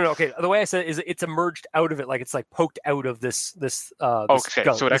 No. Okay, the way I said it is it's emerged out of it, like it's like poked out of this. Okay,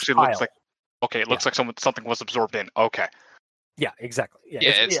 so it actually looks like. Okay, it looks like something was absorbed in. Okay. Yeah, exactly. Yeah,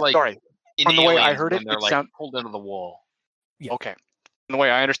 it's like. Sorry. From the way I heard it, they're like pulled into the wall. Yeah. Okay. From the way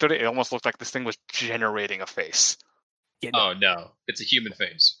I understood it, it almost looked like this thing was generating a face. Yeah, Oh no, it's a human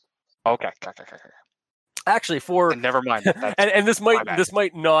face. Okay. Actually, never mind. And this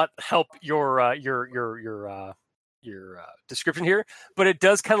might not help your description here, but it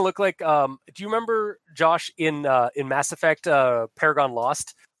does kind of look like. Do you remember Josh in Mass Effect Paragon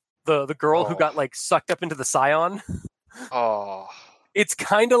Lost, the girl who got like sucked up into the Scion? Oh. It's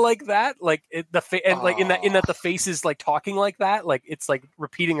kind of like that, like in that the face is like talking like that, like it's like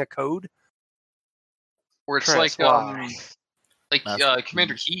repeating a code. Or it's Chris, Commander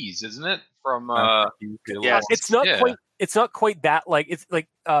Keyes, isn't it? From it's not quite that. Like it's like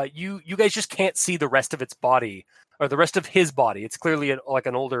you guys just can't see the rest of its body or the rest of his body. It's clearly like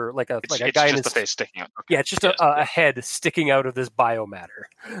an older a guy in his the face sticking out. Okay. Yeah, it's just a head sticking out of this biomatter.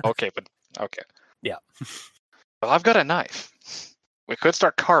 Okay. Yeah. Well, I've got a knife. We could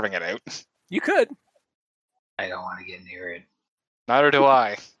start carving it out. You could. I don't want to get near it. Neither do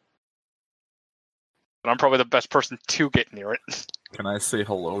I. But I'm probably the best person to get near it. Can I say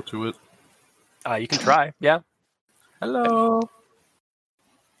hello to it? You can try. Yeah. Hello.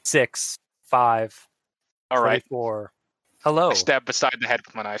 6, 5. All right. 4. Hello. I stab beside the head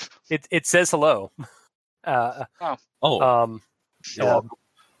with my knife. It says hello. Oh.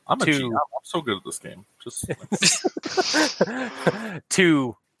 I'm a GM. I'm so good at this game. Just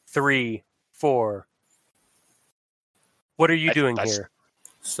 2, 3, 4. What are you doing here?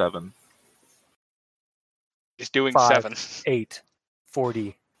 7. He's doing 5, 7. 8,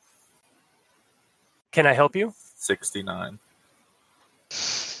 40. Can I help you? 69.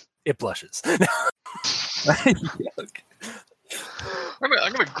 It blushes. I'm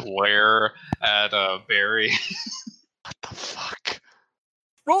gonna glare at Barry. What the fuck?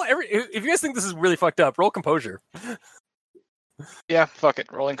 If you guys think this is really fucked up, roll composure. Yeah, fuck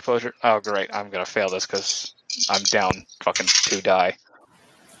it. Rolling composure. Oh, great. I'm gonna fail this because I'm down fucking 2 die.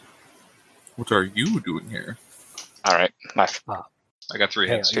 What are you doing here? All right. I got 3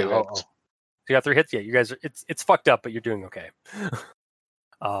 hits. 2 hits. You got 3 hits? Yeah, you guys are. It's fucked up, but you're doing okay.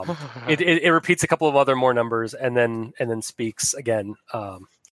 It repeats a couple of more numbers and then speaks again,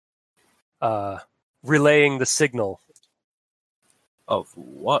 relaying the signal. Of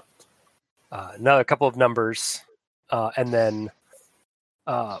what? Another couple of numbers, and then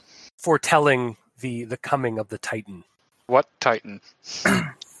foretelling the coming of the Titan. What Titan?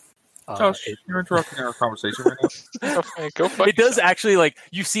 Josh, you're interrupting our conversation right now. Go fuck It does yourself. actually, like,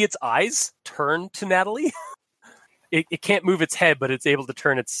 you see its eyes turn to Natalie. It can't move its head, but it's able to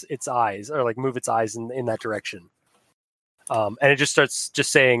turn its eyes, or like move its eyes in that direction. And it just starts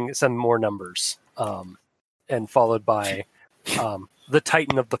just saying some more numbers, and followed by the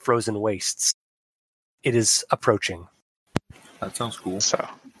Titan of the Frozen Wastes. It is approaching. That sounds cool. So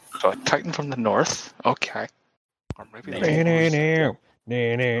a Titan from the north. Okay. Or maybe God damn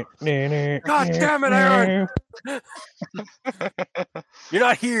it, Aaron! You're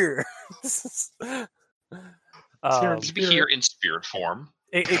not here. To be here in spirit form.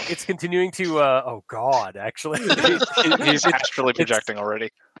 It's continuing to. Oh God! Actually, he's astrally projecting already.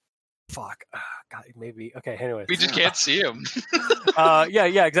 Fuck. God, maybe. Okay. Anyway, We just can't see him.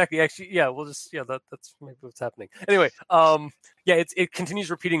 Yeah. Exactly. Actually, yeah. We'll just. Yeah. That's maybe what's happening. Anyway. Yeah. It continues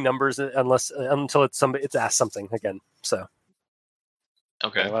repeating numbers until it's asked something again. So.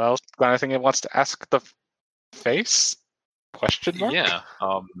 Okay. Anyone else got anything it wants to ask the face? Question mark? Yeah.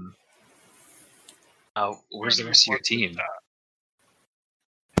 Where's the rest of your team?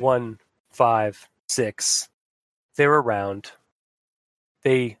 1, 5, 6. they're around.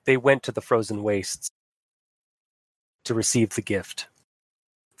 They went to the frozen wastes to receive the gift.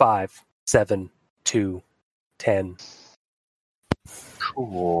 5, 7, 2, 10.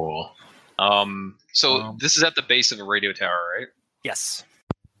 Cool. So this is at the base of a radio tower, right? Yes.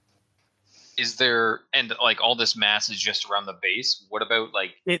 Is there, and like all this mass is just around the base? What about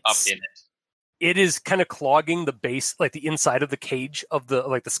like up in it? It is kind of clogging the base, like the inside of the cage of the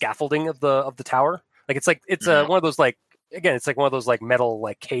like the scaffolding of the tower. Like it's one of those like, again, it's like one of those like metal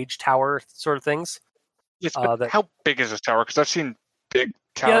like cage tower sort of things. Yes, how big is this tower? Because I've seen big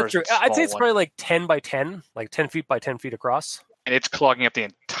towers. Yeah, I'd say it's probably like 10 by 10, like 10 feet by 10 feet across. And it's clogging up the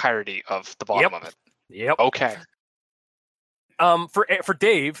entirety of the bottom of it. Yep. Okay. For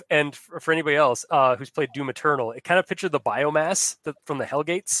Dave and for anybody else who's played Doom Eternal, it kind of pictured the biomass from the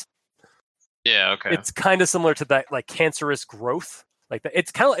Hellgates. Yeah. Okay. It's kind of similar to that like cancerous growth. Like that.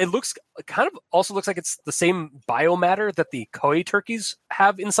 It's kind of also looks like it's the same biomatter that the koi turkeys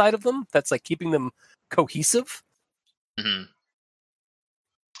have inside of them. That's like keeping them cohesive. Mm-hmm.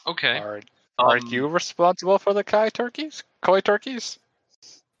 Okay. Are you responsible for the koi turkeys?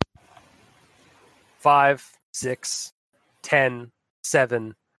 5, 6, 10,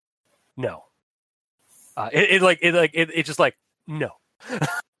 7. No. It just like no.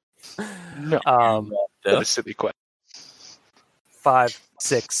 No. That is silly question. 5,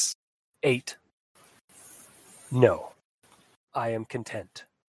 6, 8. No. I am content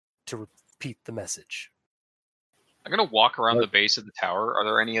to repeat the message. I'm gonna walk around the base of the tower. Are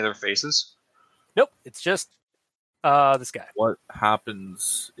there any other faces? Nope. It's just this guy. What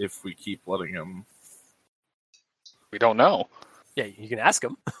happens if we keep letting him? We don't know. Yeah, you can ask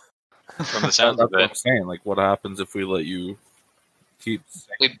him. From the sounds of That's what it. I'm saying. Like, what happens if we let you keep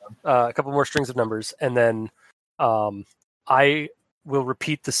saying them? A couple more strings of numbers, and then I will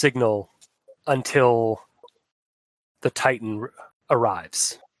repeat the signal until the Titan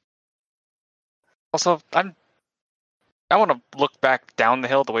arrives. Also, I want to look back down the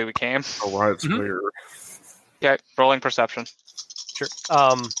hill the way we came. Arrives where? Yeah, rolling perception. Sure.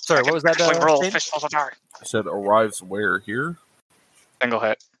 Sorry, what was that? Roll. Shane? Fistfuls of dark. I said arrives where? Here? Single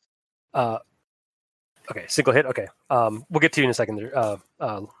hit. Okay, single hit. Okay. We'll get to you in a second. There. Yeah,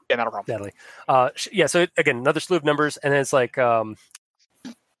 not a problem. Natalie. So again, another slew of numbers, and then it's like the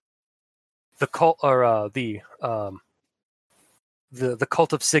cult or the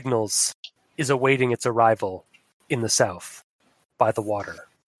cult of signals is awaiting its arrival in the south by the water.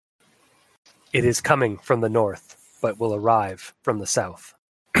 It is coming from the north, but will arrive from the south.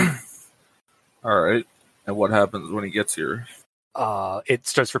 All right. And what happens when he gets here? It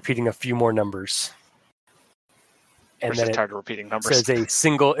starts repeating a few more numbers. And then tired of repeating numbers.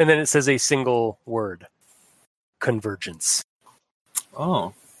 Says a single word. Convergence.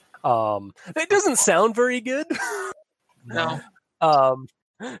 Oh. That doesn't sound very good. No.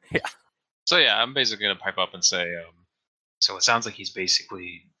 Yeah. So yeah, I'm basically gonna pipe up and say, so it sounds like he's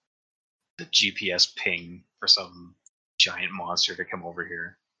basically the GPS ping for some giant monster to come over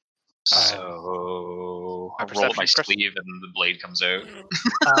here. So I roll up my sleeve and the blade comes out.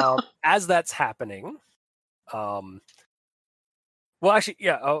 As that's happening, as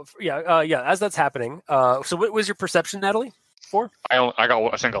that's happening. So what was your perception, Natalie? For? I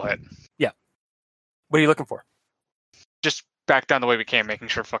got a single hit. Yeah. What are you looking for? Just back down the way we came, making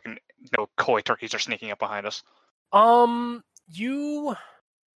sure fucking no koi turkeys are sneaking up behind us. You're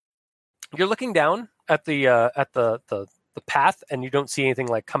looking down at the path, and you don't see anything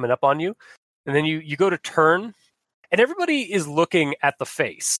like coming up on you. And then you go to turn, and everybody is looking at the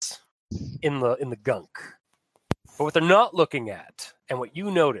face in the gunk. But what they're not looking at, and what you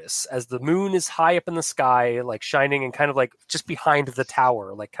notice as the moon is high up in the sky, like shining and kind of like just behind the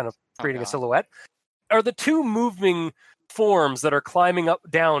tower, like kind of creating a silhouette, are the two moving forms that are climbing up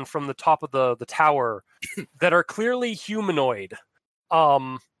down from the top of the tower that are clearly humanoid,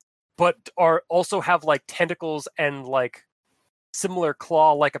 but are also have like tentacles and like similar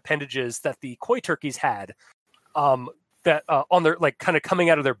claw-like appendages that the koi turkeys had, that on their like kind of coming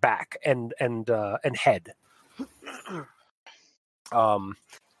out of their back and head.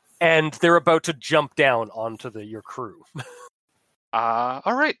 And they're about to jump down onto your crew.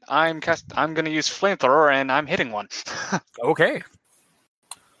 All right, I'm going to use flamethrower, and I'm hitting one. Okay.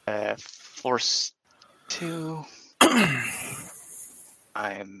 Force 2.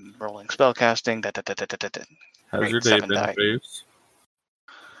 I'm rolling spellcasting. How's your day been, Faves?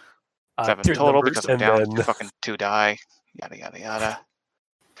 7 total because I'm down fucking 2 die. Yada yada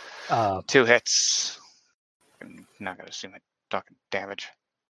yada. 2 hits. I'm not going to assume it talking damage.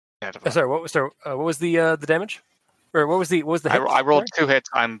 Sorry, what was the damage? Or what was the hit? I rolled 2 hits.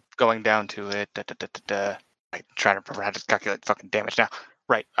 I'm going down to it. I'm trying to remember how to calculate fucking damage now.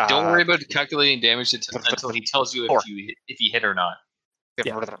 Right. Don't worry about calculating damage until he tells you if you hit or not.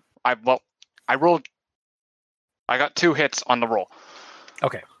 Yeah. I rolled. I got 2 hits on the roll.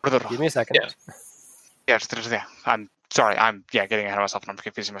 Okay. Give me a second. Yeah. I'm sorry. I'm getting ahead of myself and I'm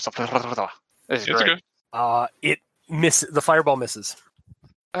confusing myself. This is great. Okay. The fireball misses.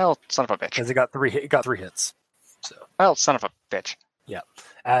 Well, son of a bitch. Because it got 3 hits. So. Well, son of a bitch. Yeah.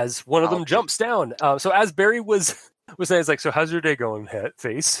 As one of them jumps down. So as Barry was saying, it's like, so how's your day going,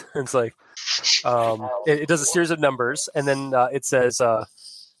 Face? And it's like, it does a series of numbers, and then it says,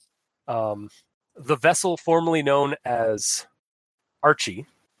 the vessel formerly known as Archie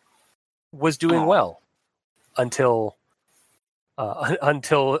was doing well until he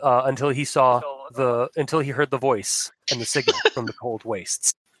heard the voice and the signal from the cold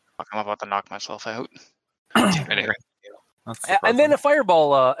wastes. I'm about to knock myself out. And then a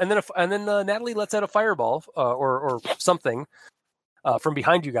fireball, and then Natalie lets out a fireball or something from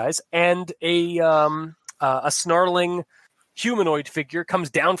behind you guys, and a snarling humanoid figure comes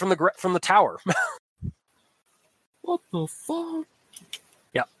down from the tower. What the fuck?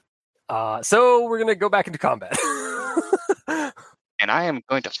 Yeah. So we're gonna go back into combat. And I am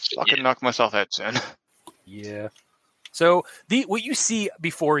going to fucking knock myself out soon. Yeah. So what you see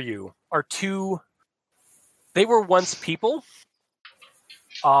before you are 2. They were once people,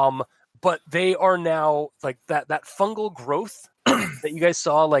 but they are now like that fungal growth that you guys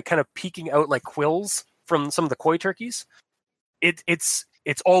saw, like kind of peeking out like quills from some of the koi turkeys. It's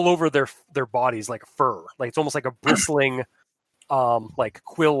all over their bodies like fur, like it's almost like a bristling, like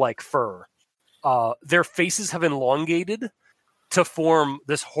quill-like fur. Their faces have elongated to form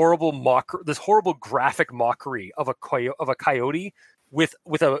this horrible graphic mockery of a coyote with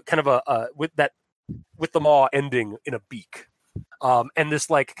a kind of with the maw ending in a beak, and this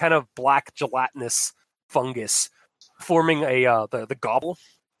like kind of black gelatinous fungus forming the gobble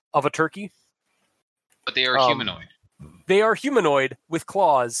of a turkey. But they are humanoid. They are humanoid with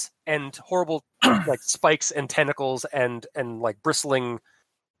claws and horrible like spikes and tentacles and like bristling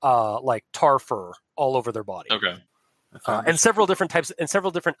like tar fur all over their body. Okay. And several different types and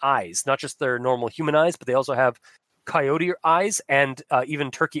several different eyes, not just their normal human eyes, but they also have coyote eyes and even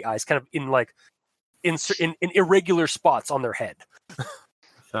turkey eyes, kind of in like in irregular spots on their head.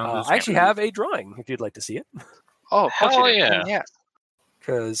 I actually have a drawing if you'd like to see it. Oh, hell yeah.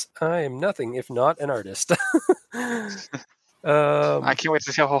 Because I am nothing if not an artist. I can't wait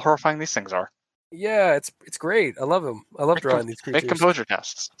to see how horrifying these things are. Yeah, it's great. I love them. I love drawing these creatures. Make composure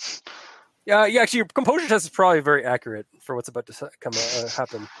tests. Yeah. Actually, your composure test is probably very accurate for what's about to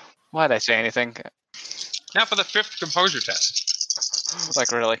happen. Why did I say anything? Now for the 5th composure test.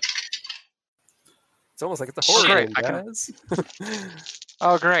 Like, really? It's almost like it's a horror game, guys.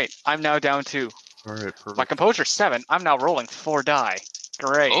 Oh, great. I'm now down 2. All right, perfect. My composure's 7. I'm now rolling 4 die.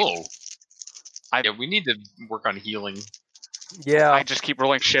 Great. Oh. Yeah, we need to work on healing. Yeah. I just keep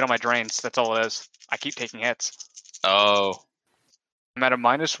rolling shit on my drains. That's all it is. I keep taking hits. Oh. I'm at a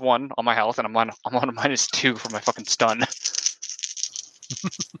 -1 on my health, and I'm on a -2 for my fucking stun.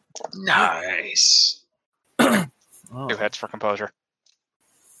 Nice. 2 hits for composure.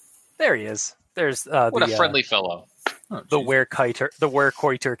 There he is. There's what a friendly fellow. The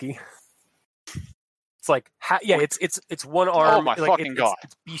were-koi turkey. It's like it's one arm. Oh my like, fucking god!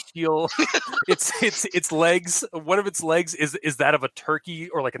 It's bestial. its legs. One of its legs is that of a turkey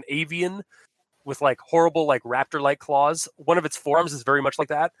or like an avian with like horrible like raptor-like claws. One of its forearms is very much like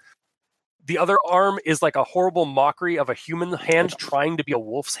that. The other arm is like a horrible mockery of a human hand trying to be a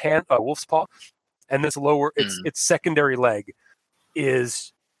wolf's hand, a wolf's paw. And this lower, its secondary leg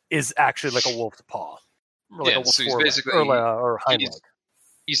is actually like a wolf's paw. Or like a wolf's so he's basically or hind leg.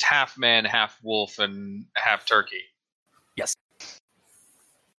 He's half man, half wolf, and half turkey. Yes.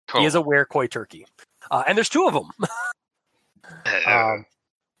 Cool. He is a were-koi turkey. And there's 2 of them.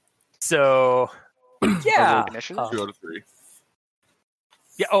 So, yeah. 2 out of 3.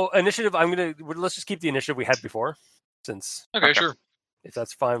 Yeah. Oh, initiative. Let's just keep the initiative we had before, since. Okay, sure. If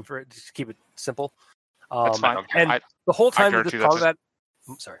that's fine for it, just keep it simple. That's fine. And the whole time that this combat.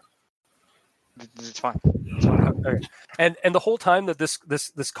 Sorry. It's fine. Okay. And the whole time that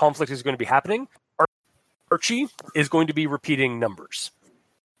this conflict is going to be happening, Archie is going to be repeating numbers.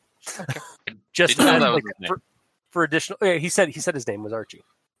 Okay. Just for additional. Yeah, he said his name was Archie.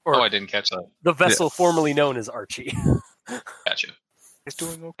 Or I didn't catch that. The vessel formerly known as Archie. Gotcha. He's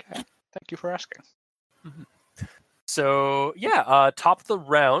doing okay. Thank you for asking. Mm-hmm. So yeah, top of the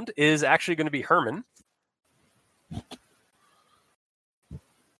round is actually going to be Herman.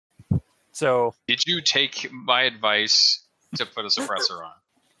 So did you take my advice to put a suppressor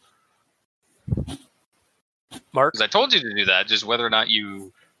on? Mark? Because I told you to do that, just whether or not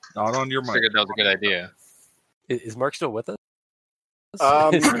you not on your mic. Figured that was a good idea. Is Mark still with us?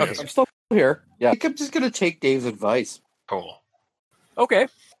 I'm still here. Yeah, I think I'm just gonna take Dave's advice. Cool. Okay.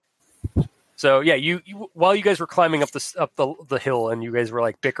 So yeah, you while you guys were climbing up the hill and you guys were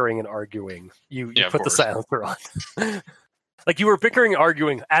like bickering and arguing, you put the silencer on. Like you were bickering and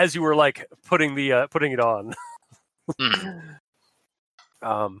arguing as you were like putting it on. And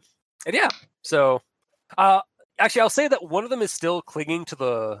yeah, so actually I'll say that one of them is still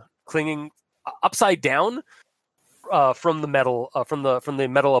clinging upside down from the metal from the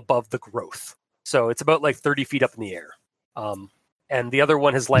metal above the growth. So it's about like 30 feet up in the air. And the other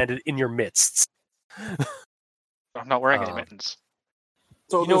one has landed in your midst. I'm not wearing any mittens.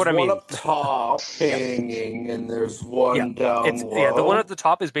 So you know what I mean? Up top hanging, and there's one down low. Yeah, the one at the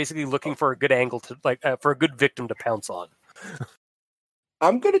top is basically looking for a good angle to for a good victim to pounce on.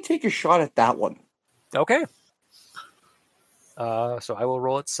 I'm gonna take a shot at that one. Okay. So I will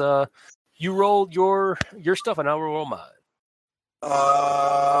roll its. You roll your stuff, and I'll roll mine.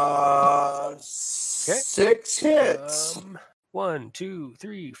 6 hits. 1, 2,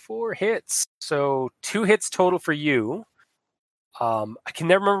 3, 4 hits. So 2 hits total for you. I can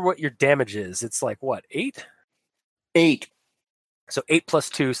never remember what your damage is. It's like what, 8? 8. So 8 plus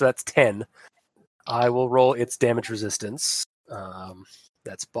 2, so that's 10. I will roll its damage resistance.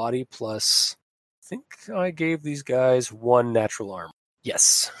 That's body plus. I think I gave these guys 1 natural armor.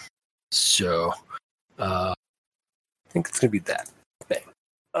 Yes. So I think it's gonna be that thing.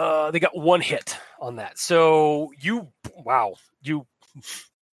 They got 1 hit on that. So you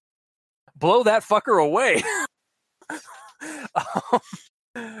blow that fucker away.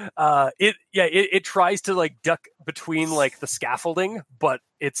 It tries to like duck between like the scaffolding, but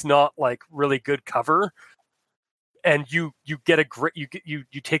it's not like really good cover. And you get you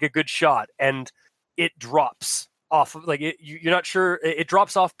take a good shot, and it drops off of like you're not sure it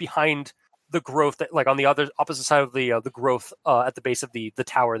drops off behind the growth that like on the opposite side of the growth at the base of the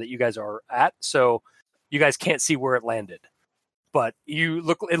tower that you guys are at, so you guys can't see where it landed, but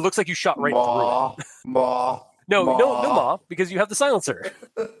it looks like you shot right through it. No ma, because you have the silencer.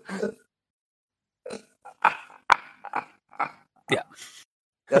 Yeah.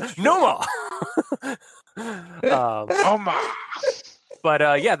 No ma. Oh ma.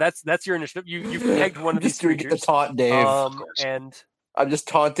 But yeah, that's your initiative. You've pegged one of these creatures. Get the taunt, Dave. And I'm just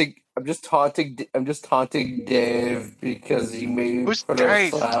taunting Dave because he made Who's put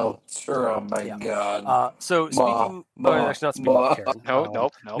Dave? a silencer. Oh my god. So speaking, actually not speaking of Karen.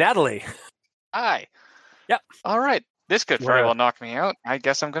 Nope. Natalie. Hi. Yep. All right. This could very well knock me out. I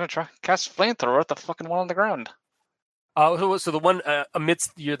guess I'm gonna try cast flamethrower at the fucking one on the ground. So the one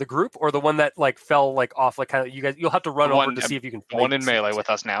amidst the group, or the one that like fell like off, like kind of you guys. You'll have to run over to see if you can. One in melee with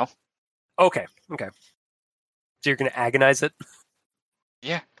us now. Okay. So you're gonna agonize it.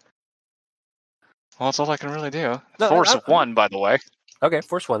 Yeah. Well, that's all I can really do. Force 1, by the way. Okay,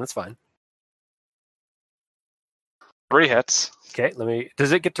 force 1. That's fine. 3 hits. Okay,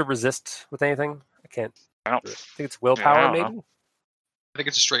 does it get to resist with anything? I don't think it's willpower, maybe. I think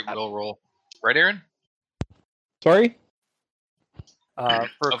it's a straight will roll, right, Aaron? Sorry. For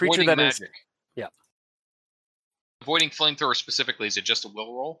a creature that magic. Avoiding flamethrower specifically, is it just a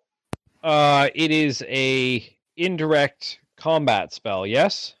will roll? It is a indirect combat spell.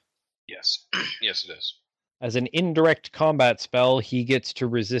 Yes. Yes. Yes, it is. As an indirect combat spell, he gets to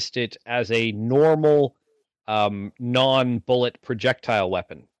resist it as a normal, non-bullet projectile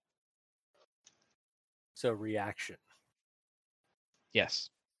weapon. So reaction. Yes.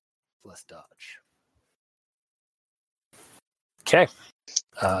 Less dodge. Okay.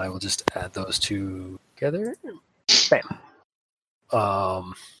 I will just add those two together. Bam.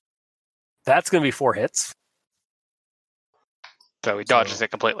 That's going to be 4 hits. So he dodges it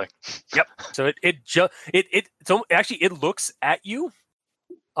completely. Yep. So it looks at you,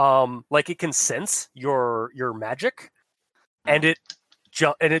 like it can sense your magic, and it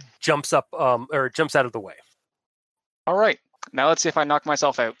jumps up, or it jumps out of the way. All right. Now let's see if I knock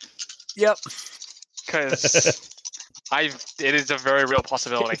myself out. Yep. Because it is a very real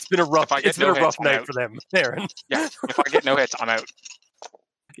possibility. It's been a rough night for them, Aaron. Yeah. If I get no hits, I'm out.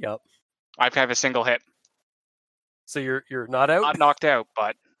 Yep. I have a single hit. So you're not out? Not knocked out,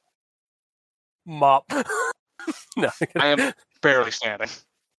 but mop. No. I am barely standing.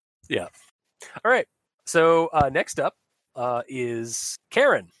 Yeah. All right. So next up is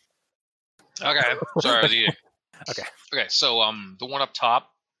Karen. Okay. Sorry, I was eating. Okay. So the one up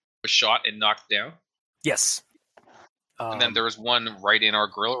top was shot and knocked down. Yes. And then there was one right in our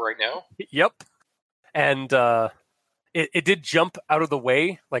grill right now. Yep. And it did jump out of the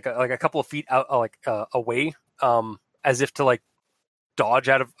way, like a couple of feet out, away, as if to like dodge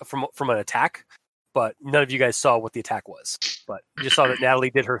out of from an attack. But none of you guys saw what the attack was. But you just saw that Natalie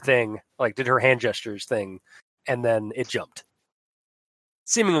did her thing, like did her hand gestures thing, and then it jumped,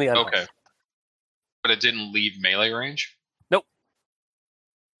 seemingly unharmed. Okay, but it didn't leave melee range. Nope.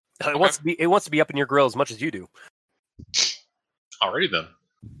 Okay. It wants to be up in your grill as much as you do. Alrighty then,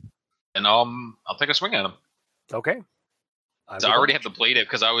 and I'll take a swing at him. Okay. So I already have the blade it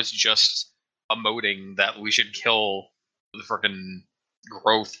because I was just emoting that we should kill the frickin'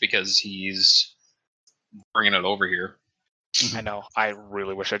 growth because he's bringing it over here. I know. I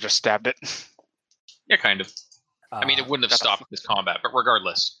really wish I just stabbed it. Yeah, kind of. I mean, it wouldn't have stopped this combat, but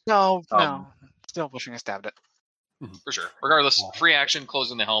regardless. No. Still wishing I stabbed it. For sure. Regardless, free action,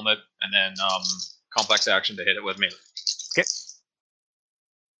 closing the helmet, and then complex action to hit it with melee. Okay.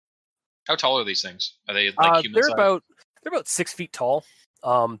 How tall are these things? Are they like human size? They're about 6 feet tall.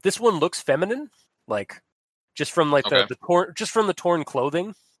 This one looks feminine, like just from like the torn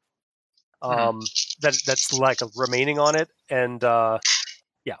clothing. That's like remaining on it, and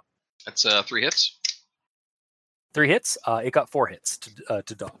yeah. That's 3 hits. 3 hits. It got 4 hits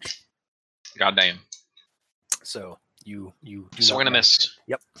to dodge. Goddamn. So you swing and a miss.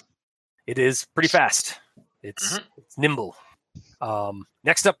 Yep. It is pretty fast. It's nimble.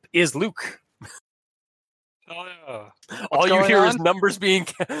 Next up is Luke. Oh yeah. All you hear is numbers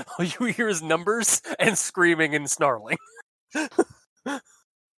all you hear is numbers and screaming and snarling.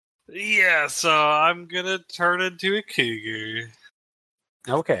 Yeah, so I'm gonna turn into a cougar.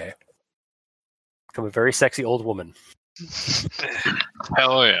 Okay. Become a very sexy old woman.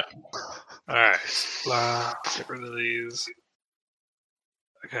 Hell yeah. Alright. Get rid of these.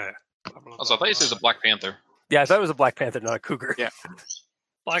 Okay. Also, I thought you said it was a Black Panther. Yeah, I thought it was a Black Panther, not a cougar. Yeah.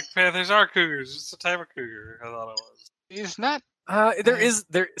 Black Panthers are cougars. It's a type of cougar. I thought it was. He's not.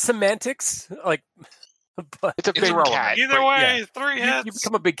 There semantics, like, but it's a big cat. Either way, 3 hits. You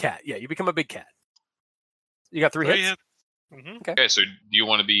become a big cat. Yeah, you become a big cat. You got 3 hits? Mm-hmm. Okay, so do you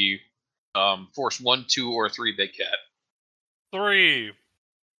want to be force 1, 2, or 3 big cat? 3.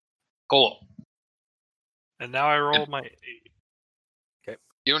 Cool. And now I roll my 8. Okay.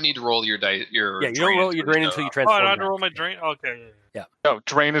 You don't need to roll your dice. You don't roll your drain until you transform. Oh, I have to roll my drain? Okay. Yeah. No,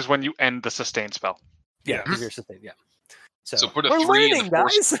 drain is when you end the sustain spell. Yeah, you're sustain, yeah. So put a 3 in the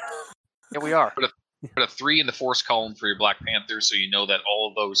force. Yeah, we are. Put a 3 in the force column for your Black Panther, so you know that all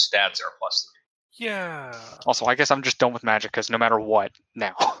of those stats are +3. Yeah. Also, I guess I'm just done with magic because no matter what,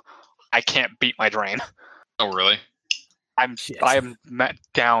 now I can't beat my drain. Oh, really? I am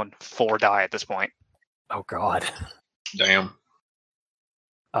down 4 die at this point. Oh God. Damn.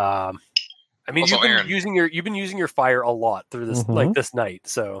 I mean, also, you've been using your fire a lot through this this night,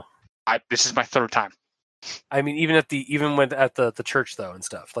 so this is my 3rd time. I mean, even at the church though and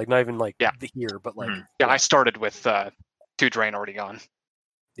stuff, like not even like here, but like I started with 2 drain already gone.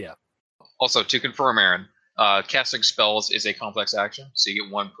 Yeah. Also, to confirm, Aaron, casting spells is a complex action, so you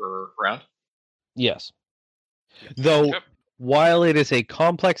get 1 per round. Yes. Though, while it is a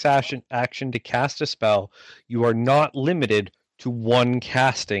complex action to cast a spell, you are not limited to 1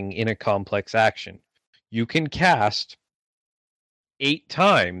 casting in a complex action. You can cast 8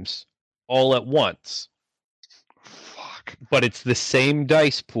 times all at once. Fuck. But it's the same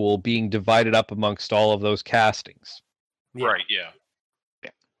dice pool being divided up amongst all of those castings. Yeah. Right, yeah.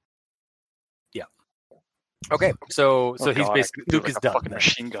 Okay, so he's basically Luke is done.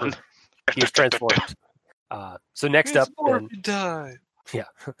 Machine gun. He's transformed. So next up, then, die. Yeah,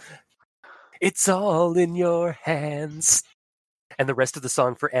 it's all in your hands, and the rest of the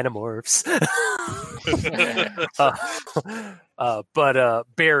song for Animorphs. But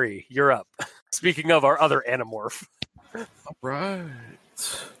Barry, you're up. Speaking of our other Animorph, all right.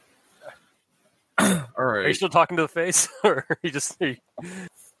 All right. Are you still talking to the face, or are you just?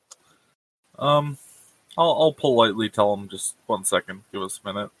 I'll politely tell him just 1 second. Give us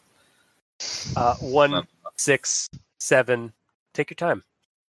a minute. 1, 6, 7. Take your time.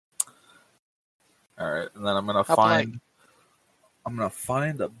 All right, and then I'm gonna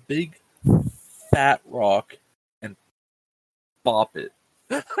find a big fat rock and bop it.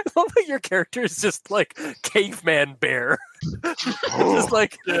 I love that your character is just like caveman bear. Just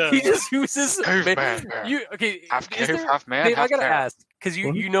like he just uses caveman bear. Half cave, half man. Dave, half I gotta bear. ask because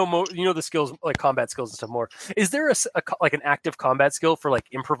you know the skills, like combat skills and stuff more. Is there like an active combat skill for like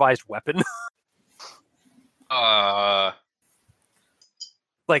improvised weapon?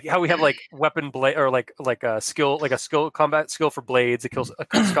 Like how we have like weapon blade or like a combat skill for blades. It kills a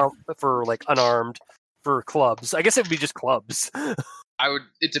skill for like unarmed for clubs. I guess it would be just clubs.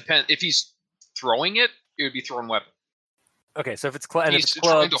 It depends. If he's throwing it, it would be thrown weapon. Okay, so if it's and if it's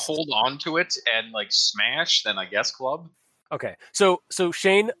trying to hold on to it and like smash, then I guess club. Okay, so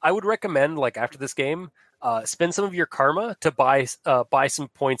Shane, I would recommend like after this game, spend some of your karma to buy some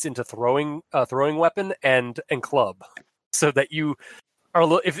points into throwing weapon and club, so that you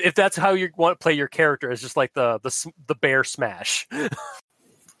are if that's how you want to play your character, it's just like the bear smash.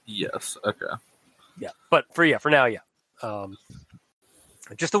 Yes. Okay. Yeah, but for now, yeah.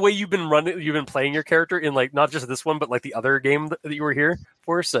 Just the way you've been playing your character in like not just this one, but like the other game that you were here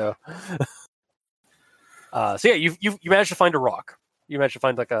for. So, so yeah, you managed to find a rock. You managed to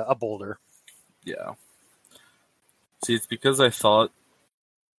find like a boulder. Yeah. See, it's because I thought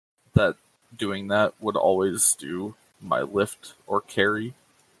that doing that would always do my lift or carry.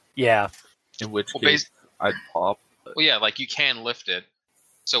 Yeah. In which case I'd pop. But... Well, yeah, like you can lift it.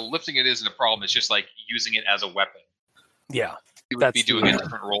 So lifting it isn't a problem. It's just like using it as a weapon. Yeah. You would be doing a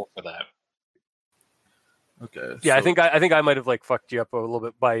different role for that. Okay. Yeah, so... I think I might have like fucked you up a little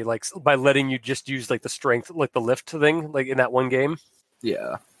bit by letting you just use like the strength, like the lift thing, like in that one game.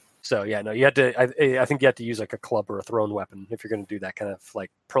 Yeah. So yeah, no, you had to. I think you had to use like a club or a thrown weapon if you're going to do that kind of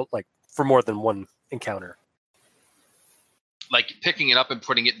like for more than one encounter. Like picking it up and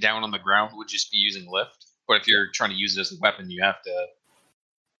putting it down on the ground would just be using lift. But if you're trying to use it as a weapon, you have to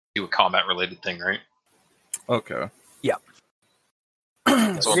do a combat-related thing, right? Okay. Yeah.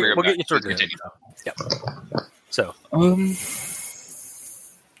 So we'll get you started. Yeah. So. All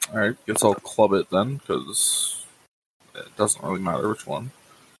right. Guess I'll club it then, because it doesn't really matter which one.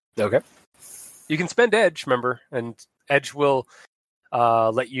 Okay. You can spend edge, remember, and edge will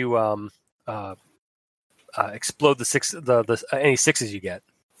let you explode the any sixes you get.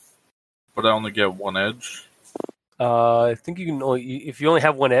 But I only get one edge. I think you can only if you only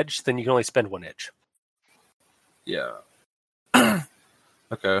have one edge, then you can only spend one edge. Yeah.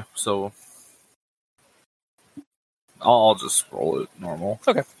 Okay, so I'll just roll it normal.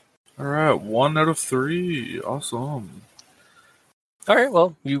 Okay. All right, 1 out of 3. Awesome. All right.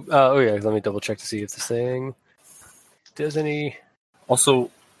 Well, you. Oh yeah. Let me double check to see if this thing does any.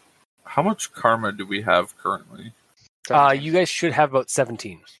 Also, how much karma do we have currently? You guys should have about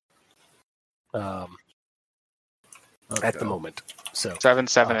 17. At the moment. So 7,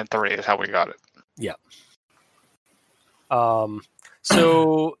 7, and 3 is how we got it. Yeah.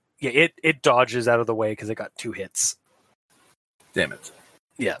 So yeah, it dodges out of the way because it got 2 hits. Damn it.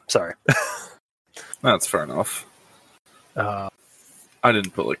 Yeah. Sorry. That's fair enough. I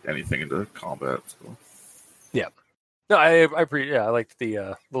didn't put like anything into combat. So. Yeah. No, I liked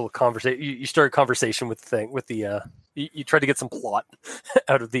the little conversation. You started conversation with the thing with the you tried to get some plot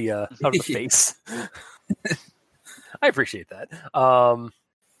out of the face. I appreciate that.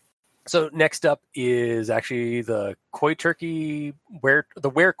 So next up is actually the koi turkey, were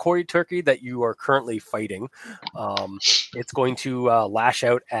koi turkey that you are currently fighting. It's going to lash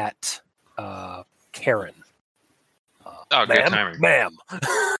out at Karen. Good timing. Ma'am.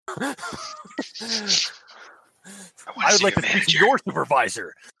 I would like to speak to your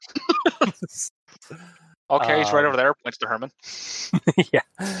supervisor. Okay, he's right over there. Points to Herman. Yeah,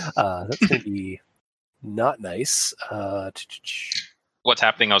 that's going to be not nice. What's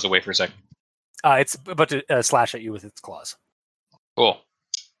happening? I was away for a second. It's about to slash at you with its claws. Cool.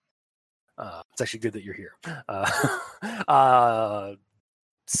 It's actually good that you're here.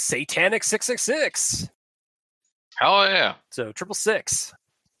 Satanic 666. Hell yeah. So 666.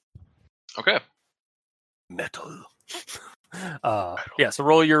 Okay. Metal. Yeah, so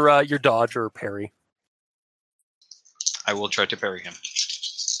roll your dodge or parry. I will try to parry him.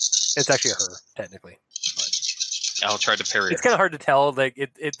 It's actually a her, technically. But I'll try to parry it's kind of hard to tell. Like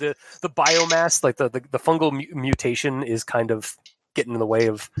the biomass, like the fungal mutation is kind of getting in the way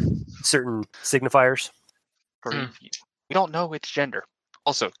of certain signifiers. We don't know its gender.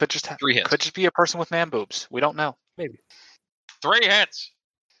 Also, could just 3 hits. Could just be a person with man boobs. We don't know. Maybe 3 hits.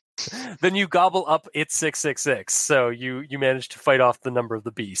 Then you gobble up its 666. So you manage to fight off the number of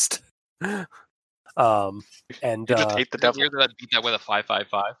the beast. And you just hate the devil. Hear that beat that with a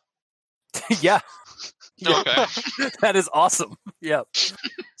 555. Yeah. Okay. That is awesome. Yeah.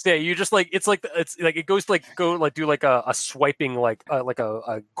 So yeah, you just like it's like it goes to do like a swiping like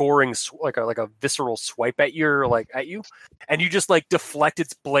a goring like a visceral swipe at you, and you just like deflect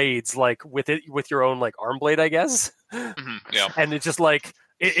its blades like with your own like arm blade, I guess. Mm-hmm, yeah. And it's just like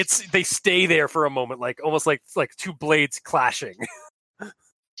they stay there for a moment, like almost like 2 blades clashing.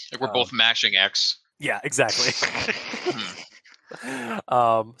 Like we're both mashing X. Yeah, exactly.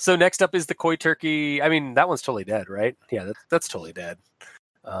 So next up is the koi turkey. I mean, that one's totally dead, right? Yeah, that's totally dead.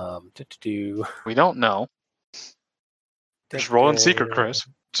 We don't know. Just rolling secret, Chris.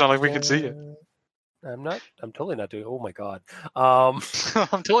 It's not like we can see it. I'm totally not doing. Oh my god. I'm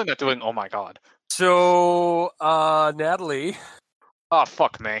totally not doing. Oh my god. So, Natalie. Oh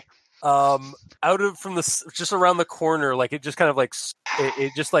fuck me. Out of from the just around the corner, like it just kind of like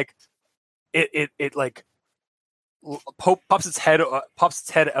it just like it like pops its head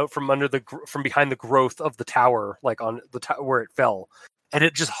out from behind the growth of the tower, like on the where it fell, and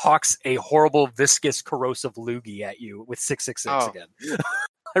it just hawks a horrible viscous corrosive loogie at you with 666 again.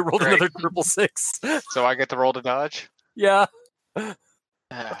 I rolled another triple 6. So I get to roll to dodge? Yeah. By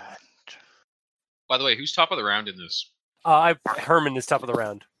the way, who's top of the round in this? Herman is top of the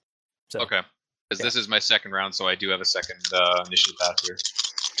round. So. Okay. Because this is my second round, so I do have a second initiative path here.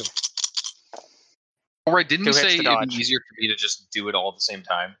 Cool. All right, didn't you say it'd be easier for me to just do it all at the same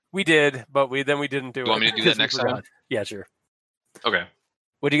time? We did, but we didn't do it. Do you want me to do that next time? Yeah, sure. Okay.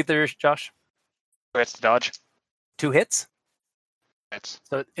 What did you get there, Josh? 2 hits to dodge. 2 hits? Hits.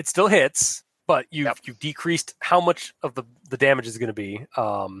 So it still hits, but you've decreased how much of the damage is going to be.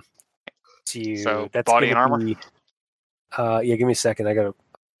 So that's body and armor? Yeah, give me a second.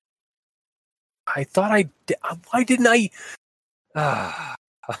 I thought I did. Why didn't I?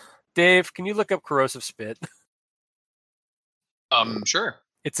 Dave, can you look up corrosive spit? Sure.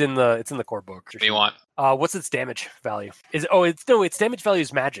 It's in the core book. What do you want? What's its damage value? Its damage value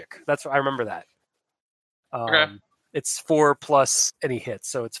is magic. That's I remember that. Okay. It's 4 plus any hit,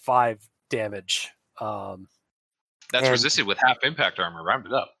 so it's 5 damage. That's resisted with half impact armor. Round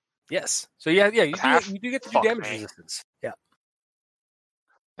it up. Yes. So yeah, you do get to do damage resistance. Yeah.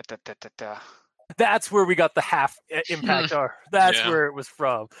 That's where we got the half impact armor. That's where it was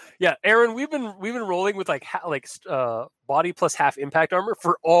from. Yeah, Aaron, we've been rolling with body plus half impact armor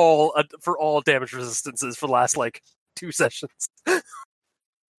for all damage resistances for the last 2 sessions.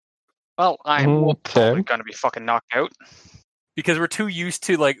 Well, I'm probably gonna be fucking knocked out because we're too used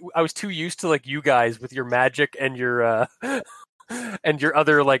to I was too used to you guys with your magic and your and your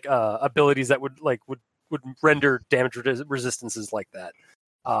other abilities that would render damage resistances like that.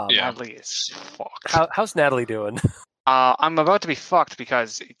 Natalie is fucked. How's Natalie doing? I'm about to be fucked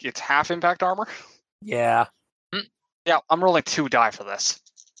because it's half impact armor. Yeah. Yeah, I'm rolling 2 die for this.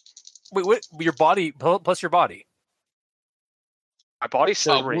 Wait, what? Your body plus your body. My body's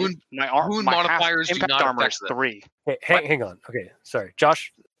 3. Wound my modifiers do not armor affect is 3. Hey, hang on. Okay, sorry,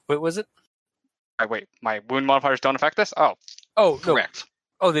 Josh. What was it? Wait, my wound modifiers don't affect this? Oh, correct.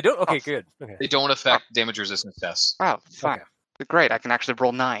 No. Oh, they don't. Okay, good. Okay. They don't affect damage resistance tests. Oh, fine. Okay. Great, I can actually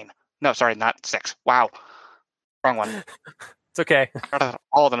roll 9. No, sorry, not 6. Wow. Wrong one. It's okay.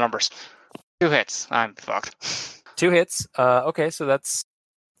 All the numbers. 2 hits. I'm fucked. 2 hits. Okay, so that's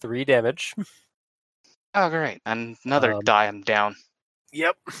 3 damage. Oh, great. Another die, I'm down.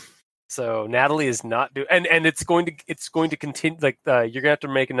 Yep. So Natalie is not doing, and it's going to continue. You're gonna have to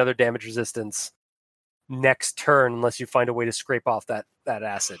make another damage resistance next turn unless you find a way to scrape off that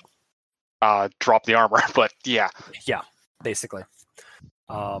acid. Drop the armor, but yeah. Yeah, basically.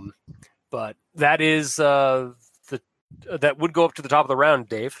 But that is that would go up to the top of the round,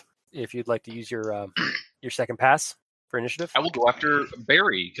 Dave. If you'd like to use your second pass for initiative, I will go after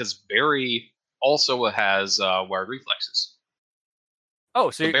Barry because Barry also has wired reflexes. Oh,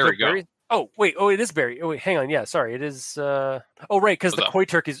 so Barry. Oh, wait. Oh, it is Barry. Oh, wait. Hang on. Yeah, sorry. It is. Oh, right. Because the koi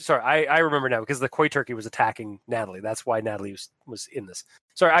turkey. Sorry, I remember now. Because the koi turkey was attacking Natalie. That's why Natalie was in this.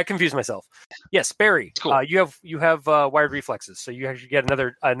 Sorry, I confused myself. Yes, Barry. Cool. You have wired reflexes, so you actually get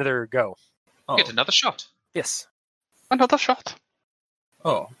another go. Oh. Get another shot. Yes. Another shot.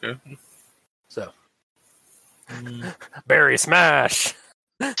 Oh, okay. So, Barry smash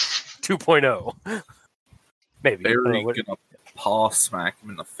 2.0. Maybe. Barry gonna paw smack him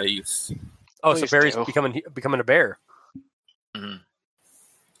in the face. Oh, so Barry's becoming a bear. Mm-hmm.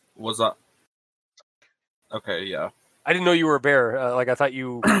 Was that? Okay, yeah. I didn't know you were a bear. I thought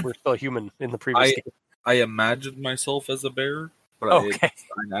you were still a human in the previous game. I imagined myself as a bear, but okay.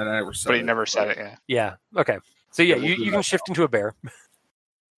 I never said it. But he never said it, yeah. Yeah, okay. So yeah, you can shift into a bear.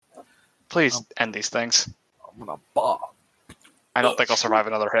 Please end these things. I'm gonna bob. I don't think I'll survive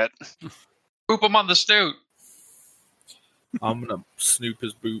another hit. Boop him on the snoot. I'm gonna snoop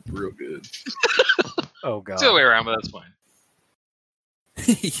his boop real good. Oh god. It's the other way around, but that's fine.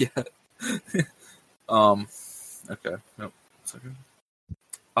 Yeah. Okay. Nope. Second.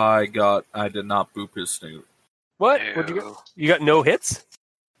 I did not boop his snoot. What? What'd you get? You got no hits?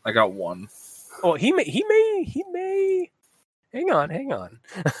 I got 1. Oh, he may. Hang on.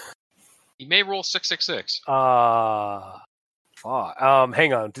 He may roll 666. Hang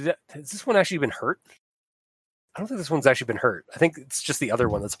on. Has this one actually been hurt? I don't think this one's actually been hurt. I think it's just the other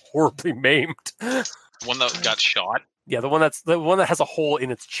one that's horribly maimed. One that got shot? Yeah, the one that has a hole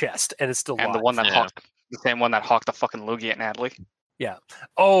in its chest and is still and live. the one that hawked the same one that hawked the fucking loogie at Natalie. Yeah.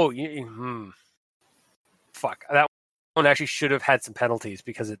 Oh, fuck. That one actually should have had some penalties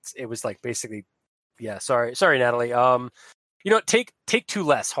because it was like basically. Yeah. Sorry, Natalie. You know, take 2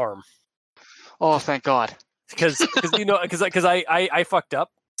 less harm. Oh, thank God. Because I fucked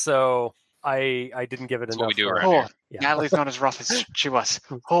up, so I didn't give it enough. What we do around here. Yeah. Natalie's not as rough as she was.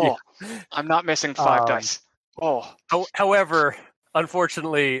 Oh, yeah. I'm not missing 5 dice. Oh. However,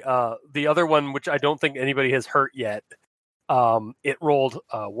 unfortunately, the other one, which I don't think anybody has hurt yet, it rolled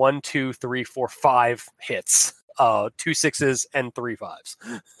 1, 2, 3, 4, 5 hits, 2 6s and 3 5s.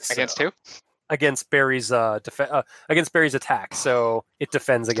 So, against who? Against Barry's against Barry's attack, so it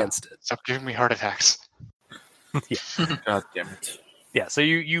defends against it. Stop giving me heart attacks. Yeah. God damn it. Yeah, so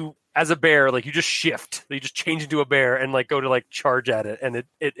you as a bear, like you just shift, you just change into a bear and like go to like charge at it, and it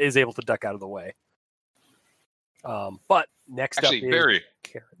is able to duck out of the way. But next up is Barry,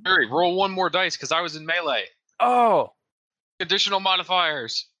 roll 1 more dice because I was in melee. Oh, additional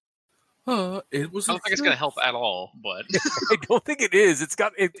modifiers. It was. I don't think it's going to help at all, but I don't think it is. He's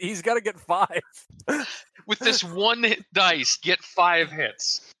got to get 5 with this 1 dice. Get 5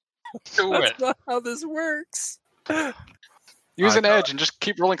 hits. That's not how this works. Use an edge and just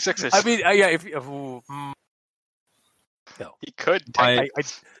keep rolling 6s. I mean, yeah. No, he could.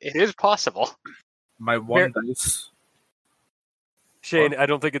 It is possible. My 1 dice. Shane, I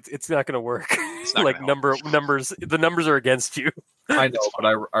don't think it's not going to work. Like numbers, the numbers are against you. I know, but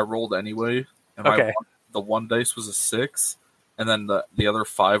I rolled anyway, and okay. The 1 dice was a 6, and then the other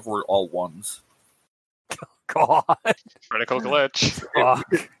 5 were all 1s. God, critical glitch.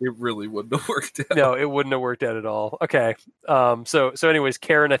 It really wouldn't have worked out. No, it wouldn't have worked out at all. Okay. So anyways,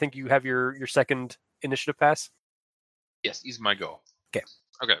 Karen, I think you have your second initiative pass. Yes, he's my go. Okay.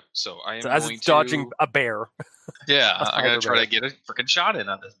 Okay, so I am as going it's dodging a bear. Yeah, I'm gonna try to get a freaking shot in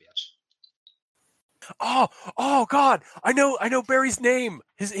on this bitch. Oh God! I know Barry's name.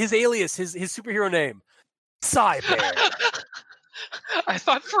 His alias, his superhero name, Cybear. I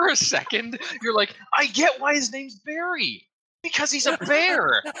thought for a second you're like, I get why his name's Barry because he's a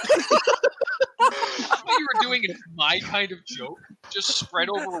bear. I thought you were doing my kind of joke, just spread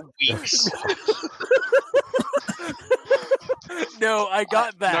over weeks. No, I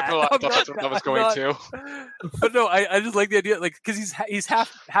got that. Not gonna lie, I thought that's what I was going to. But no, I just like the idea, like because he's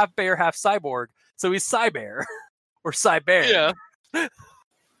half bear, half cyborg, so he's Cybear or Cybear. Yeah.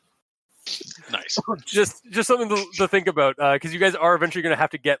 Nice. Just something to think about, because you guys are eventually going to have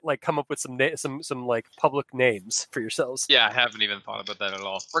to come up with some like public names for yourselves. Yeah, I haven't even thought about that at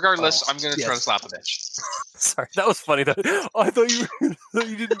all. Regardless, I'm going to try to slap a bitch. Sorry, that was funny though. Oh, I thought you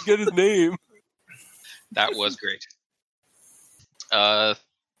didn't get his name. That was great. 3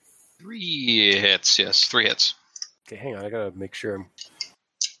 hits. Yes, 3 hits. Okay, hang on. I gotta make sure.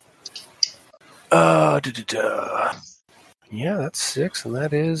 Yeah, that's 6, and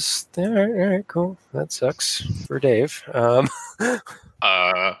that is all right. Cool. That sucks for Dave.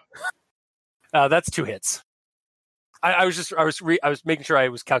 That's 2 hits. I was making sure I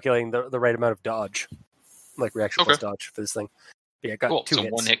was calculating the right amount of dodge, like reaction plus dodge for this thing. But yeah, got cool. 2 so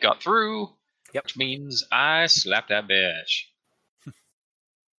hits. 1 hit got through. Yep. Which means I slapped that bitch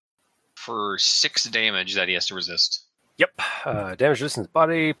for 6 damage that he has to resist. Yep. Damage resistance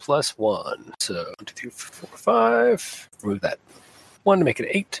body plus 1. So 1, 2, 3, 4, 5. Remove that 1 to make it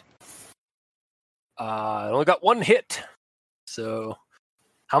 8. I only got 1 hit. So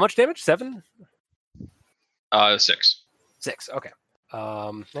how much damage? 7? 6. 6. Okay.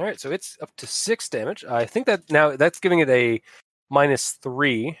 All right. So it's up to 6 damage. I think that now that's giving it a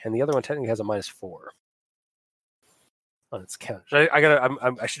 -3, and the other one technically has a -4 on its count.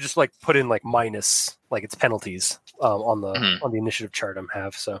 I should just like put in like minus, like its penalties on the initiative chart I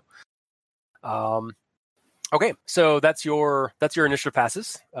have. So, okay, so that's your initiative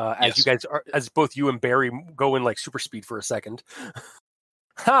passes. As you guys are, as both you and Barry go in like super speed for a second.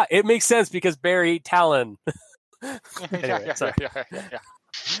 Ha! It makes sense because Barry Talon. Anyway, sorry.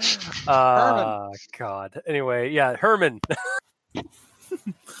 Herman. God. Anyway, yeah, Herman.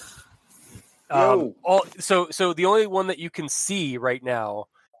 So the only one that you can see right now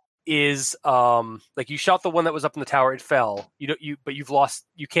is like you shot the one that was up in the tower. It fell. You've lost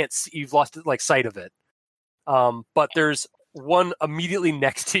like sight of it. But there's one immediately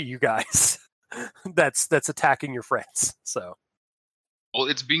next to you guys that's attacking your friends. So. Well,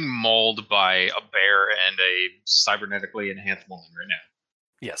 it's being mauled by a bear and a cybernetically enhanced woman right now.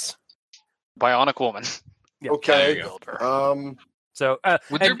 Yes. Bionic woman. Yeah. Okay. So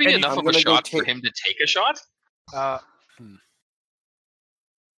would there be enough of a shot for him to take a shot? I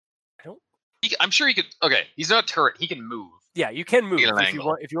don't I'm sure he could. Okay, he's not a turret. He can move. Yeah, you can move if you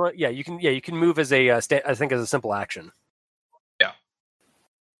want. If you want, yeah, you can. Yeah, you can move as a. I think as a simple action. Yeah.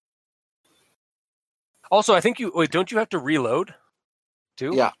 Also, I think don't you have to reload?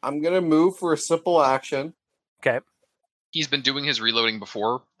 Too? Yeah, I'm gonna move for a simple action. Okay. He's been doing his reloading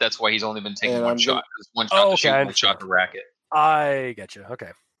before. That's why he's only been taking one shot. One shot to shoot, one shot to rack it. I get you. Okay.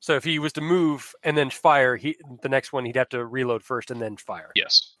 So if he was to move and then fire, the next one he'd have to reload first and then fire.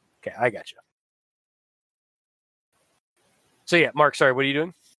 Yes. Okay, I got you. So yeah, Mark, sorry, what are you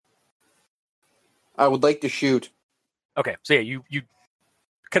doing? I would like to shoot. Okay, so yeah, you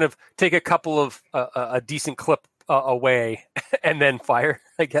kind of take a couple of a decent clip away and then fire,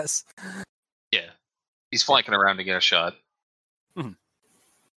 I guess. Yeah, he's flanking around to get a shot. Mm-hmm.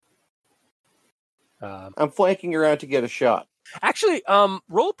 I'm flanking around to get a shot. Actually,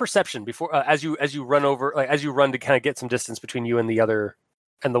 roll a perception before as you run over, like as you run to kind of get some distance between you and the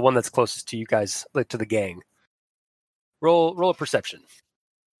one that's closest to you guys, like to the gang. Roll a perception.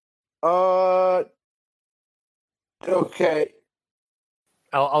 Okay.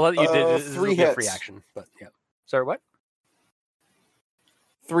 I'll let you do 3 hits. Free action, but yeah. Sorry, what?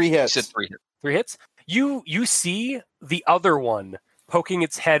 3 hits. You said 3 hits. 3 hits. You see the other one poking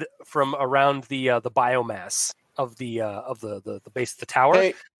its head from around the biomass of the base of the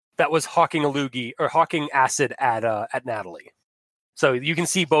tower that was hawking a loogie or hawking acid at Natalie. So you can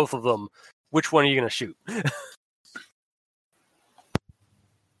see both of them. Which one are you going to shoot?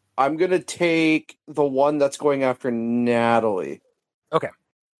 I'm going to take the one that's going after Natalie. Okay.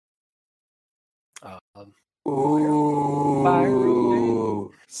 Ooh.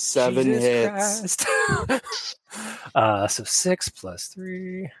 7 hits. So 6 plus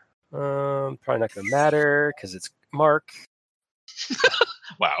 3. Probably not going to matter because it's Mark.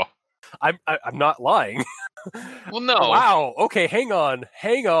 Wow. I'm not lying. Well, no. Wow. Okay, hang on.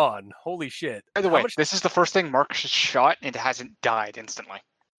 Holy shit. By the way, this is the first thing Mark shot and it hasn't died instantly.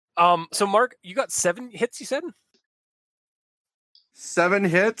 So Mark, you got 7 hits, you said? 7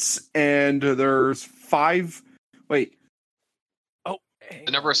 hits, and there's 5. Wait. Oh,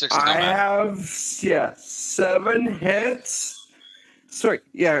 the number of 6 is I have 7 hits. Sorry,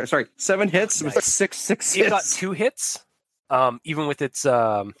 7 hits with 6 hits. It got 2 hits. Even with its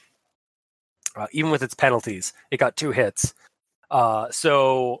penalties, it got 2 hits.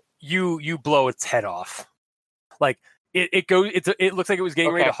 So you blow its head off. Like it looks like it was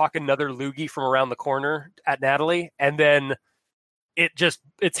getting ready to hawk another loogie from around the corner at Natalie, and then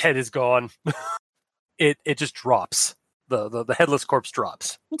its head is gone. it just drops. The headless corpse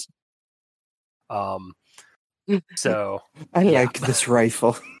drops. So I like this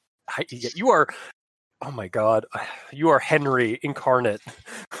rifle. You are, oh my god, you are Henry incarnate.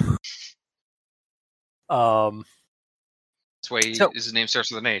 That's why his name starts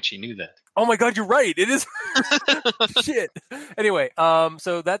with an H. He knew that. Oh my god, you're right. It is shit. Anyway,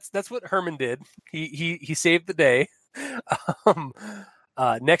 so that's what Herman did. He saved the day.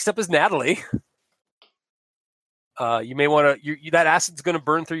 Next up is Natalie. You may want to. That acid's going to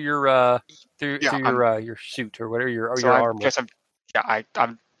burn through your your suit or whatever your armor.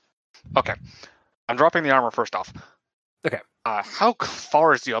 I'm okay. I'm dropping the armor first off. Okay. How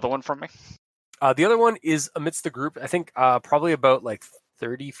far is the other one from me? The other one is amidst the group. I think probably about like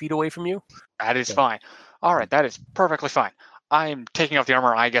 30 feet away from you. That is fine. All right, that is perfectly fine. I'm taking off the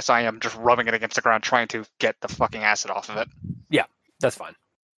armor. I guess I am just rubbing it against the ground, trying to get the fucking acid off of it. Yeah, that's fine.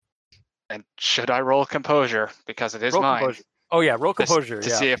 And should I roll composure because it is mine? Composure. Oh yeah, roll composure to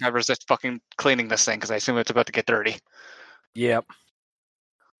see if I resist fucking cleaning this thing because I assume it's about to get dirty. Yep.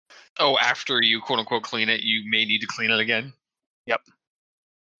 Oh, after you quote unquote clean it, you may need to clean it again. Yep.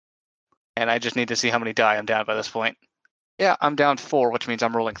 And I just need to see how many die I'm down by this point. Yeah, I'm down 4, which means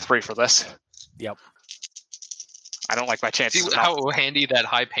I'm rolling 3 for this. Yep. I don't like my chances. See how handy that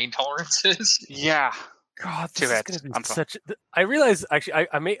high pain tolerance is? Yeah. God, this is gonna be such. I realize actually,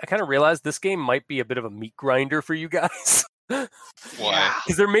 I kind of realized this game might be a bit of a meat grinder for you guys. Why?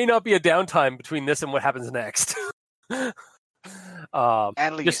 Because there may not be a downtime between this and what happens next. Just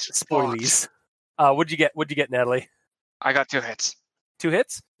spoilies. What'd you get, Natalie? I got 2 hits. 2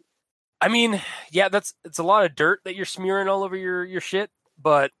 hits? I mean, yeah, it's a lot of dirt that you're smearing all over your shit,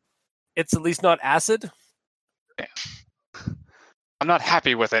 but it's at least not acid. Yeah. I'm not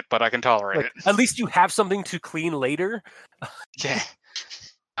happy with it, but I can tolerate it. At least you have something to clean later. Yeah.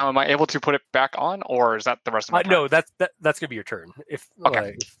 Now, am I able to put it back on, or is that the rest of my turn? No, that's gonna be your turn. If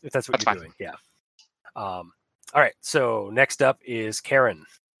that's what you're doing, yeah. All right. So next up is Karen.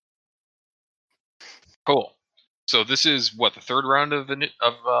 Cool. So this is what, the third round of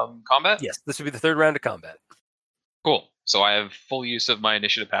combat? Yes, this would be the third round of combat. Cool. So I have full use of my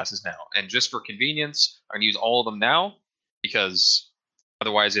initiative passes now. And just for convenience, I'm going to use all of them now because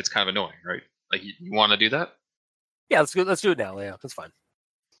otherwise it's kind of annoying, right? Like, you want to do that? Yeah, let's do it now. Yeah, that's fine.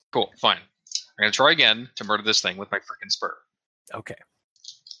 Cool, fine. I'm going to try again to murder this thing with my freaking spur. Okay.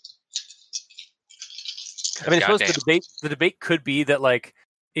 I mean, I suppose the debate could be that like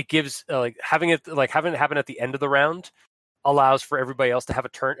it gives having it happen at the end of the round allows for everybody else to have a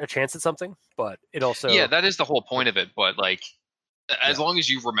chance at something, but it also that is the whole point of it. But like, as long as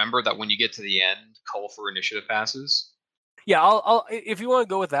you remember that when you get to the end, call for initiative passes. Yeah, I'll if you want to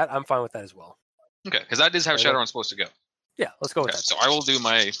go with that, I'm fine with that as well. Okay, because that is how Shadowrun's supposed to go. Yeah, let's go with that. So I will do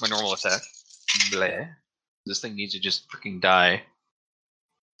my normal attack. Bleh. This thing needs to just freaking die.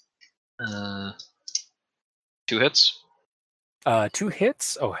 2 hits. 2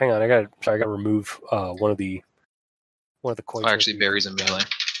 hits. Oh, hang on. I gotta remove one of the coins. Actually, Barry's in melee.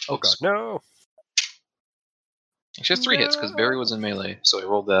 Oh god, no. She has 3 hits because Barry was in melee, so I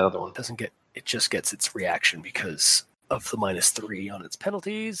rolled that other one. It just gets its reaction because of the -3 on its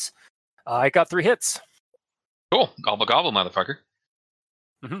penalties. I got 3 hits. Cool. Gobble gobble, motherfucker.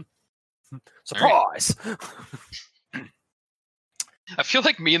 Mm-hmm. Surprise! Right. I feel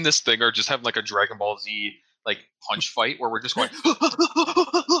like me and this thing are just having like a Dragon Ball Z like punch fight where we're just going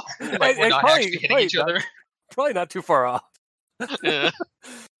like we're not actually hitting each other. Probably not too far off. Yeah.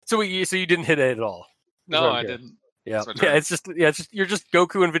 So you didn't hit it at all? No, I didn't. Yeah, it's just you're just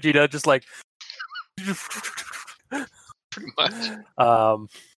Goku and Vegeta just like pretty much.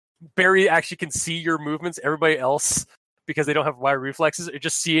 Barry actually can see your movements. Everybody else, because they don't have wide reflexes, are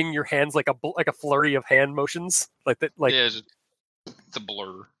just seeing your hands like a flurry of hand motions, like that. Like it's a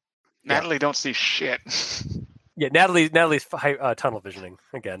blur. Natalie don't see shit. Yeah, Natalie's tunnel visioning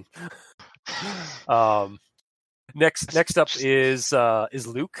again. Next up is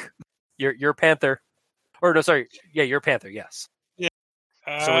Luke. You're a Panther, or no, sorry, yeah, you're a Panther. Yes. Yeah.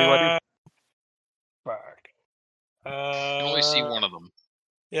 So what do you want to do? Fuck. You can only see one of them.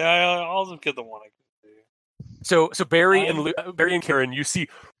 Yeah, I'll just get the one I can see. So Barry and Karen, you see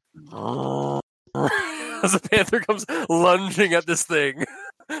as a Panther comes lunging at this thing.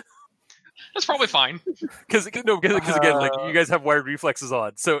 That's probably fine. Because again, like you guys have wired reflexes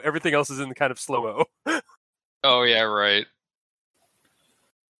on, so everything else is in the kind of slow mo. Oh yeah, right.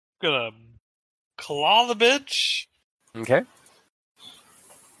 Gonna claw the bitch. Okay.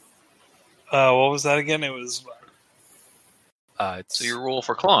 What was that again? It was. So your roll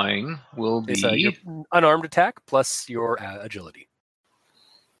for clawing will be your unarmed attack plus your agility.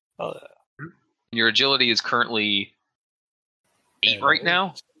 Your agility is currently 8 right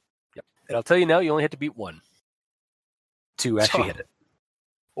now. Yep. And I'll tell you now, you only have to beat 1 to actually hit it.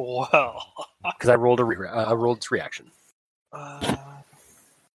 Well, because I rolled its reaction. I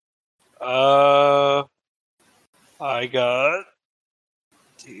got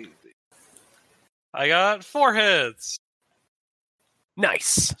 4 hits.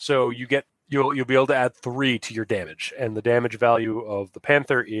 Nice. So you'll be able to add 3 to your damage, and the damage value of the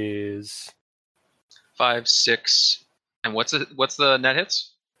Panther is 5, 6, and what's the net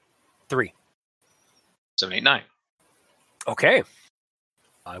hits? 3. 7, 8, 9. Okay.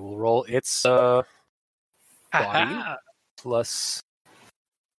 I will roll its body plus.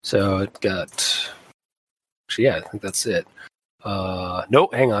 So it got. Actually, yeah, I think that's it. No,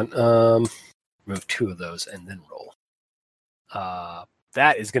 hang on. Remove 2 of those and then roll.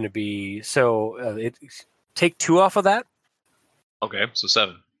 That is going to be take 2 off of that. Okay, so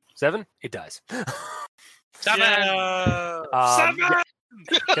 7. 7? It dies. 7. 7.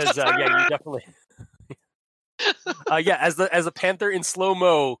 Because you definitely. As a Panther in slow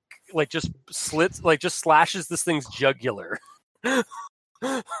mo, like just slashes this thing's jugular.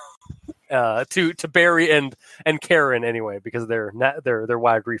 To Barry and Karen anyway, because they're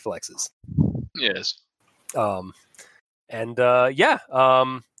wide reflexes. Yes.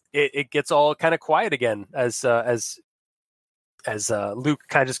 It gets all kind of quiet again as Luke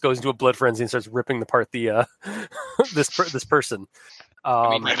kind of just goes into a blood frenzy and starts ripping apart the this person.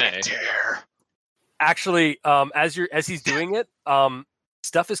 Actually, as he's doing it,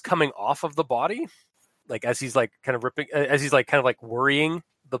 stuff is coming off of the body, like as he's like kind of ripping, as he's like kind of like worrying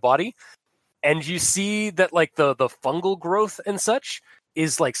the body, and you see that like the fungal growth and such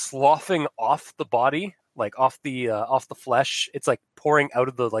is like sloughing off the body, like off the flesh. It's like pouring out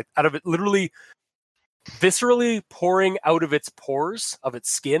of it, literally, viscerally pouring out of its pores of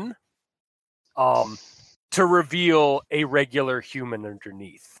its skin, to reveal a regular human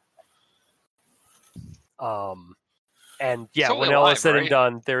underneath. And yeah, totally when all alive, is said right? and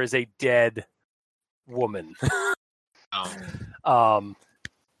done, there is a dead woman.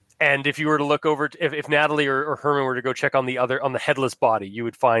 And if you were to look over, if Natalie or Herman were to go check on the headless body, you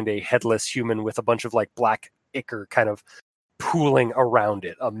would find a headless human with a bunch of like black ichor kind of pooling around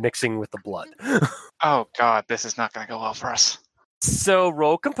it, mixing with the blood. Oh God, this is not going to go well for us. So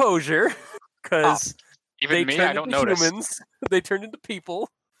roll composure, because even me, I don't notice. Humans, they turned into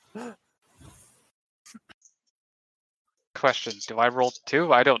people. Question: do I roll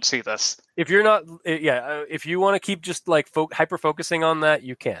 2? I don't see this. If you're not, if you want to keep just like hyper focusing on that,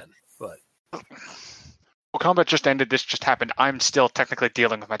 you can. But well, combat just ended. This just happened. I'm still technically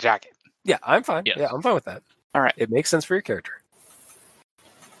dealing with my jacket. Yeah, I'm fine. Yes. Yeah, I'm fine with that. All right, it makes sense for your character.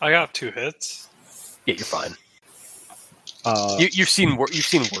 I got 2 hits. Yeah, you're fine. You've seen worse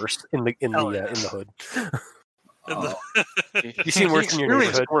in the hood. You've seen worse in your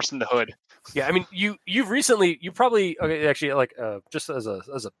neighborhood. Worse in the hood. Yeah, I mean, you probably actually like just as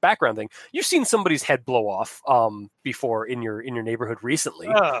a background thing, you've seen somebody's head blow off before in your neighborhood recently.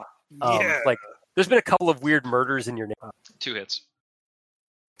 Yeah. Like there's been a couple of weird murders in your neighborhood. 2 hits.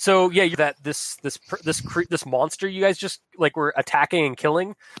 So yeah, this monster you guys just like were attacking and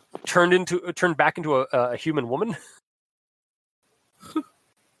killing turned back into a human woman.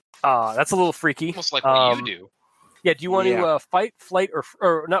 That's a little freaky. Almost like what you do. Yeah, do you want to fight, flight,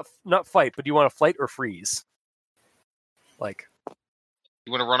 or not fight, but do you want to flight or freeze? Like,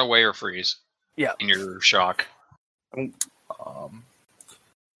 you want to run away or freeze? Yeah, in your shock.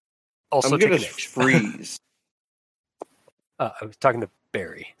 Also, I'm gonna freeze. I was talking to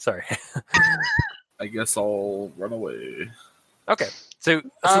Barry. Sorry. I guess I'll run away. Okay, so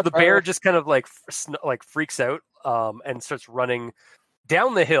the bear just kind of like freaks out and starts running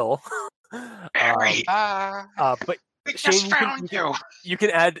down the hill. Barry, but Shane, you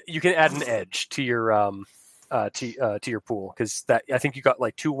can add an edge to your to your pool, because that I think you got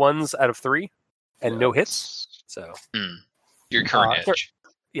like 2 1s out of 3 and no hits. So your current edge.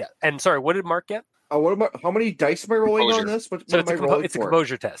 Yeah, and sorry, what did Mark get? How many dice am I rolling Composure. on this? It's a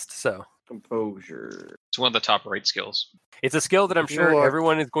composure test. So composure. It's one of the top rate skills. It's a skill that I'm sure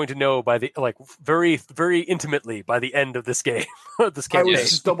everyone is going to know by the very, very intimately by the end of this game. This I was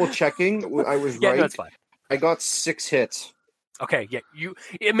just double checking. I was right. No, that's fine. I got 6 hits. Okay, yeah,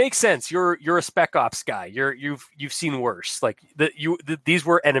 it makes sense. You're a spec ops guy. You've seen worse. Like these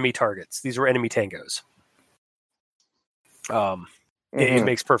were enemy targets. These were enemy tangos. It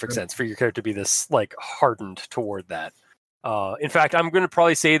makes perfect sense for your character to be this like hardened toward that. In fact, I'm going to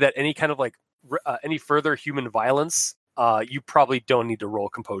probably say that any kind of like any further human violence, you probably don't need to roll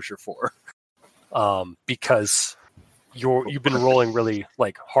composure for, because you've been rolling really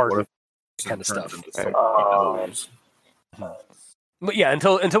like hard kind of stuff. But yeah,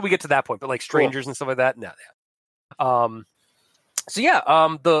 until we get to that point. But like strangers and stuff like that, no. So yeah,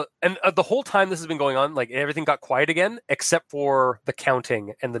 the whole time this has been going on, like everything got quiet again, except for the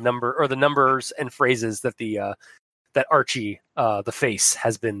counting and the numbers and phrases that that Archie, the face,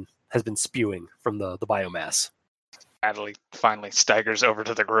 has been spewing from the biomass. Natalie finally staggers over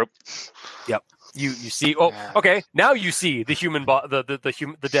to the group. Yep. You see? Oh, okay. Now you see the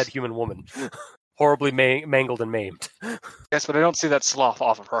the dead human woman, horribly mangled and maimed. Yes, but I don't see that sloth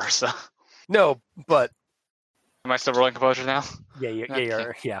off of her. So no, but. Am I still rolling composure now? Yeah.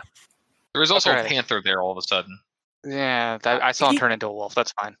 There was also a panther there all of a sudden. Yeah, I saw him turn into a wolf.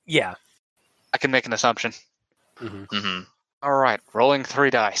 That's fine. Yeah. I can make an assumption. Mm-hmm. Mm-hmm. All right, rolling 3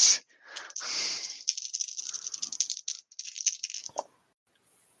 dice.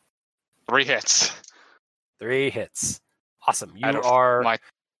 Three hits. Awesome. You are. Is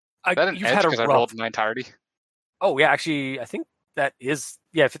that an you've edge had a because I rolled my entirety? Oh yeah, actually, I think that is.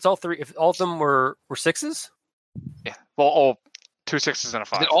 Yeah, if it's all 3, if all of them were 6s. Yeah. Well, 2 6s and a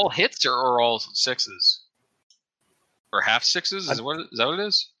 5. Is it all hits or all 6s? Or half 6s? Is that what it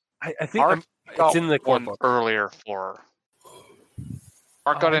is? I think it's in the one earlier for.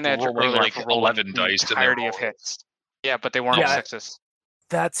 Mark got an edge earlier like for 11 dice to entirety of hits. Yeah, but they weren't all 6s.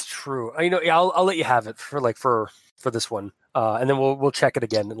 That's true. I'll let you have it for this one, and then we'll check it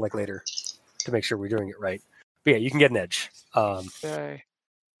again like later to make sure we're doing it right. But yeah, you can get an edge. Okay.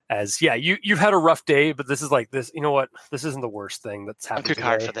 As you've had a rough day, but this is like this. You know what? This isn't the worst thing that's happened. I'm too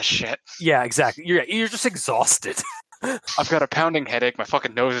tired for this shit. Yeah, exactly. You're just exhausted. I've got a pounding headache. My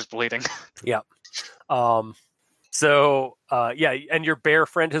fucking nose is bleeding. Yeah. So and your bear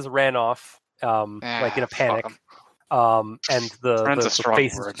friend has ran off, like in a panic. And friend's the a strong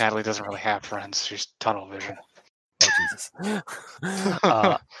face word. Natalie doesn't really have friends. She's tunnel vision. Oh Jesus!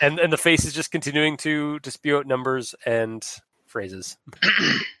 And the face is just continuing to spew out numbers and phrases.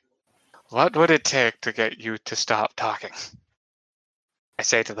 What would it take to get you to stop talking? I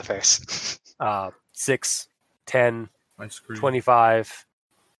say to the face. 6, 10, 25,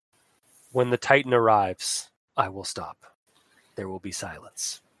 When the Titan arrives, I will stop. There will be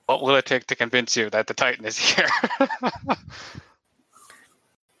silence. What will it take to convince you that the Titan is here?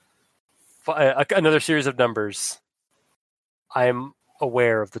 Another series of numbers. I am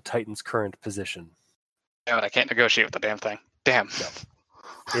aware of the Titan's current position. Yeah, but I can't negotiate with the damn thing. Damn. No.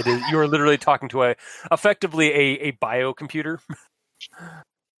 It is. You are literally talking to effectively a biocomputer.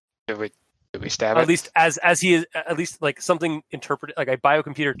 Did we stab it? At least as he is, at least like something interpreted, like a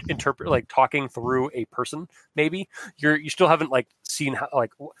biocomputer like talking through a person. Maybe you still haven't like seen how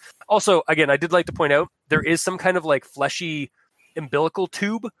like. Also, again, I did like to point out there is some kind of like fleshy umbilical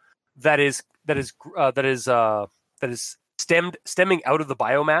tube that is stemming out of the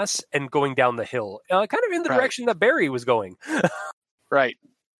biomass and going down the hill, kind of in the direction that Barry was going. Right.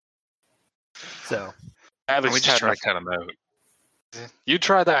 So, at least we just try to cut him out. You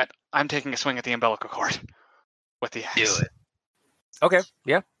try that. I'm taking a swing at the umbilical cord with the axe. Do it. Okay.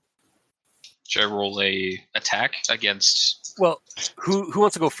 Yeah. Should I roll a attack against? Well, who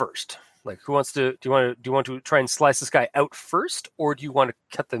wants to go first? Like, who wants to? Do you want to try and slice this guy out first, or do you want to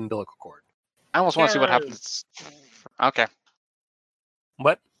cut the umbilical cord? I almost want to see what happens. Okay.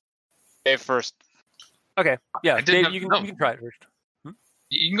 What? Dave first. Okay. Yeah, Dave, you can try it first.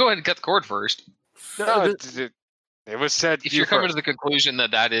 You can go ahead and cut the cord first. No, it was said. If you're coming to the conclusion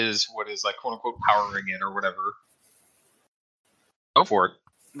that is what is like quote unquote powering it or whatever, go for it.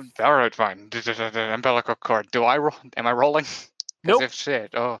 All right, fine. The umbilical cord. Do I roll? Am I rolling? Nope. If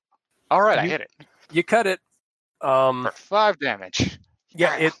shit. Oh, all right. I hit it. You cut it. For 5 damage.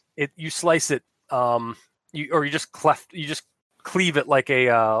 Yeah. You slice it. You just cleave it like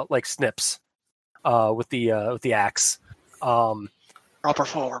a like snips. With the axe. Proper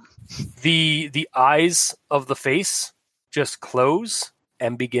form. The eyes of the face just close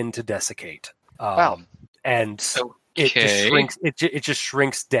and begin to desiccate. Wow. And it just shrinks. It just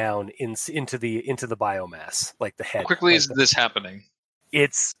shrinks down into the biomass, like the head. How quickly is this happening?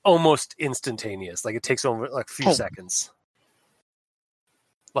 It's almost instantaneous. Like it takes over like a few seconds.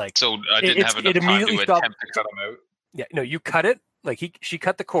 Like so, I didn't have enough time to attempt to cut him out. Yeah, no, you cut it. Like she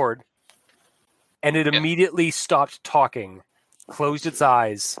cut the cord, and it immediately stopped talking, closed its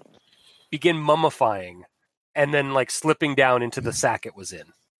eyes, began mummifying, and then like slipping down into the sack it was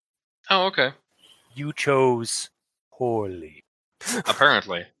in. Oh, okay. You chose poorly.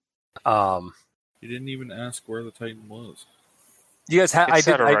 Apparently. You didn't even ask where the Titan was. You guys had. I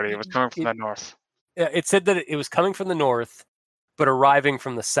did already. It was coming from the north. Yeah, it said that it was coming from the north, but arriving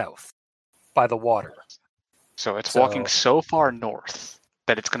from the south by the water. So it's walking so far north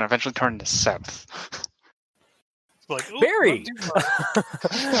that it's going to eventually turn to south. Like, Barry,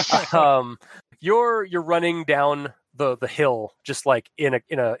 you're running down the hill just like in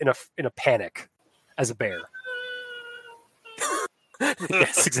a panic as a bear.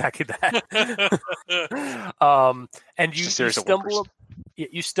 Yes, exactly that. And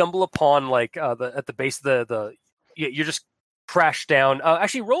you stumble upon like at the base of the you just crash down.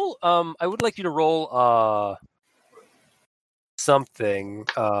 Actually, roll. I would like you to roll something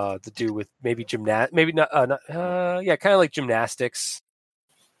to do with maybe maybe not. Yeah, kind of like gymnastics.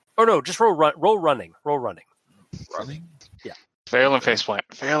 Oh no, just roll running. Running. Yeah. Fail and faceplant.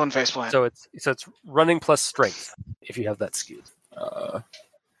 Fail and faceplant. So it's running plus strength if you have that skill. I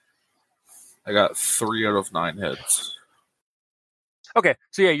got 3 out of 9 hits. Okay,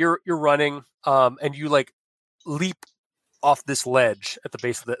 so yeah, you're running, and you like leap off this ledge at the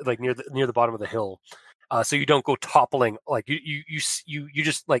base of the like near the bottom of the hill, so you don't go toppling. Like you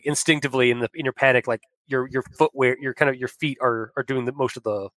just like instinctively in your panic, like your footwear, your feet are doing most of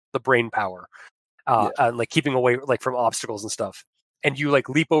the brain power, and like keeping away like from obstacles and stuff. And you like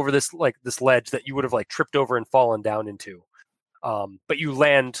leap over this ledge that you would have like tripped over and fallen down into. But you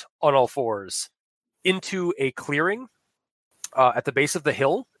land on all fours into a clearing at the base of the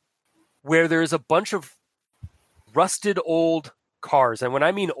hill where there's a bunch of rusted old cars. And when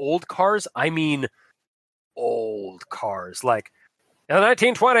I mean old cars, I mean old cars, like in the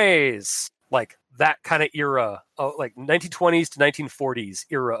 1920s, like that kind of era, like 1920s to 1940s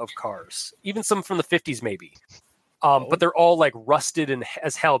era of cars, even some from the 50s maybe. But they're all like rusted and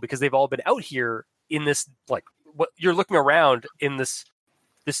as hell because they've all been out here in this like what you're looking around in this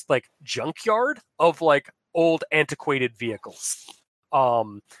like junkyard of like old antiquated vehicles.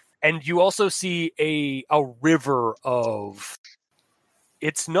 And you also see a river of,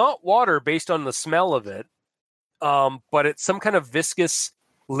 it's not water based on the smell of it, but it's some kind of viscous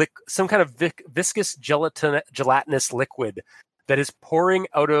gelatinous liquid that is pouring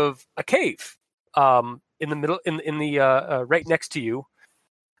out of a cave. In the middle, in the right next to you,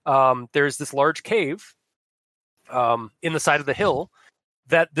 there's this large cave in the side of the hill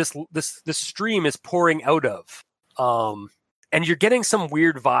that this stream is pouring out of. And you're getting some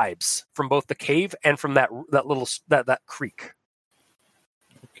weird vibes from both the cave and from that creek.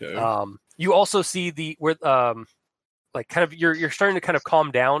 Okay. You also see you're starting to kind of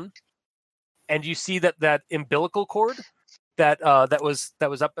calm down, and you see that umbilical cord that was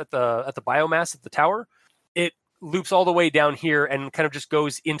up at the biomass at the tower. It loops all the way down here and kind of just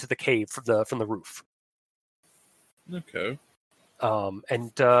goes into the cave from the roof. Okay.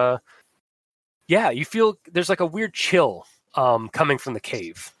 You feel there's like a weird chill coming from the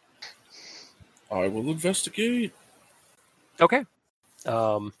cave. I will investigate. Okay.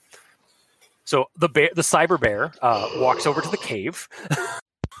 So the cyber bear walks over to the cave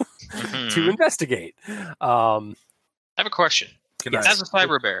to investigate. I have a question. As a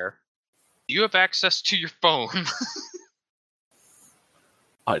cyber bear, do you have access to your phone?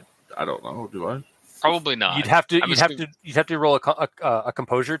 I don't know. Do I? Probably not. You'd have to roll a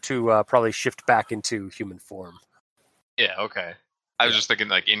composure to probably shift back into human form. Yeah. Okay. I was just thinking,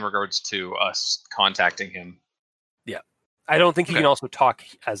 like, in regards to us contacting him. Yeah, I don't think he can also talk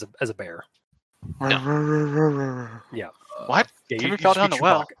as a bear. No. Yeah. What? Yeah, Timmy fell down the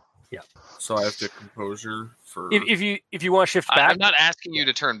well. Yeah. So I have to composure for. If you want to shift back, I'm not asking you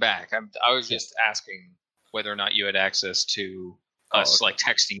to turn back. I was just asking whether or not you had access to us, like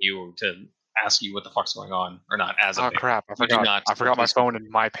texting you to ask you what the fuck's going on or not. As a bear. Crap! I forgot my phone in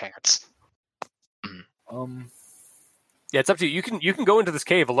my pants. Yeah, it's up to you. You can go into this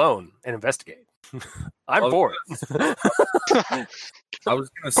cave alone and investigate. I'm bored. I was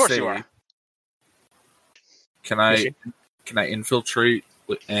gonna say, you are. Can I infiltrate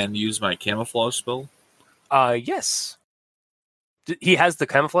and use my camouflage spell? Yes. He has the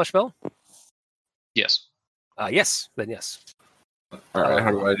camouflage spell? Yes. Yes. Then yes. All right.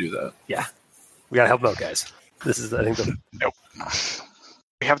 How do I do that? Yeah, we gotta help him out, guys. This is, I think, nope.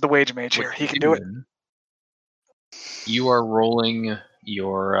 We have the wage mage here. He can do it. You are rolling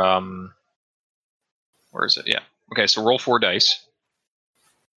your where is it? Yeah. Okay, so roll 4 dice.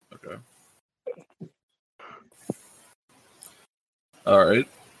 Okay. All right.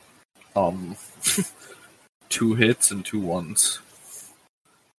 2 hits and 2 ones.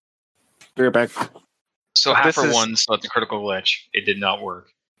 Be right back. So half for one, so that's a critical glitch. It did not work.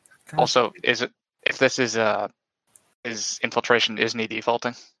 Also, is infiltration, isn't he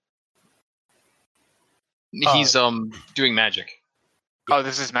defaulting? He's doing magic. Oh,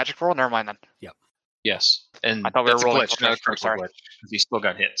 this is magic roll? Never mind then. Yep. Yes. And I thought we were rolling glitch, not a critical glitch, because he still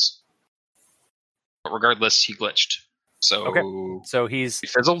got hits. But regardless, he glitched. So okay. So he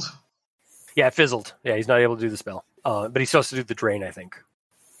fizzled? Yeah, it fizzled. Yeah, he's not able to do the spell. But he's supposed to do the drain, I think.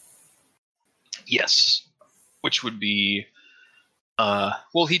 Yes. Which would be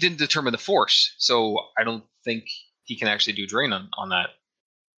well, he didn't determine the force, so I don't think he can actually do drain on that.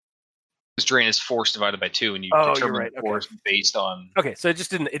 Because drain is force divided by 2, and you determine the force based on. Okay, so it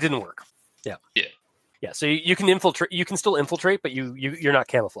didn't work. Yeah. Yeah. Yeah. So you can infiltrate. You can still infiltrate, but you're not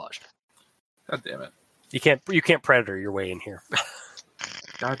camouflaged. God damn it! You can't predator your way in here.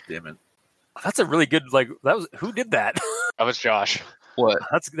 God damn it! That's a really good who did that? That was Josh. What?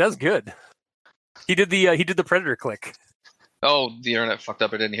 That's good. He did the predator click. Oh, the internet fucked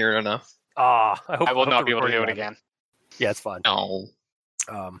up. I didn't hear it enough. I will not be able to do it again. Yeah, it's fine. No.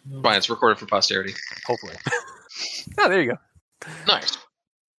 Fine, it's recorded for posterity. Hopefully. Oh, there you go. Nice.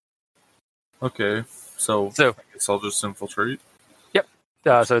 Okay, so I guess I'll just infiltrate. Yep.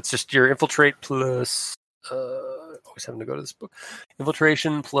 So it's just your infiltrate plus. Always having to go to this book.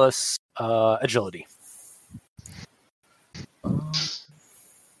 Infiltration plus agility.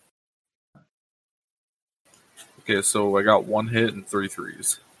 Okay, so I got 1 hit and 3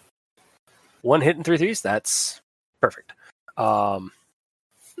 threes. 1 hit and 3 threes. That's perfect. So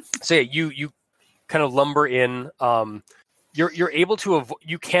yeah, you kind of lumber in. You're able to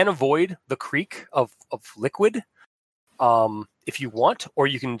you can avoid the creek of liquid if you want, or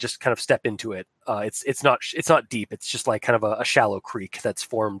you can just kind of step into it. It's not deep. It's just like kind of a shallow creek that's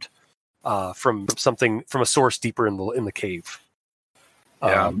formed from a source deeper in the cave.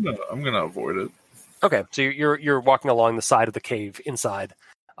 Yeah, I'm gonna avoid it. Okay, so you're walking along the side of the cave inside,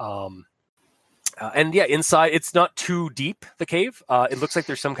 and yeah, inside it's not too deep. The cave, it looks like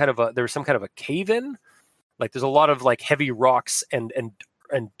there's some kind of a cave in. Like there's a lot of like heavy rocks and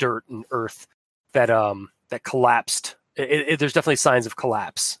dirt and earth that collapsed. There's definitely signs of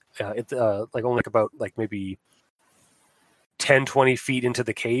collapse. Like only about like maybe 10-20 feet into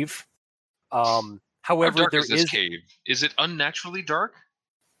the cave. However, how dark is this cave? Is it unnaturally dark?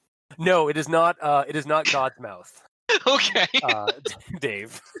 No, it is not. It is not God's mouth. Okay,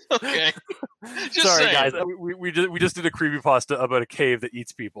 Dave. Okay. Sorry, guys. We just did a creepypasta about a cave that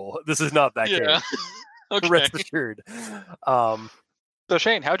eats people. This is not that cave. Okay. Rest assured. So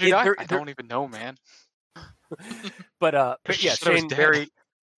Shane, how'd you die? I don't even know, man. But yeah, Shane,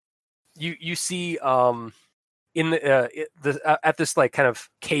 you see in the at this like kind of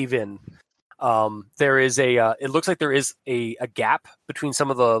cave in, there is it looks like there is a gap between some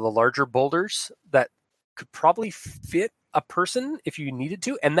of the larger boulders that could probably fit a person if you needed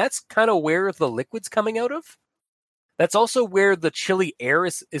to, and that's kind of where the liquid's coming out of. That's also where the chilly air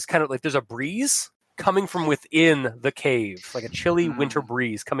is kind of like there's a breeze coming from within the cave, like a chilly winter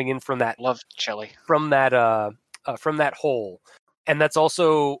breeze coming in from that from that hole. And that's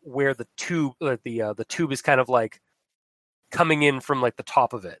also where the tube the tube is kind of like coming in from like the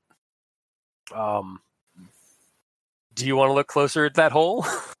top of it. Do you want to look closer at that hole?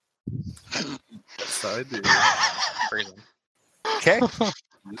 Yes, I do. Okay.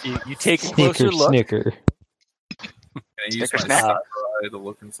 You take a closer look. Snicker. Can I use my samurai to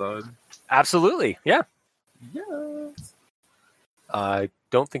look inside? Absolutely, yeah. Yes. I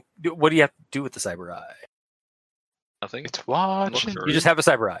don't think. What do you have to do with the cyber eye? Nothing. It's watching. You just have a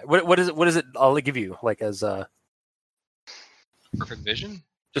cyber eye. What is it? What is it? I'll give you like as perfect vision.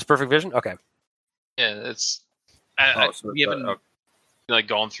 Just perfect vision. Okay. Yeah, it's. We haven't like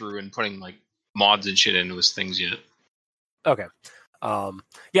gone through and putting like mods and shit into his things yet. Okay.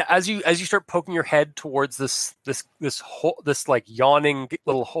 Yeah, as you start poking your head towards this hole, this like yawning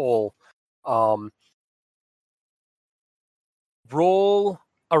little hole, roll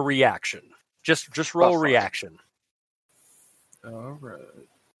a reaction. Just roll a reaction. All right.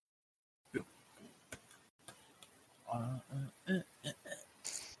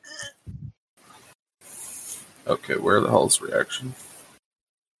 Okay, where the hell's reaction?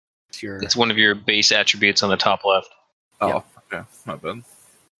 It's one of your base attributes on the top left. Oh, okay. My bad.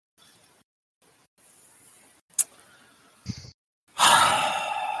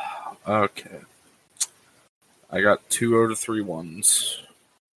 Okay. I got 2 out of 3 ones.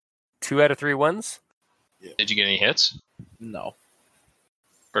 2 out of 3 ones? Yeah. Did you get any hits? No.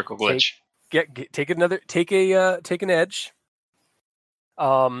 Critical glitch. Take an edge.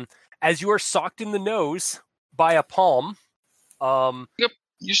 As you are socked in the nose by a palm. Yep.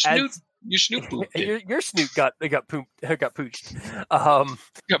 Your snoot pooped. Your snoot got pooched.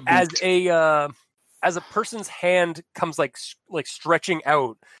 As a person's hand comes like stretching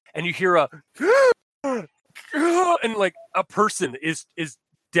out, and you hear a and like a person is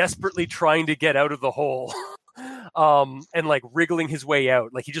desperately trying to get out of the hole, and like wriggling his way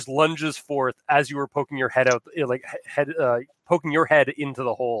out. Like he just lunges forth as you were poking your head out, poking your head into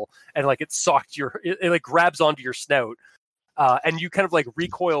the hole, and like it socked it like grabs onto your snout. And you kind of like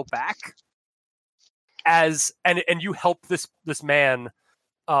recoil back and you help this man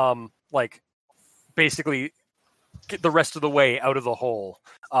like basically get the rest of the way out of the hole.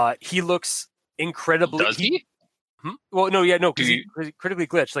 He looks incredibly. Does he? Well, no, yeah, no, because he critically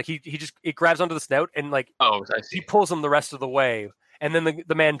glitched. Like it grabs onto the snout and like he pulls him the rest of the way, and then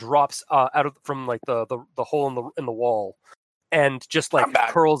the man drops out from like the hole in the wall, and just like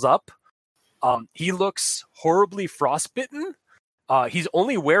curls up. He looks horribly frostbitten. He's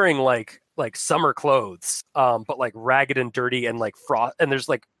only wearing like summer clothes, but like ragged and dirty and like frost. And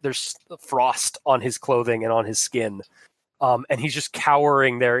there's frost on his clothing and on his skin. And he's just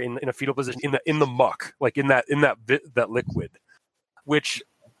cowering there in a fetal position in the muck, like in that liquid, which,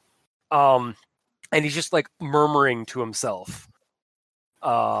 and he's just like murmuring to himself.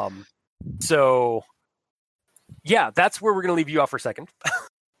 So yeah, that's where we're gonna leave you off for a second.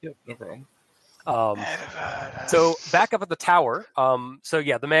 Yep, no problem. So back up at the tower. So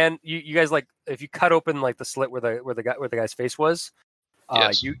yeah, the man, you guys like if you cut open like the slit where the guy's face was,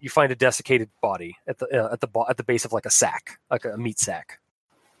 yes. you find a desiccated body at the base of like a sack, like a meat sack.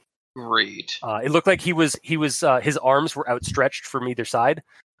 Great. It looked like he was his arms were outstretched from either side,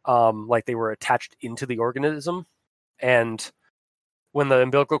 like they were attached into the organism, and when the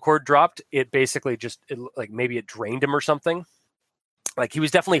umbilical cord dropped, it basically like maybe it drained him or something. Like he was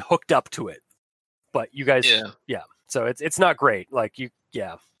definitely hooked up to it. But you guys, yeah. So it's not great. Like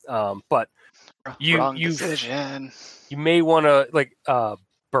but Wrong decision. You may want to like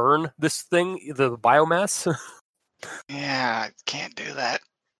burn this thing, the biomass. Yeah, I can't do that.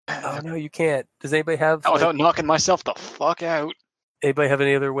 Oh no, you can't. Does anybody have? Without knocking myself the fuck out. Anybody have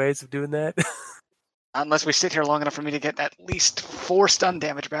any other ways of doing that? Unless we sit here long enough for me to get at least 4 stun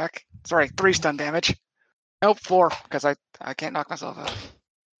damage back. Sorry, 3 stun damage. Nope, 4 because I can't knock myself out.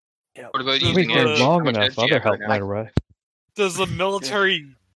 Yeah. What about using edge? Long enough, other help might arrive. Does the military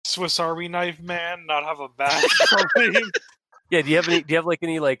Swiss Army knife man not have a back? Yeah. Do you have any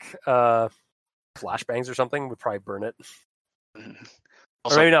flashbangs or something would probably burn it.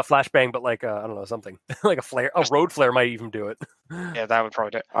 Also, or maybe not flashbang, but like I don't know, something like a flare. A road flare might even do it. Yeah, that would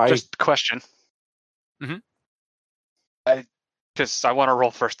probably do it. Just a question. Because I want to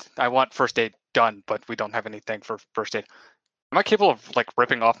roll first. I want first aid done, but we don't have anything for first aid. Am I capable of like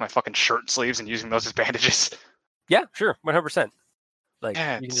ripping off my fucking shirt sleeves and using those as bandages? Yeah, sure, 100%. Like,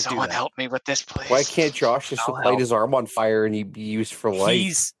 yeah, you can just someone do that. help me with this, please. Why can't Josh just light his arm on fire and he'd be used for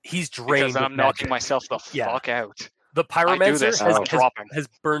light? He's drained. Because I'm knocking myself the fuck out. The pyromancer has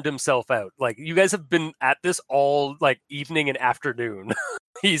burned himself out. Like, you guys have been at this all like evening and afternoon.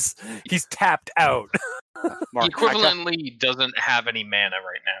 he's tapped out. Mark, he equivalently doesn't have any mana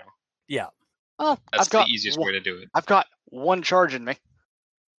right now. Yeah. Well, that's the easiest way to do it. I've got one charge in me.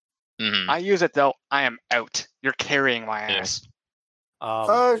 Mm-hmm. I use it though. I am out. You're carrying my ass.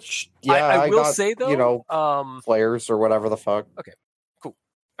 I will say though, flares or whatever the fuck. Okay, cool.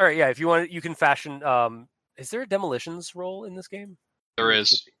 All right, yeah. If you want, you can fashion. Is there a demolitions roll in this game? There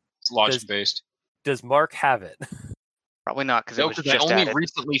is. It's logic based. Does Mark have it? Probably not, because I only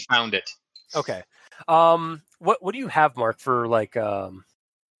recently found it. Okay. What do you have, Mark, for like?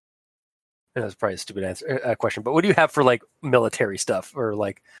 That's probably a stupid question, but what do you have for like military stuff or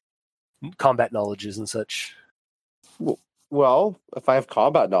like combat knowledges and such? Well, if I have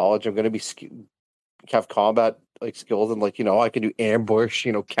combat knowledge, I'm going to have combat like skills, and like I can do ambush,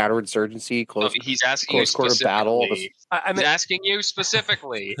 counterinsurgency, close. He's asking close quarter battle. He's asking you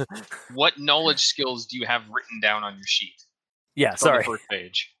specifically, what knowledge skills do you have written down on your sheet? Yeah, it's on the first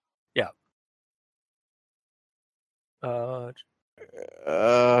page. Yeah.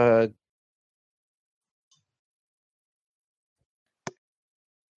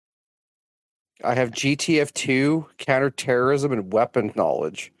 I have GTF2, counterterrorism, and weapon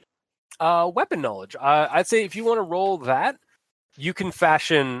knowledge. Weapon knowledge. I'd say if you want to roll that, you can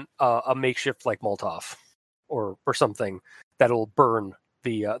fashion a makeshift like Molotov or something that'll burn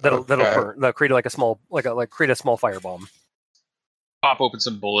that'll create like a small create a small firebomb. Pop open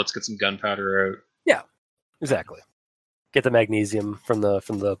some bullets, get some gunpowder out. Yeah, exactly. Get the magnesium from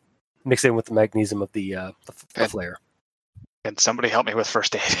the mix it in with the magnesium of the flare. Can somebody help me with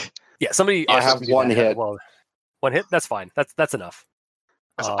first aid? Yeah, somebody. I have one hit. Well, one hit. That's fine. That's enough.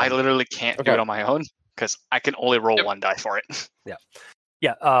 I literally can't do it on my own because I can only roll one die for it.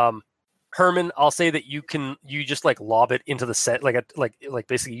 Yeah. Herman, I'll say that you just like lob it into the set, like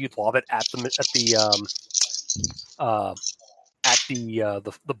basically you lob it at the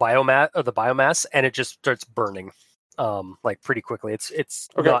biomass, and it just starts burning, like pretty quickly. It's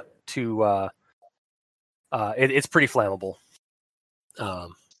okay. Not too. It's pretty flammable.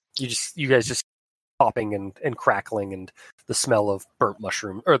 You guys just popping and crackling, and the smell of burnt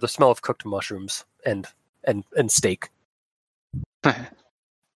mushroom or the smell of cooked mushrooms and steak. A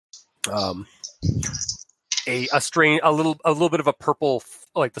little bit of a purple,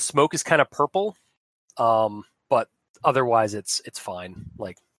 like the smoke is kind of purple, but otherwise it's fine.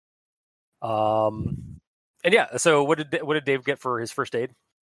 Like, and yeah. So what did Dave get for his first aid?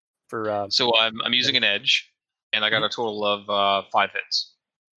 So I'm using an edge, and I got a total of 5 hits.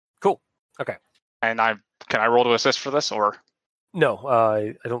 Cool. Okay. And can I roll to assist for this or? No,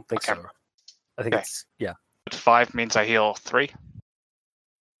 I don't think so. I think it's yeah. But 5 means I heal 3.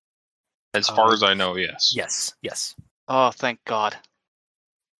 As far as I know, yes. Yes. Oh, thank God.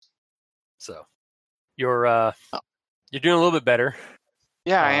 So, you're doing a little bit better.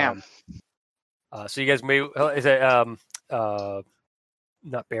 Yeah, I am. So you guys may is it not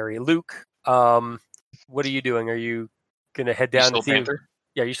Barry, Luke. What are you doing? Are you gonna head down to Panther?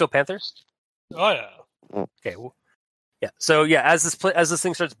 Yeah, you still Panther? Oh yeah. Okay. Well, yeah. So yeah, as this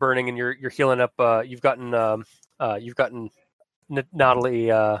thing starts burning and you're healing up, you've gotten not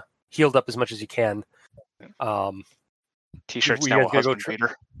only healed up as much as you can. T-shirts now husband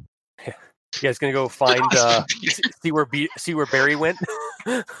beater. You guys gonna go find see where Barry went?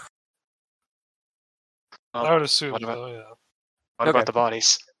 I would assume. What about the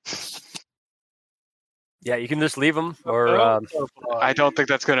bodies? Yeah, you can just leave them, or I don't think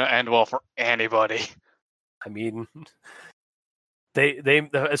that's going to end well for anybody. I mean, they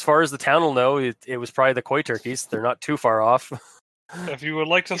as far as the town will know, it was probably the koi turkeys. They're not too far off. If you would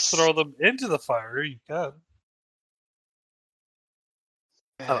like to throw them into the fire, you can.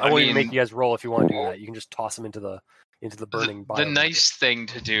 I won't even make you guys roll if you want to do that. You can just toss them into the burning. The nice thing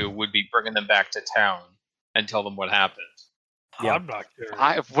to do would be bringing them back to town and tell them what happened. Yeah. I'm not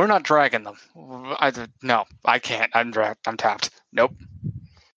sure. We're not dragging them. No, I can't. I'm tapped. Nope.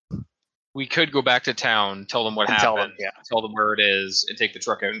 We could go back to town, tell them what happened, tell them where it is, and take the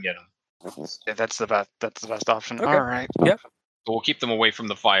truck out and get them. Yeah, that's the best option. Okay. All right. Yep. So we'll keep them away from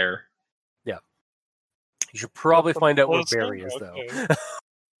the fire. Yeah. You should probably find out where Barry is, though.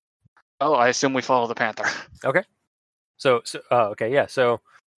 Oh, I assume we follow the panther. Okay. So okay, yeah. So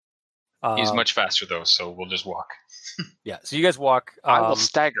he's much faster though, so we'll just walk. Yeah. So you guys walk. I will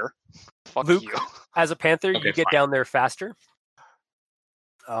stagger. Fuck Luke, you. as a panther, you get down there faster.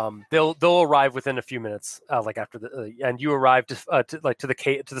 They'll arrive within a few minutes, like after and you arrive to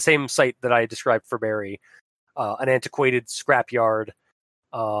the same site that I described for Barry, an antiquated scrapyard,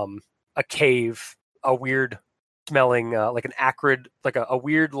 a cave, a weird smelling, like an acrid, like a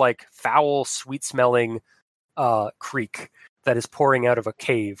weird, like foul, sweet smelling creek that is pouring out of a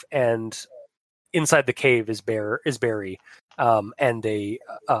cave, and inside the cave is Barry, and a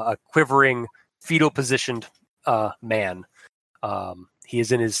quivering, fetal positioned man. He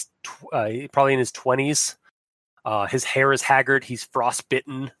is in his probably in his 20s. His hair is haggard. He's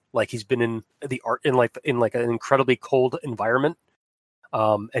frostbitten, like he's been in an incredibly cold environment.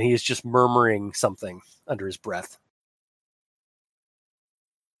 And he is just murmuring something under his breath.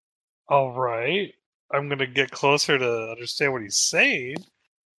 All right, I'm gonna get closer to understand what he's saying.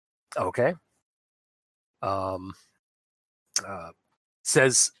 Okay.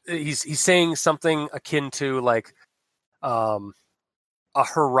 Says he's saying something akin to like, a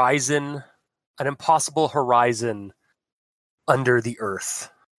horizon, an impossible horizon under the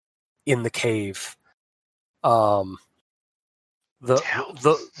earth in the cave. The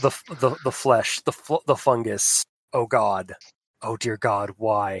flesh, the fungus. Oh God. Oh dear God,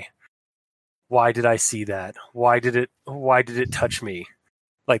 why? Why did I see that? Why did it touch me?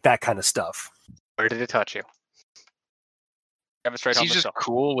 Like that kind of stuff. Where did it touch you? Is he just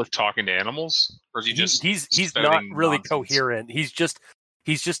cool with talking to animals? Or is he just he's not really coherent. He's just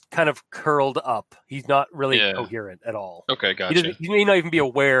kind of curled up. He's not really coherent at all. Okay, gotcha. He may not even be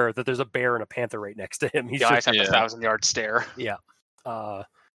aware that there's a bear and a panther right next to him. He's just a 1,000-yard stare. Yeah.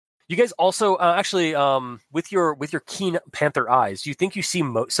 You guys also actually with your keen panther eyes, you think you see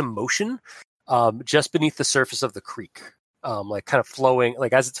some motion just beneath the surface of the creek, like kind of flowing,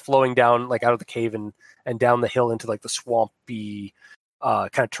 like as it's flowing down, like out of the cave and down the hill into like the swampy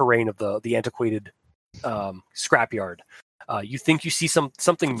kind of terrain of the antiquated scrapyard. You think you see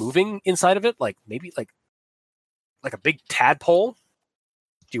something moving inside of it, like maybe like a big tadpole.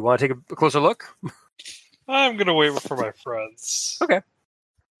 Do you want to take a closer look? I'm gonna wait for my friends. Okay.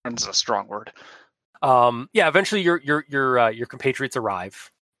 Friends is a strong word. Yeah. Eventually, your compatriots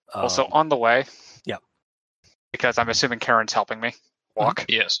arrive. Also on the way. Yeah. Because I'm assuming Karen's helping me walk.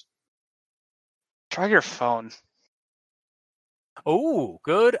 Yes. Try your phone. Oh,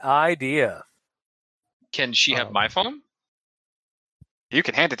 good idea. Can she have my phone? You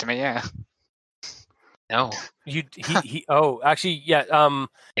can hand it to me, yeah. No. Actually, yeah. I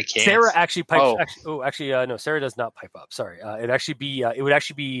can't. Sarah actually pipes. No, Sarah does not pipe up. Sorry. It would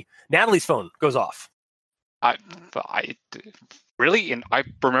actually be Natalie's phone goes off. I really, and I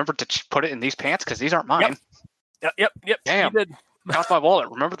remembered to put it in these pants because these aren't mine. Yep. Damn. You did. That's my wallet.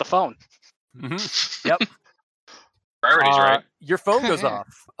 Remember the phone. Mm-hmm. Yep. Priorities, right? Your phone goes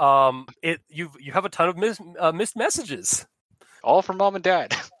off. You have a ton of missed messages. All from Mom and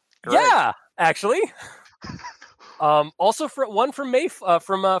Dad. Great. Yeah, actually. Also one from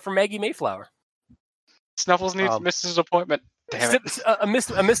Maggie Mayflower. Snuffles missed his appointment. Damn it. A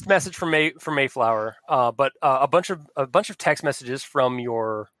missed message from Mayflower. But a bunch of text messages from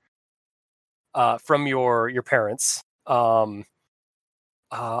your parents.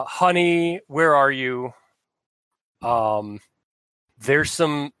 Honey, where are you? There's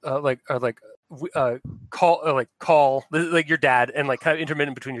some call like your dad, and like kind of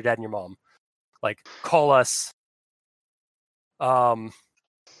intermittent between your dad and your mom, like call us. And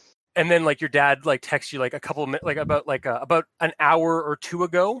then like your dad like texts you like a couple of minutes, like about an hour or two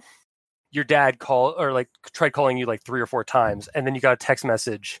ago, your dad tried calling you like 3 or 4 times, and then you got a text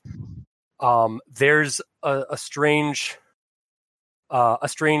message. There's a strange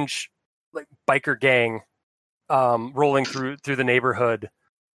like biker gang rolling through the neighborhood.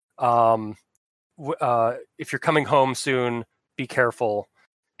 If you're coming home soon, be careful.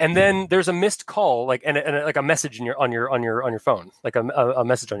 And then there's a missed call, like and like a message on your phone, like a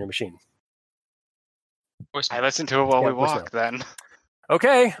message on your machine. I listened to it while we walk. Then.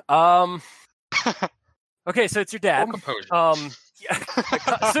 Okay. Okay, so it's your dad.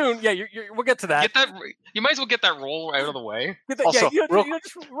 Soon, yeah. We'll get to that. You might as well get that roll out of the way. Also, just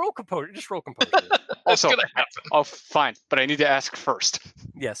roll composure. Just roll composure. Also, gonna happen. Oh, fine, but I need to ask first.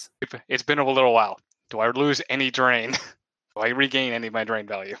 Yes. It's been a little while. Do I lose any drain? Do I regain any of my drain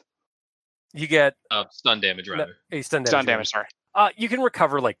value? You get stun damage, rather. Stun damage. Sorry. You can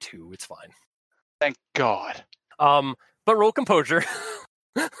recover like 2. It's fine. Thank God. But roll composure.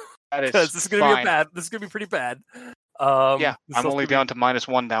 Because this is gonna be bad. This is gonna be pretty bad. Yeah, I'm only down to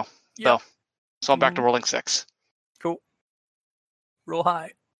 -1 now. Yeah. So I'm back to rolling 6. Cool. Roll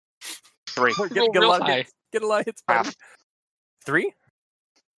high. 3. Get a lot of hits. Get a lot of hits. Buddy. 3?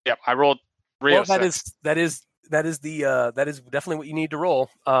 Yep, I rolled 3 of 6. That is definitely what you need to roll.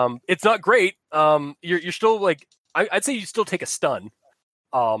 It's not great. You're still like I'd say you still take a stun.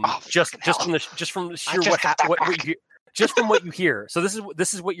 Just from sheer just from what you hear. So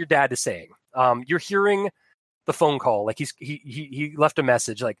this is what your dad is saying. You're hearing the phone call, like he left a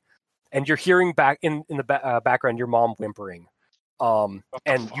message, like, and you're hearing back in the background your mom whimpering.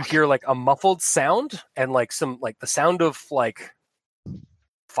 And you hear like a muffled sound and like some like the sound of like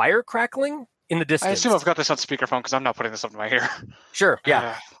fire crackling in the distance. I assume I've got this on speakerphone because I'm not putting this up to my ear. Sure,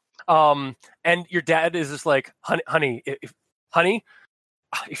 yeah. And your dad is just like, honey, if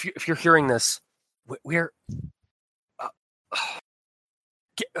you're hearing this, we're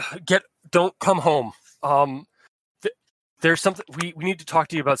don't come home. There's something we need to talk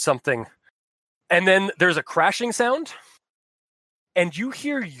to you about something. And then there's a crashing sound, and you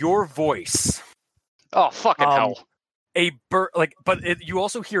hear your voice. Oh, fucking hell! You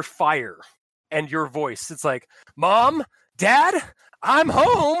also hear fire and your voice. It's like, Mom, Dad, I'm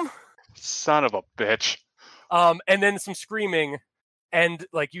home. Son of a bitch. And then some screaming, and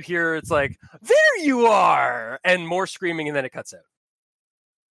like you hear, it's like, there you are, and more screaming, and then it cuts out.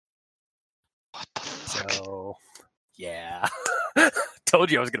 What the fuck? So, yeah,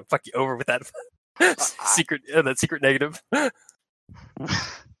 told you I was gonna fuck you over with that secret negative.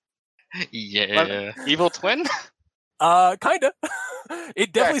 Yeah, evil twin. Kinda.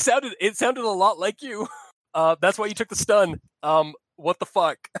 It definitely sounded a lot like you. That's why you took the stun. What the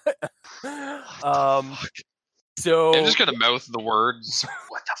fuck? So I'm just gonna mouth the words.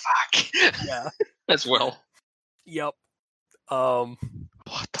 What the fuck? Yeah. As well. Yep. What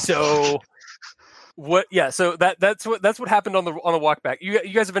the so fuck? What? Yeah. So that's what happened on the walk back.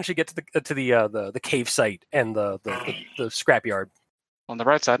 You guys eventually get to the cave site and the scrapyard. On the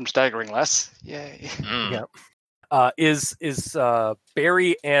right side, I'm staggering less. Yay. Yeah. Is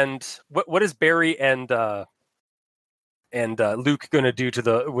Barry and what is Barry and Luke going to do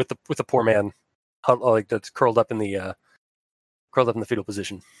with the poor man, like that's curled up in the fetal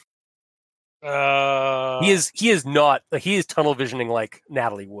position? He is not. He is tunnel visioning like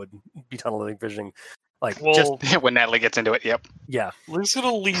Natalie would be tunnel visioning, like just when Natalie gets into it. Yep. Yeah. Luke's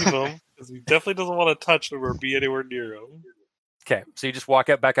gonna leave him because he definitely doesn't want to touch him or be anywhere near him. Okay, so you just walk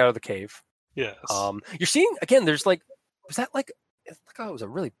back out of the cave. Yes. You're seeing again. There's like, was that like? It was a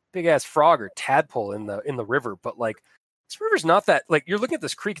really big ass frog or tadpole in the river, but like this river's not that. Like you're looking at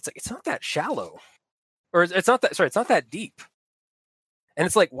this creek, it's like it's not that shallow, or it's not that. Sorry, it's not that deep. And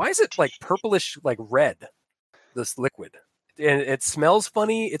it's like, why is it like purplish, like red? This liquid, and it smells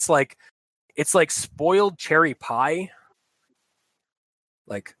funny. It's like spoiled cherry pie.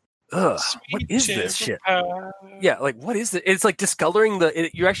 Like, ugh, what is this shit? Yeah, like what is it? It's like discoloring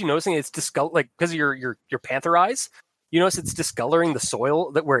you're actually noticing it's like because of your panther eyes. You notice it's discoloring the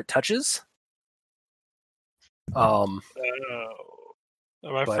soil where it touches. My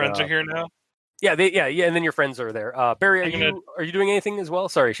friends are here now. Yeah, and then your friends are there. Barry, are you doing anything as well?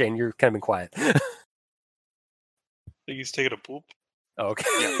 Sorry, Shane, you're kind of been quiet. I think he's taking a poop. Oh, okay.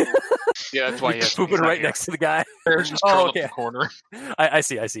 Yeah, that's why he's pooping right next to the guy. Bear's just curled up in the corner. I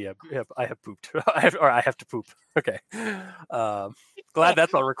see. I have pooped. I have to poop. Okay. Glad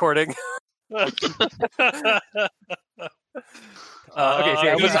that's on recording. Okay.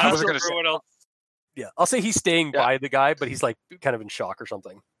 Yeah, I'll say he's staying by the guy, but he's like kind of in shock or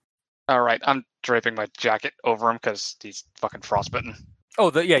something. All right, I'm draping my jacket over him because he's fucking frostbitten.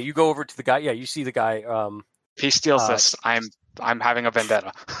 Oh, you go over to the guy. Yeah, you see the guy. If he steals this, I'm having a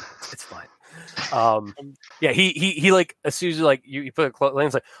vendetta. It's fine. Yeah, he like as soon as you put a clothes,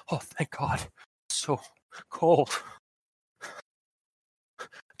 he's like, oh, thank God, so cold.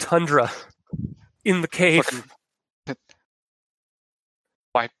 Tundra in the cave.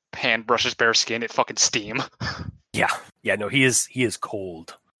 My hand brushes bare skin. It fucking steam. Yeah. No, he is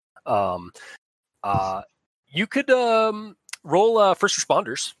cold. You could roll first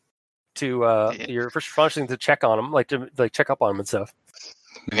responders to your first responders to check on them, to check up on them and stuff.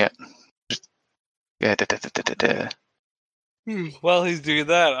 Yeah. While he's doing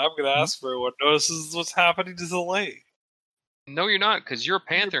that, I'm gonna ask for what notices what's happening to the lake. No, you're not, because you're a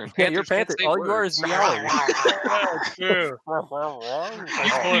panther. And you're a panther. All you are is meowing. True.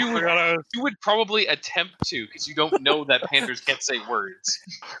 You would probably attempt to, because you don't know that panthers can't say words.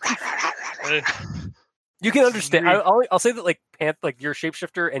 You can understand. I'll say that like your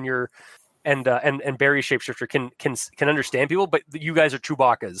shapeshifter and your and Barry shapeshifter can understand people, but you guys are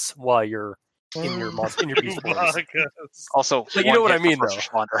Chewbacca's while you're in your beast forms. Also, but you know what I mean, though.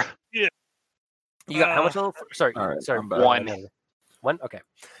 Responder. Yeah. You got how much? Sorry, right, sorry. One. Okay.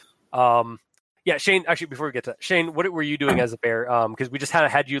 Yeah, Shane. Actually, before we get to that, Shane, what were you doing as a bear? Because we just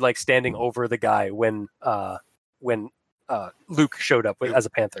had you like standing over the guy when Luke showed up as a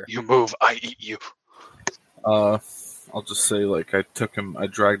panther. You move, I eat you. I'll just say like I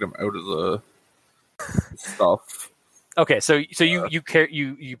dragged him out of the stuff. Okay, so you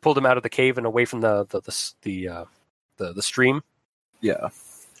pulled him out of the cave and away from the stream. Yeah.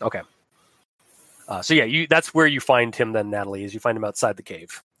 Okay. So yeah, that's where you find him then, Natalie. Is you find him outside the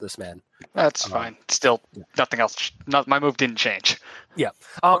cave. This man. That's fine. Still, nothing else. My move didn't change. Yeah.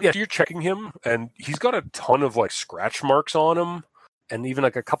 Yeah. So you're checking him, and he's got a ton of like scratch marks on him, and even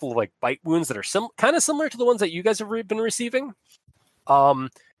like a couple of like bite wounds that are kind of similar to the ones that you guys have been receiving. And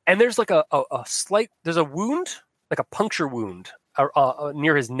there's like a there's a wound, like a puncture wound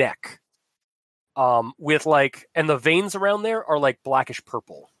near his neck, with like, and the veins around there are like blackish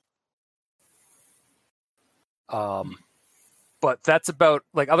purple. But that's about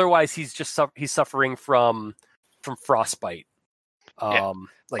like, otherwise he's just he's suffering from frostbite,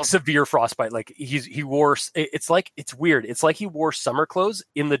 like severe frostbite. Like he wore, it's weird. It's like he wore summer clothes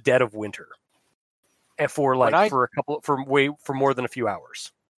in the dead of winter, and for more than a few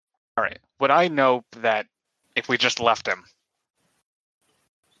hours. All right. Would I know that if we just left him,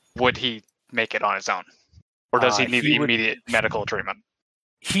 would he make it on his own, or does he need immediate medical treatment?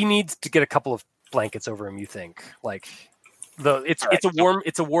 He needs to get a couple of blankets over him. You think like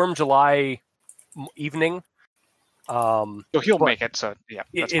it's a warm July evening. So he'll make it. So yeah,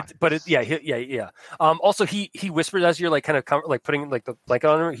 also he whispered as you're like kind of like putting like the blanket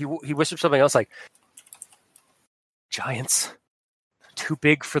on him. He whispered something else like, "Giants, too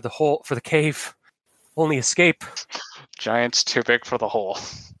big for the cave. Only escape. Giants too big for the hole."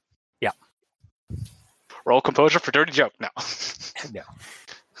 Yeah. Roll composure for dirty joke. No. No.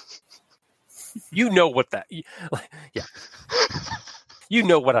 You know what that? Yeah. You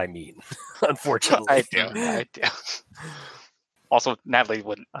know what I mean. Unfortunately, I do. Also, Natalie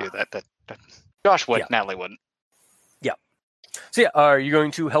wouldn't do that. That Josh would. Yeah. Natalie wouldn't. Yeah. So yeah, are you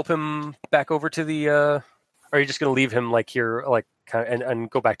going to help him back over to the? Or are you just going to leave him like here, like and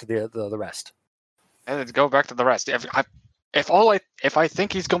go back to the rest? And go back to the rest. If I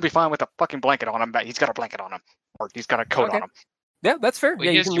think he's going to be fine with a fucking blanket on him, he's got a blanket on him, or he's got a coat on him. Yeah, that's fair. Well,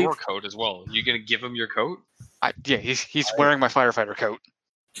 he has your coat as well. You gonna give him your coat? He's wearing my firefighter coat.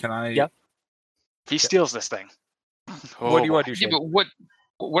 Can I? Yeah. If he steals this thing. What do you want to do, Shane? Yeah, but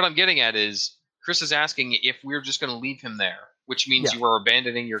what I'm getting at is Chris is asking if we're just going to leave him there, which means you are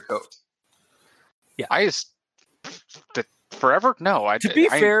abandoning your coat. Yeah. Forever? No. To be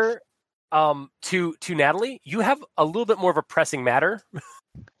fair, to Natalie, you have a little bit more of a pressing matter.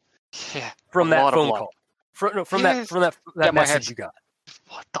 Yeah. From that phone call. From that message you got.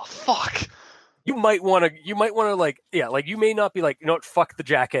 What the fuck? You might want to like you may not be like, you know what, fuck the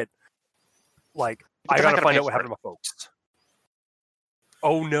jacket. Like, I gotta find out what happened to my folks.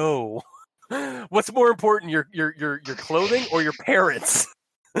 Oh no. What's more important, your clothing or your parents?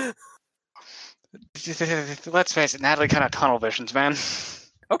 Let's face it, Natalie kind of tunnel visions, man.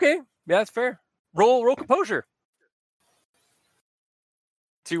 Okay, yeah, that's fair. Roll composure.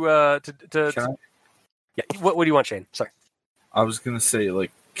 Yeah, what do you want, Shane? Sorry. I was gonna say,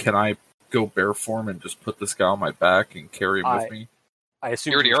 like, can I go bear form and just put this guy on my back and carry him with me? I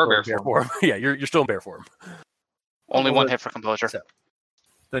assume you already are bear form. Yeah, you're still in bear form. Only one hit for composure. So.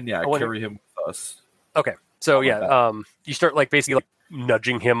 Then I carry him with us. Okay, so you start like basically like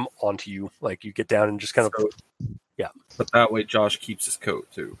nudging him onto you, like you get down and just kind of But that way, Josh keeps his coat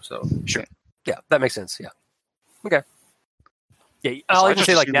too. So sure, yeah, that makes sense. Yeah, okay. Yeah, I'll even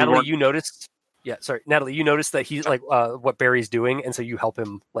say like Natalie, you noticed. Yeah, sorry, Natalie, you noticed that he's like what Barry's doing, and so you help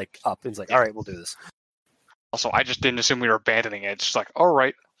him like up, and it's like, all right, we'll do this. Also, I just didn't assume we were abandoning it. It's just like, all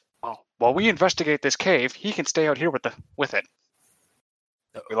right, well, while we investigate this cave, he can stay out here with it.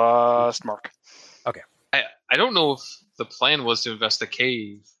 We lost Mark. Okay. I don't know if the plan was to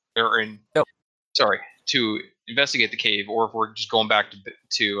investigate to investigate the cave, or if we're just going back to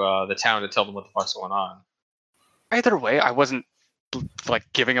the town to tell them what the fuck's going on. Either way, I wasn't like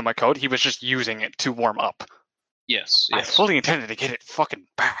giving him my coat. He was just using it to warm up. Yes. I fully intended to get it fucking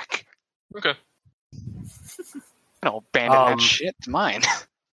back. Okay. Abandon that shit. It's mine.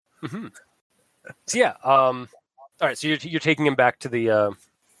 Mm-hmm. So yeah. All right. So you're taking him back to the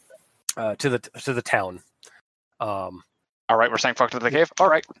town. All right. We're saying fuck to the cave. All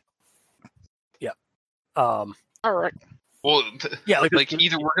right. Yeah. All right. Well, yeah, like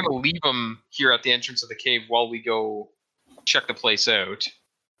either we're going to leave him here at the entrance of the cave while we go check the place out,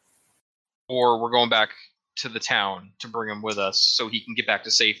 or we're going back to the town to bring him with us so he can get back to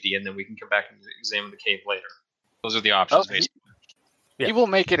safety, and then we can come back and examine the cave later. Those are the options, basically. He will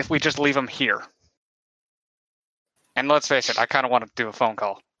make it if we just leave him here. And let's face it, I kind of want to do a phone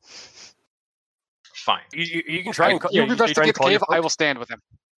call. Fine. You can try and you investigate the cave. I will stand with him.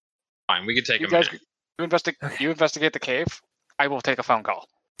 Fine, we can take him. You investigate the cave. I will take a phone call.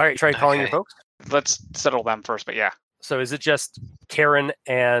 All right, try calling your folks. Let's settle them first, but yeah. So is it just Karen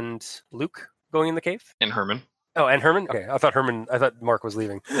and Luke going in the cave? And Herman. Oh, and Herman? Okay, I thought Mark was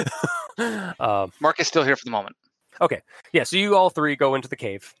leaving. Mark is still here for the moment. Okay, yeah, so you all three go into the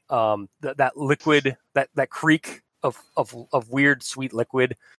cave. That liquid, that creek of weird, sweet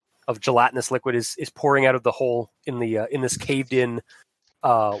liquid, of gelatinous liquid is pouring out of the hole in the in this caved-in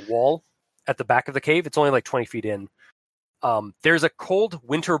wall at the back of the cave. It's only like 20 feet in. There's a cold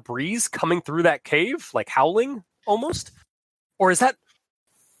winter breeze coming through that cave, like howling almost. Or is that...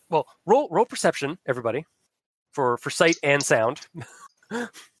 Well, roll perception, everybody, for sight and sound.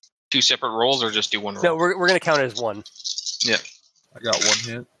 2 separate rolls, or just do one roll? No, we're going to count it as one. Yeah. I got 1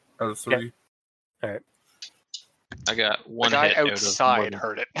 hit out of 3. Okay. All right. I got 1 the guy hit outside out of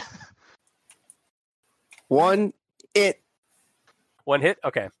heard it. 1 hit. 1 hit?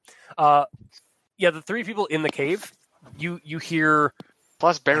 Okay. Yeah, the 3 people in the cave, you hear...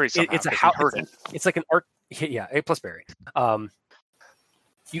 Plus Barry somehow. It's a heard it. It's like an art... Yeah, plus Barry.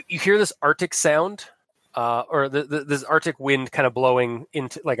 You hear this Arctic sound, or this Arctic wind kind of blowing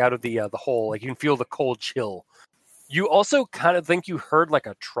into like out of the hole. Like you can feel the cold chill. You also kind of think you heard like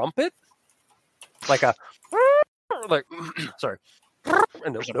a trumpet, like a like. Sorry, nope.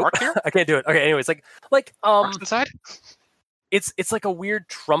 Mark here? I can't do it. Okay, anyways, like Mark's inside. It's like a weird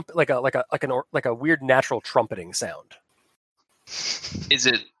trumpet, like a weird natural trumpeting sound. Is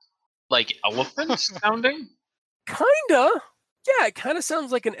it like elephant sounding? Kinda. Yeah, it kind of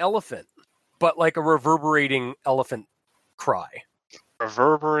sounds like an elephant, but like a reverberating elephant cry.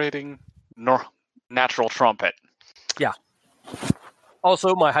 Reverberating natural trumpet. Yeah.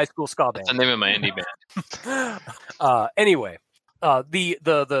 Also, my high school ska band. That's the name of my indie band. Anyway,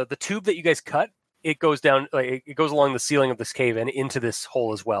 the tube that you guys cut, it goes down, like it goes along the ceiling of this cave and into this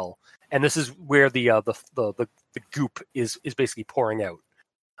hole as well. And this is where the goop is basically pouring out.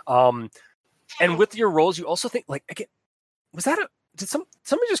 And with your rolls, you also think like again. Did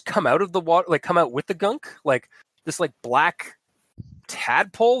somebody just come out of the water, like come out with the gunk? Like this like black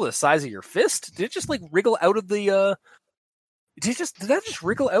tadpole the size of your fist? Did it just like wriggle out of the did that just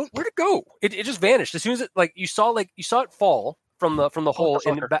wriggle out? Where'd it go? It just vanished. As soon as it like you saw it fall from the hole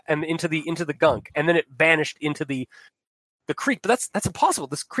and into the gunk, and then it vanished into the creek. But that's impossible.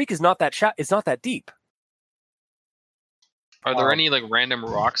 This creek is not that it's not that deep. Are there any like random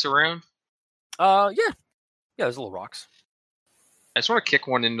rocks around? Yeah, there's little rocks. I just want to kick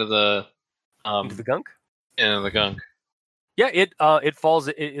one into the gunk. Into the gunk. Yeah, it falls.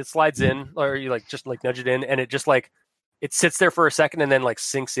 It slides in, or you like just like nudge it in, and it just like it sits there for a second, and then like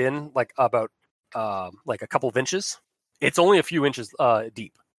sinks in like about like a couple of inches. It's only a few inches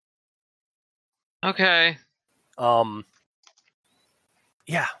deep. Okay. Yeah,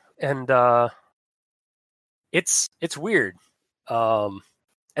 and it's weird. And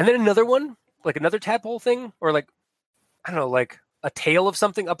then another one, like another tadpole thing, or like I don't know, like a tail of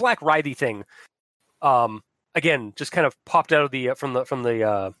something, a black writhy thing. Again, just kind of popped out of the from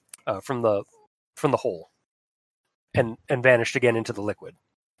the hole, and vanished again into the liquid.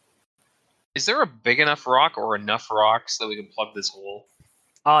 Is there a big enough rock or enough rocks that we can plug this hole?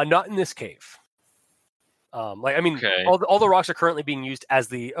 Not in this cave. Okay. all the rocks are currently being used as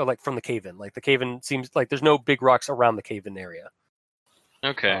the like from the cave-in. Like the cave-in seems like there's no big rocks around the cave-in area.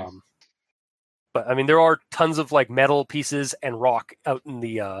 Okay. But I mean, there are tons of like metal pieces and rock out in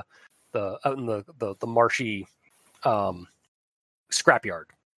the marshy scrapyard.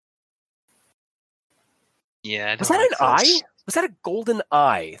 Yeah. Was that an eye? Was that a golden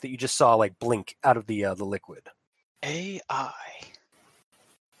eye that you just saw like blink out of the liquid? AI.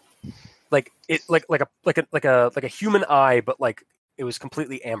 Like it, like a human eye, but like it was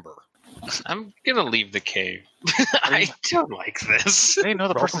completely amber. I'm gonna leave the cave. I don't like this. I didn't know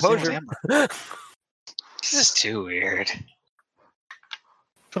the person's name was Amber. This is too weird.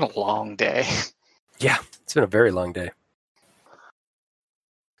 It's been a long day. Yeah, it's been a very long day.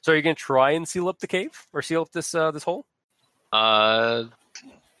 So are you gonna try and seal up the cave or seal up this hole? Yeah,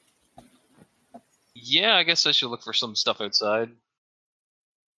 I guess I should look for some stuff outside.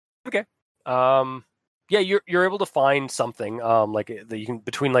 Okay. Yeah, you're able to find something like that you can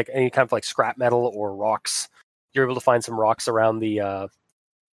between like any kind of like scrap metal or rocks. You're able to find some rocks around the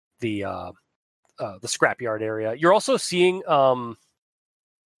scrapyard area. You're also seeing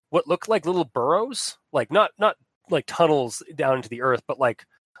what look like little burrows, like not like tunnels down into the earth, but like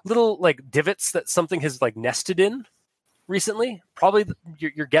little like divots that something has like nested in recently. Probably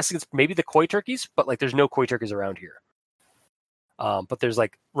you're guessing it's maybe the koi turkeys, but like there's no koi turkeys around here. But there's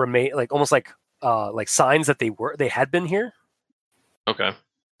like almost like signs that they had been here. Okay.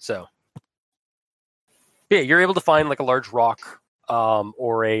 So yeah, you're able to find like a large rock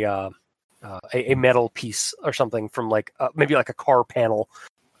or a metal piece or something from like maybe like a car panel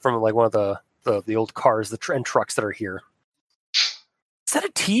from like one of the old cars, and trucks that are here. Is that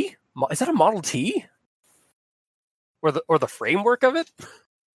a T? Is that a Model T? Or the framework of it?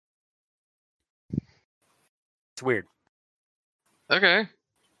 It's weird. Okay.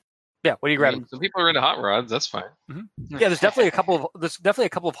 Yeah, what are you grabbing? Some people are into hot rods. That's fine. Mm-hmm. Yeah, there's definitely a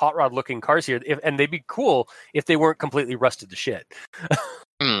couple of hot rod looking cars here, and they'd be cool if they weren't completely rusted to shit.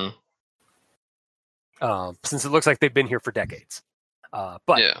 Since it looks like they've been here for decades. You're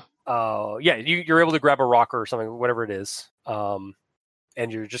able to grab a rocker or something, whatever it is, and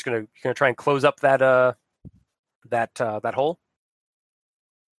you're just gonna try and close up that hole.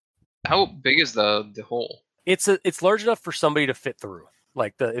 How big is the hole? It's large enough for somebody to fit through.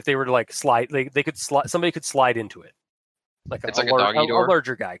 Like if they were to like slide, they could slide. Somebody could slide into it. Like a doggy door. A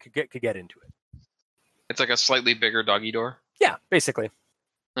larger guy could get into it. It's like a slightly bigger doggy door. Yeah, basically.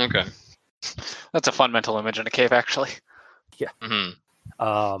 Okay. That's a fun mental image in a cave, actually. Yeah. Mm-hmm.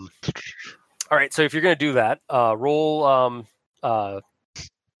 All right. So if you're going to do that, roll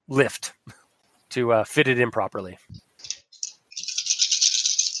lift to fit it in properly.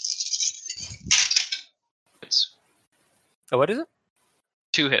 Oh, what is it?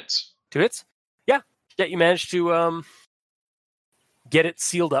 2 hits. 2 hits? Yeah. You managed to get it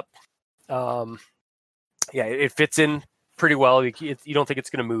sealed up. It fits in pretty well. You don't think it's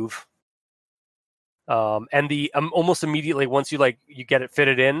going to move. And the almost immediately once you get it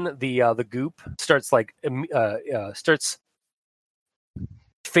fitted in, the goop starts starts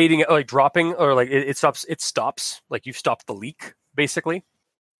fading, like dropping, or like it stops. It stops. Like you've stopped the leak, basically.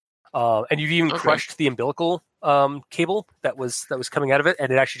 And you've even crushed the umbilical cable that was coming out of it,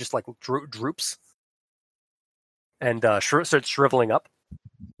 and it actually just like droops and starts shriveling up.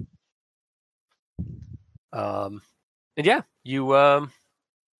 And yeah, you've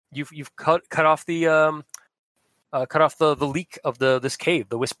cut off the leak of this cave,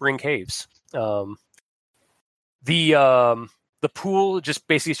 the Whispering Caves. The pool just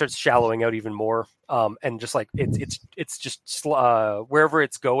basically starts shallowing out even more, and just like it's just wherever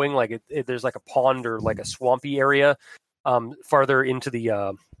it's going, like there's like a pond or like a swampy area farther into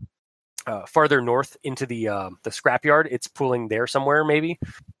the farther north into the scrapyard. It's pooling there somewhere maybe,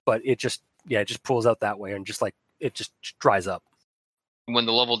 but it just pools out that way and just like it just dries up. When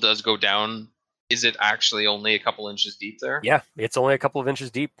the level does go down, is it actually only a couple inches deep there? Yeah, it's only a couple of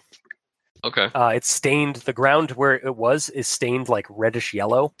inches deep. Okay. It's stained. The ground where it is stained like reddish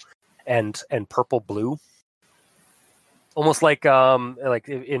yellow and purple blue. Almost like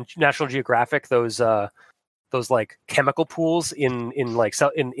in National Geographic, those like chemical pools in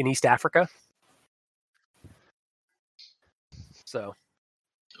East Africa. So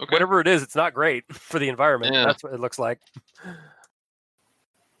whatever it is, it's not great for the environment. Yeah. That's what it looks like.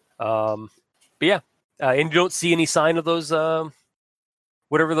 And you don't see any sign of those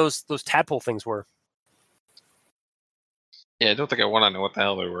whatever those tadpole things were. Yeah, I don't think I want to know what the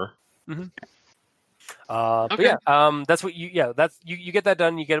hell they were. Mm-hmm. But yeah, that's what you get that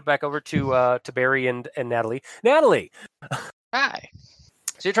done. You get it back over to Barry and Natalie. Natalie, hi.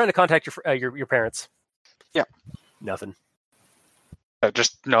 So you're trying to contact your parents? Yeah. Nothing.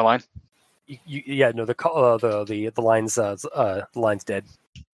 Just no line. The line's dead.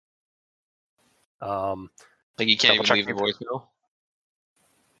 Like you can't even leave a voicemail.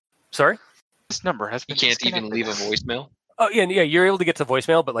 Sorry? This number has been. You can't even leave a voicemail. Oh yeah, you're able to get to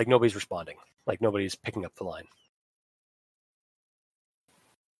voicemail, but like nobody's responding. Like nobody's picking up the line.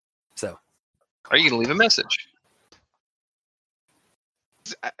 So, are you gonna leave a message?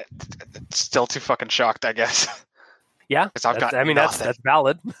 Still too fucking shocked, I guess. Yeah, that's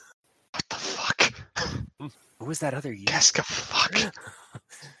valid. What the fuck? Who was that other you? Casca, fuck.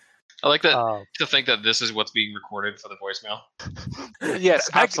 I like that to think that this is what's being recorded for the voicemail.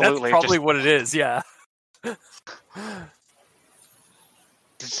 Yes, absolutely. That's probably what it is. Yeah.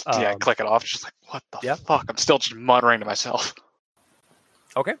 Click it off. Just like, what the fuck? I'm still just muttering to myself.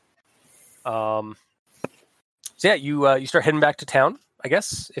 Okay. So yeah, you start heading back to town, I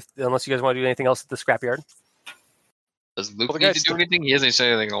guess, unless you guys want to do anything else at the scrapyard. Does Luke need to do anything? He hasn't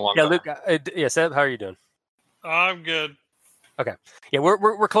said anything in a long time. Luke. Seb, how are you doing? I'm good. Okay. Yeah,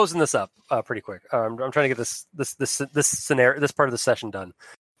 we're closing this up pretty quick. I'm trying to get this scenario, this part of the session done.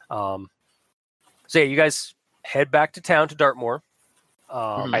 So yeah, you guys head back to town to Dartmoor.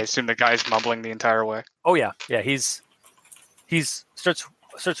 I assume the guy's mumbling the entire way. Oh yeah. He's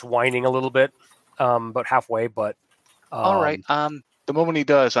starts whining a little bit, about halfway. But all right. The moment he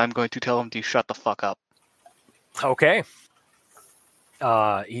does, I'm going to tell him to shut the fuck up. Okay.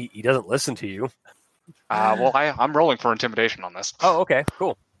 He doesn't listen to you. Well, I'm rolling for intimidation on this. Oh, okay,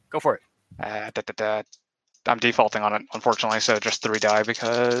 cool. Go for it. I'm defaulting on it, unfortunately, so just 3 die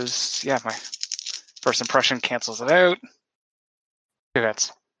because, yeah, my first impression cancels it out. 2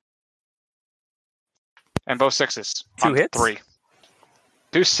 hits. And both 6s. 2 hits? 3.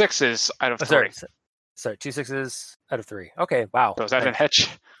 2 6s out of 3. Sorry, 2 6s out of 3. Okay, wow. So is that an hitch?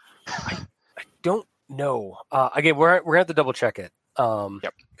 I don't know. Again, we're going to have to double check it.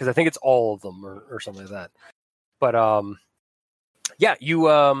 Yep. Because I think it's all of them or something like that. But yeah, you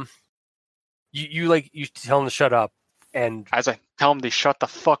tell him to shut up, and as I tell him to shut the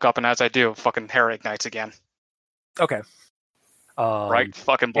fuck up, and as I do, fucking hair ignites again. Okay. Right,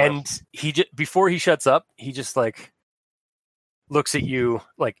 fucking blue. And before he shuts up, he just like looks at you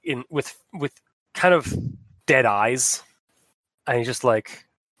like with kind of dead eyes, and he's just like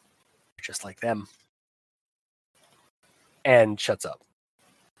them. And shuts up.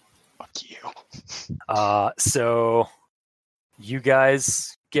 Fuck you. So you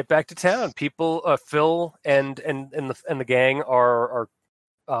guys get back to town. People, Phil and the gang are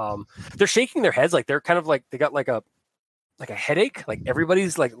they're shaking their heads, like they're kind of like they got like a headache. Like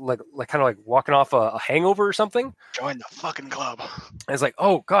everybody's like kind of like walking off a hangover or something. Join the fucking club. And it's like,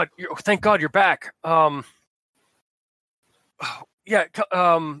 oh God, thank God you're back. Yeah.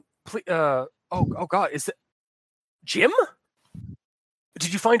 Please, oh God, is it Jim?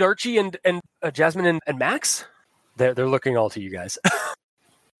 Did you find Archie and Jasmine and Max? They're looking all to you guys.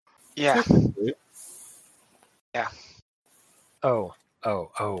 Yeah. Yeah. Oh.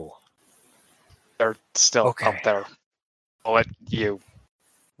 They're still up there. I'll let you.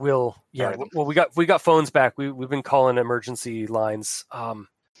 Well, we got phones back. We've been calling emergency lines.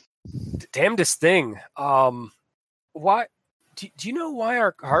 Damnedest thing. Why? Do you know why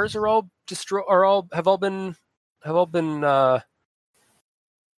our cars are all destroyed? Have all been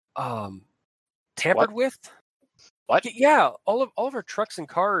tampered with? What? Yeah, all of our trucks and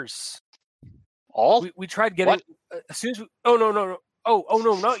cars. All? We tried getting as soon as we. Oh no. Oh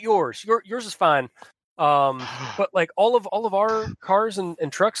no, not yours. Yours is fine. But like all of our cars and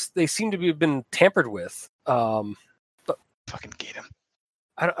trucks, they seem to have been tampered with. But fucking get him.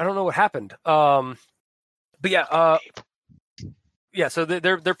 I don't know what happened. But yeah. Yeah. So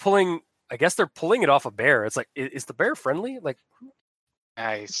they're pulling. I guess they're pulling it off a bear. It's like, is the bear friendly? Like,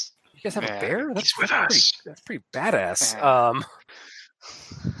 nice. You guys have a bear? That's pretty badass.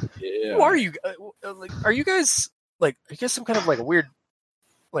 Yeah. Who are you? Like, are you guys like? Are you guys some kind of like a weird,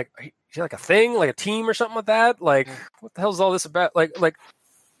 like, like a thing, like a team or something like that? Like, what the hell is all this about? Like,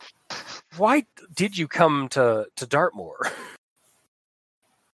 why did you come to Dartmoor?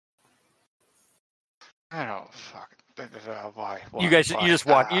 I don't fuck. Why? You guys, you just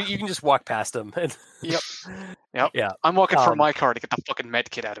walk. You can just walk past them. And Yep. Yeah. I'm walking for my car to get the fucking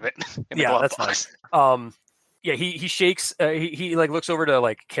med kit out of it. That's nice. Yeah, he shakes. He like looks over to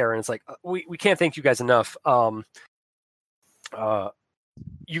like Karen. It's like we can't thank you guys enough.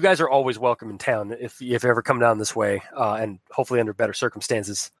 You guys are always welcome in town if you ever come down this way, and hopefully under better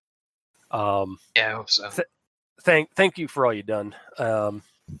circumstances. Yeah, I hope so. Thank you for all you've done.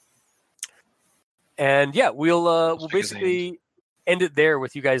 And yeah, we'll basically end it there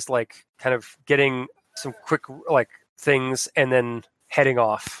with you guys like kind of getting some quick like things and then heading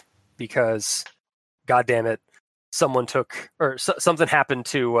off because, God damn it, someone took or something happened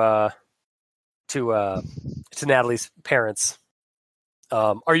to Natalie's parents.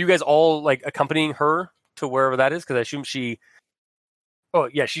 Are you guys all like accompanying her to wherever that is? Because I assume she. Oh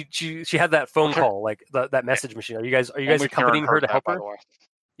yeah, she had that phone call, like that message machine. Are you guys accompanying her to help her?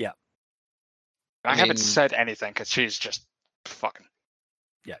 Yeah. I haven't said anything because she's just fucking.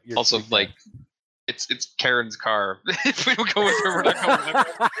 Yeah. Also, like, it's Karen's car. If we don't go with her, we're not going with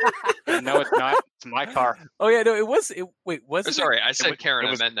her. No, it's not. It's my car. Oh yeah, no, it was. Wait, was it? Sorry, I said Karen.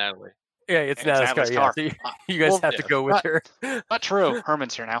 I meant Natalie. Yeah, it's Natalie's car. Yeah, so you guys have to go with her. Not true.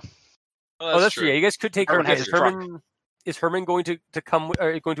 Herman's here now. Oh, that's true. Yeah, you guys could take her. Is Herman going to come?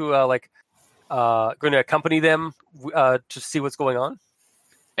 Are you going to going to accompany them to see what's going on?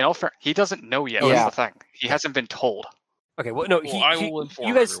 In all fair, he doesn't know yet. Yeah. That's the thing. He hasn't been told. Okay, well, no, I will inform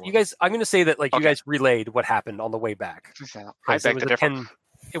you guys. I'm going to say that like you guys relayed what happened on the way back. I beg to differ.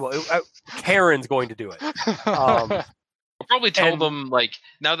 Karen's going to do it. I'll probably tell them, like,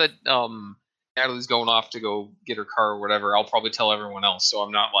 now that Natalie's going off to go get her car or whatever, I'll probably tell everyone else, so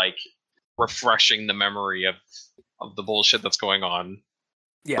I'm not, like, refreshing the memory of the bullshit that's going on.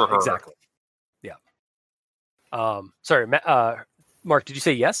 Yeah, for her. Exactly. Yeah. Sorry, Mark, did you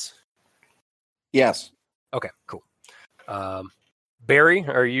say yes? Yes. Okay, cool. Barry,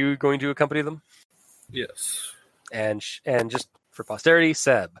 are you going to accompany them? Yes. And just for posterity,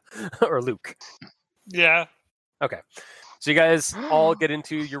 Seb or Luke. Yeah. Okay. So you guys all get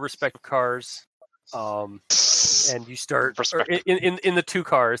into your respective cars, and you start in the two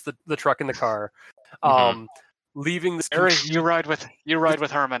cars, the truck and the car, leaving this. Aaron, you ride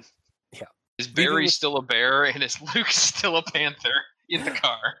with Herman. Yeah. Is Barry still a bear and is Luke still a panther in the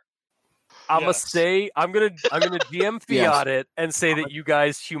car? I'm gonna GM fiat it and say that you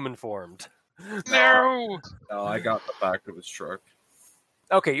guys human formed. No, I got the back of his truck.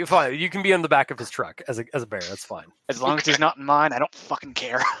 Okay, you're fine. You can be on the back of his truck as a bear. That's fine. As long as he's not in mine, I don't fucking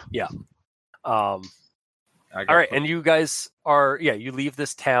care. Yeah. All right, and you guys are you leave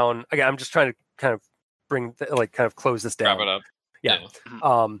this town. Again, I'm just trying to kind of close this down. Wrap it up.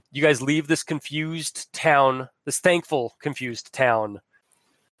 Yeah. You guys leave this confused town, this thankful confused town.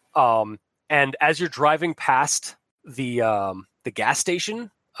 And as you're driving past the gas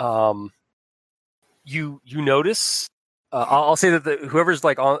station, you notice. I'll say that whoever's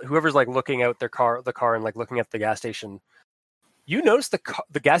looking out the car and like looking at the gas station, you notice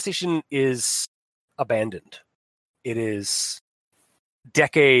the gas station is abandoned. It is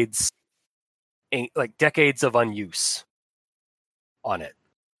decades of unuse on it.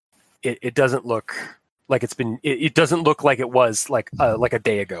 It doesn't look like it's been. It doesn't look like it was like a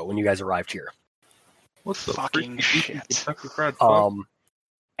day ago when you guys arrived here. What the fucking shit?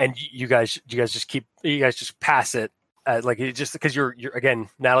 And you guys just pass it. Just because you're again,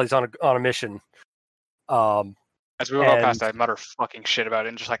 Natalie's on a mission. As we walk past, I mutter fucking shit about it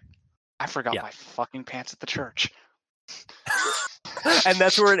and just like, I forgot my fucking pants at the church. And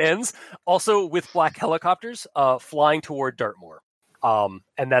that's where it ends. Also with black helicopters flying toward Dartmoor.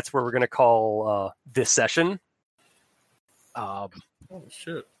 And that's where we're going to call this session. Oh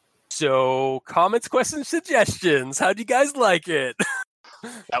shit! So comments, questions, suggestions. How'd you guys like it?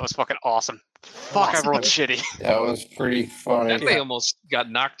 That was fucking awesome. Fuck, everyone's shitty. That was pretty funny. They almost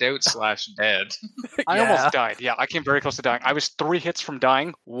got knocked out / dead. I almost died. Yeah, I came very close to dying. I was 3 hits from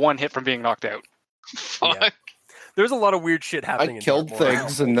dying, 1 hit from being knocked out. Fuck. Yeah. There's a lot of weird shit happening. I killed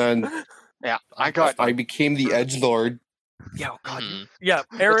things and then I became the edgelord. Yeah, oh God. Yeah,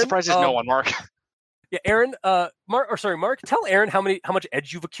 Aaron. That surprises no one, Mark. Yeah, Aaron. Mark. Tell Aaron how much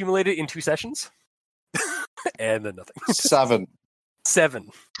edge you've accumulated in 2 sessions. And then nothing. 7. 7.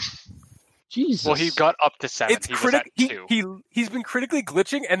 Jesus. Well, he got up to 7. It's he's been critically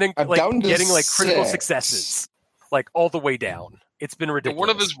glitching and then getting critical successes, all the way down. It's been ridiculous. One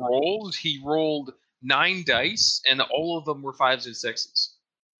of his rolls, he rolled 9 dice, and all of them were 5s and 6s.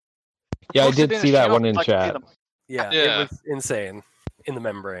 Yeah, I did see that one in chat. Yeah, it was insane in the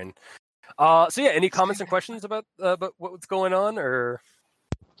membrane. So yeah, any comments and questions about what's going on, or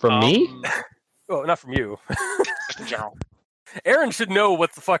from me? Well, not from you. Just in general. Aaron should know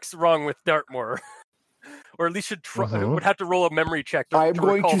what the fuck's wrong with Dartmoor, or at least should would have to roll a memory check. I'm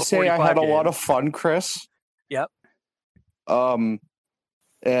going to say I had a lot of fun, Chris. Yep. And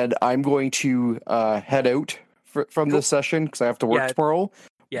I'm going to head out from this session because I have to work tomorrow.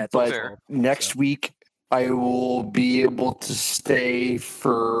 Yeah, it's but next week I will be able to stay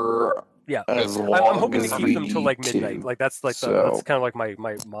for as long I'm hoping as to keep them till midnight. That's that's kind of like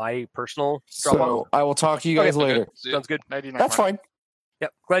my personal. So I will talk to you guys later. Sounds good. That's fine.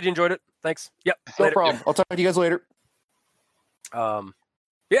 Yep. Glad you enjoyed it. Thanks. Yep. No problem. I'll talk to you guys later.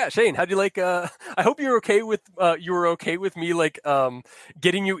 Yeah, Shane, how'd you like? I hope you're okay with you were okay with me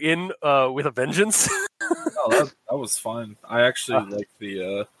getting you in with a vengeance. Oh, that was fun. I actually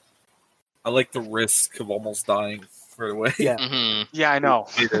like the risk of almost dying right away. Yeah, yeah, I know.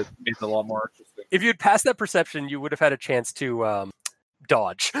 Made it a lot more interesting. If you'd passed that perception, you would have had a chance to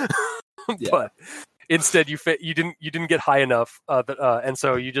dodge, but instead you didn't get high enough, and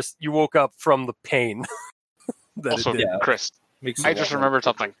so you woke up from the pain. Also, Chris. I just remembered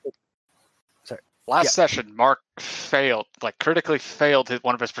something. Sorry. Last session, Mark failed, critically failed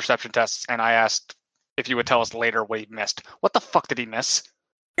one of his perception tests, and I asked if you would tell us later what he missed. What the fuck did he miss?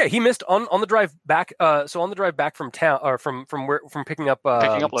 Yeah, he missed on the drive back. So on the drive back from town, or from picking up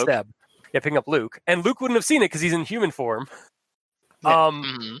Luke. Seb. Yeah, picking up Luke, and Luke wouldn't have seen it because he's in human form.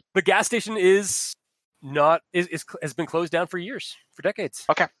 The gas station has been closed down for years, for decades.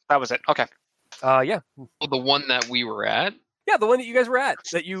 Okay, that was it. Okay. Yeah. Well, the one that we were at. Yeah, the one that you guys were at.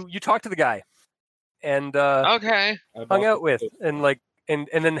 That you talked to the guy, and Okay. hung out with, and like, and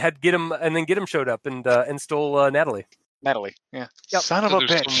then had Gidim, and then Gidim showed up and stole Natalie. Natalie, yeah. Yep. Son of So a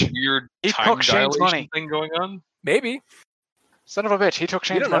there's bitch. some weird He time took Shane's dilation money. thing going on. Maybe. Son of a bitch. He took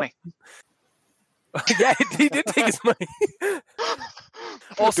Shane's don't know. money. Yeah, he did take his money.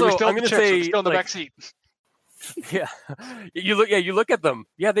 Also, I'm going to say, still in the like, back seat. yeah, you look at them.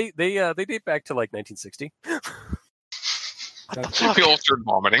 Yeah, they date back to like 1960. We all start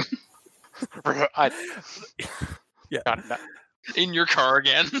vomiting Yeah. in your car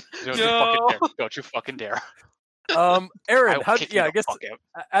again. Don't you fucking dare. Aaron, I guess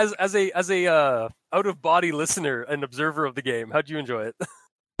as a out of body listener and observer of the game, how'd you enjoy it?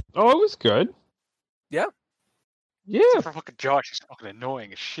 Oh, it was good. Yeah. Yeah. Except for fucking Josh, he's fucking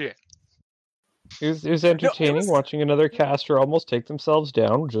annoying as shit. It was entertaining watching another caster almost take themselves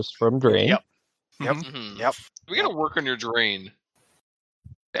down just from drain. Yep. Mhm. Yep. We gotta work on your drain.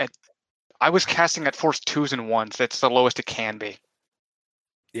 I was casting at force 2s and 1s. That's the lowest it can be.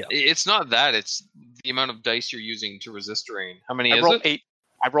 Yeah. It's not that. It's the amount of dice you're using to resist drain. How many is roll it? 8.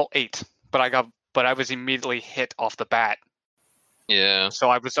 I roll 8, but I was immediately hit off the bat. Yeah. So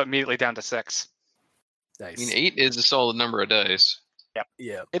I was immediately down to 6. Nice. I mean, 8 is a solid number of dice. Yep.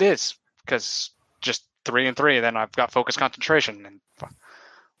 Yeah. It is, because just 3 and 3, then I've got focus concentration, and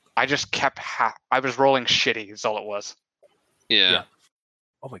I just kept I was rolling shitty is all it was. Yeah.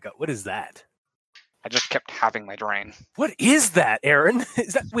 Oh my god, what is that? I just kept having my drain. What is that, Aaron?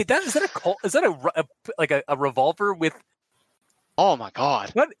 Is that a Colt? Is that a revolver with? Oh my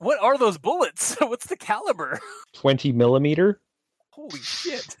god! What are those bullets? What's the caliber? 20 millimeter. Holy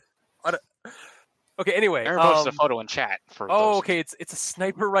shit! Okay. Anyway, Aaron posted a photo in chat for. Okay. It's a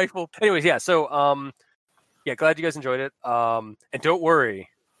sniper rifle. Anyways, yeah. So yeah, glad you guys enjoyed it. And don't worry,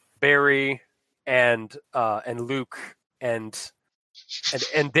 Barry and Luke and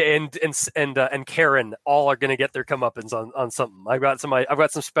Karen all are going to get their comeuppance on something. I've got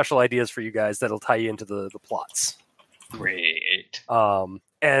some special ideas for you guys that'll tie you into the plots. Great. And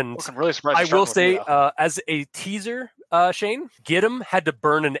I'm really surprised I will say, as a teaser, Shane, Gidim had to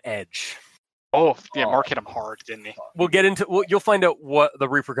burn an edge. Oh yeah, Mark hit him hard, didn't he? We'll get into. You'll find out what the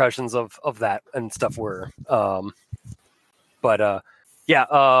repercussions of that and stuff were. But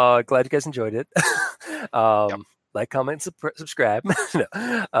yeah, glad you guys enjoyed it. Yep. Like, comment, subscribe. No.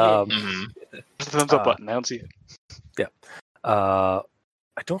 Thumbs up button. I don't see it. Yeah. I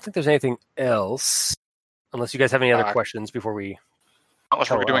don't think there's anything else, unless you guys have any other questions before we.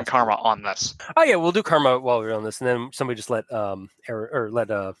 Unless we're doing karma on this. Oh yeah, we'll do karma while we're on this, and then somebody just let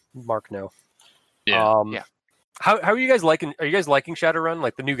Mark know. Yeah. Yeah. How are you guys liking? Are you guys liking Shadowrun?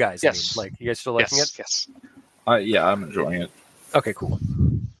 Like the new guys? Yes. I mean, like you guys still liking it? Yes. Yeah, I'm enjoying it. Okay, cool.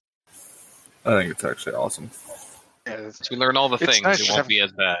 I think it's actually awesome. Yeah, So we learn all the things. nice It to won't have- be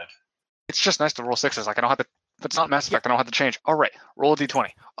as bad. it's just nice to roll 6s. Like I don't have to. If it's not Mass Effect, I don't have to change. All right, roll a d20.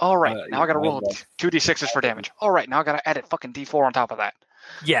 All right, now I got to roll 2d6s for damage. All right, now I got to edit fucking d4 on top of that.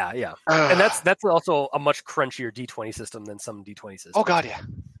 Yeah, and that's also a much crunchier D20 system than some D20 systems. Oh god, yeah.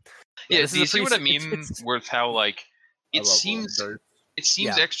 Yeah, this do you is a see what I pretty- mean it's- with how like I it love seems rolling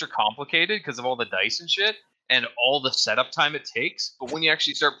Yeah. extra complicated because of all the dice and shit and all the setup time it takes, but when you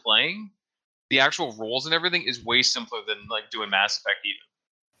actually start playing, the actual rolls and everything is way simpler than like doing Mass Effect even.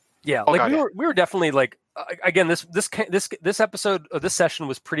 Yeah, Oh, like God, we were definitely like again this episode or this session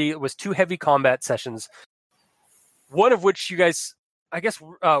was two heavy combat sessions. One of which you guys, I guess,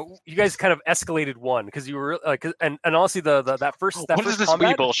 you guys kind of escalated one because you were and honestly that first What is this combat,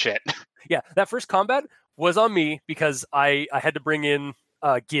 wee bullshit? yeah, that first combat was on me because I had to bring in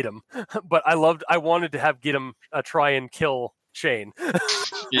Gidim, but I wanted to have Gidim try and kill Shane.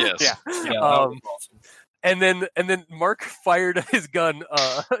 Yes. Yeah. Yeah, that was awesome. And then Mark fired his gun,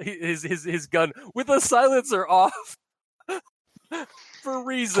 his gun with a silencer off for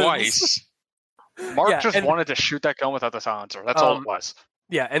reasons. Twice. Mark just wanted to shoot that gun without the silencer. That's all it was.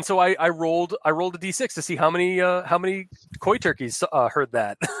 Yeah, and so I rolled a d6 to see how many koi turkeys heard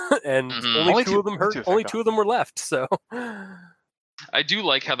that, and only two of them heard. Only two of them were left. So I do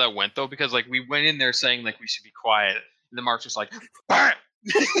like how that went though, because like we went in there saying like we should be quiet, and then Mark's just like, "Bam!"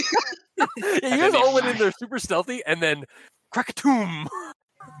 Yeah, you guys all went in there super stealthy, and then crack-a-toom.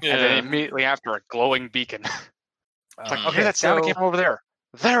 Yeah. And then immediately after, a glowing beacon. It's like, okay, that so sound came from over there.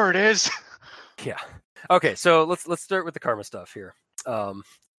 There it is. yeah. Okay, so let's start with the karma stuff here.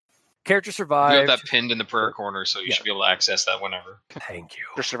 Character You survived. have that pinned in the prayer corner, so you should be able to access that whenever. Thank you.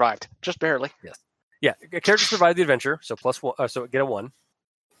 Just survived, just barely. Yeah, character survived the adventure, so +1. So get a 1.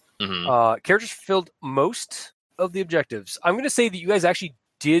 Mm-hmm. Characters fulfilled most of the objectives. I'm going to say that you guys actually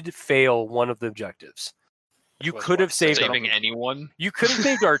did fail one of the objectives. You could have saved anyone. You could have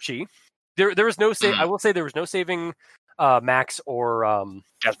saved Archie. There was no save. I will say there was no saving Max or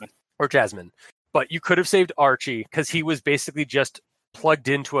Jasmine. But you could have saved Archie because he was basically just plugged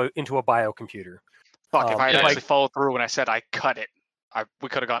into a biocomputer. Fuck! If I had actually followed through when I said I cut it, we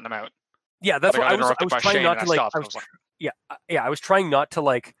could have gotten him out. Yeah, that's what I was trying not to like. I was trying not to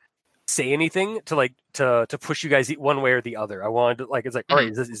like say anything to push you guys one way or the other. I wanted to like, it's like, all right,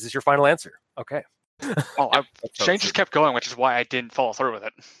 is this your final answer? Okay. Shane just kept going, which is why I didn't follow through with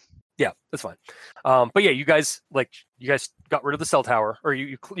it. Yeah, that's fine. But yeah, you guys got rid of the cell tower, or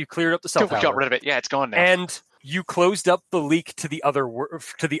you cleared up the cell tower. We got rid of it. Yeah, it's gone now. And you closed up the leak to the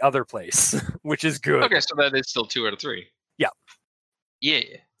other place, which is good. Okay, so that is still 2 out of 3. Yeah. Yeah.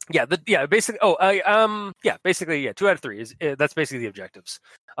 Basically. Basically, 2 out of 3 is that's basically the objectives.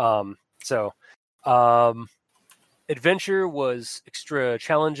 Adventure was extra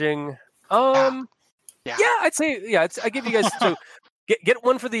challenging. I'd say I give you guys so get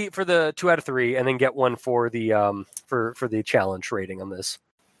one for the 2 out of 3, and then get one for the for the challenge rating on this.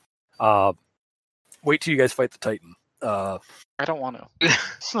 Wait till you guys fight the Titan. I don't want to.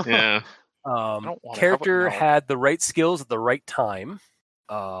 Yeah. Character had the right skills at the right time.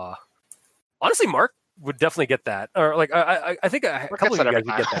 Honestly, Mark would definitely get that, or like I think a couple of you guys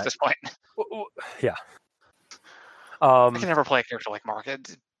would get that at this point. Yeah. I can never play a character like Mark.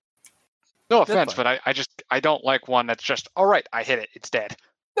 No offense, but I don't like one that's just all right. I hit it; it's dead.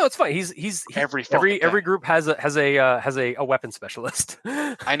 No, it's fine. He's every group has a weapon specialist.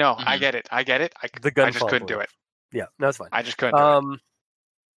 I know. I get it. I just couldn't do it. Yeah, no, it's fine. I just couldn't do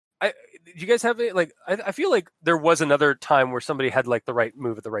it. Do you guys have it? Like, I feel like there was another time where somebody had like the right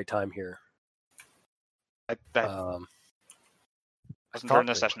move at the right time here. Wasn't during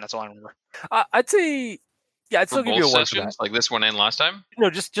this session. That's all I remember. I'd say, I'd still give you a 1 for that. Like this one and last time. No,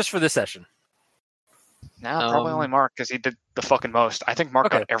 just for this session. No, probably only Mark because he did the fucking most. I think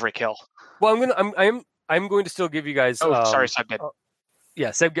Mark got every kill. Well, I'm going to still give you guys. Sorry, Seb did. Yeah,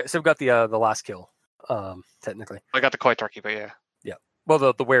 Seb got the last kill. Technically, I got the koi turkey, but yeah.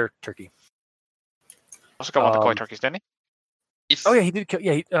 Well, the were turkey. Also got one of the koi turkeys, didn't he? Yeah, he did kill.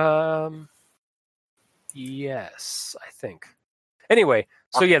 Yeah, yes, I think. Anyway,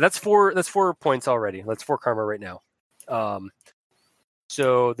 so yeah, that's 4 points already. That's 4 karma right now.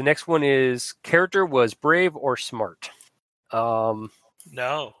 So the next one is character was brave or smart. No.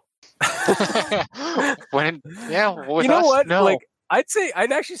 You know what? No. Like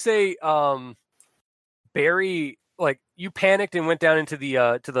I'd actually say Barry, like you panicked and went down into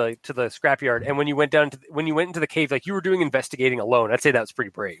the to the scrapyard, and when you went into the cave, like you were doing investigating alone. I'd say that was pretty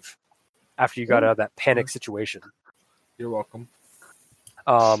brave after you got out of that panic situation. You're welcome.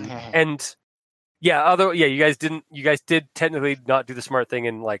 And you guys did technically not do the smart thing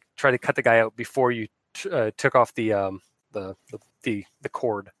and like try to cut the guy out before you took off the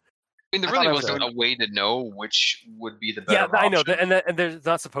cord. I mean, there really wasn't a way to know which would be the better option. I know, and there's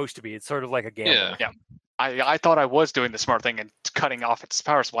not supposed to be. It's sort of like a gamble. Yeah. I thought I was doing the smart thing and cutting off its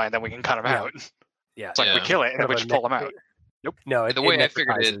power supply, and then we can cut him out. Yeah, it's like we kill it and then we just pull him out. Nope. No, the way I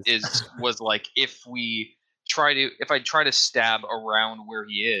figured it was like if I try to stab around where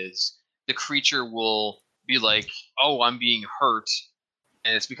he is, the creature will be like, "Oh, I'm being hurt,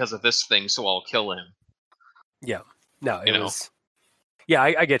 and it's because of this thing, so I'll kill him." Yeah. No, it was. Yeah,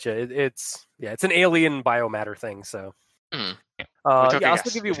 I get you. It's an alien biomatter thing. So, I'll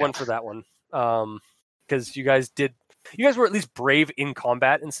still give you 1 for that one. Because you guys were at least brave in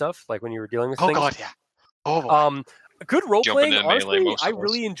combat and stuff, like when you were dealing with things. Oh god, yeah. Oh boy. Good role playing. Honestly, I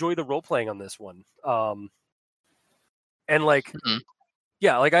really enjoy the role playing on this one. And like,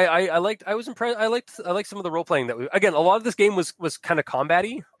 like I was impressed. I liked some of the role playing again. A lot of this game was kind of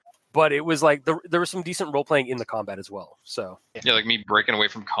combat-y, but it was like there was some decent role playing in the combat as well. So yeah, like me breaking away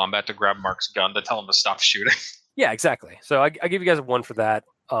from combat to grab Mark's gun to tell him to stop shooting. Yeah, exactly. So I give you guys a 1 for that.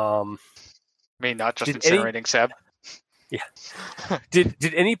 Me not just incinerating Seb. Yeah.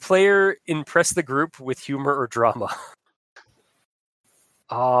 Did any player impress the group with humor or drama?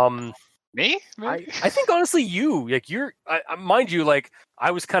 Me? I think honestly you, like mind you, like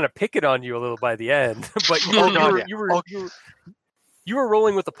I was kind of picking on you a little by the end, but you were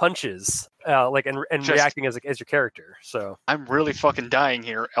rolling with the punches, and reacting as your character. So I'm really fucking dying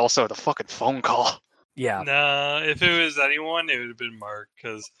here. Also, the fucking phone call. Yeah. Nah, if it was anyone, it would have been Mark,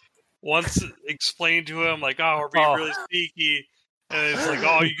 because once explained to him, like, "Oh, we're being really sneaky," and it's like,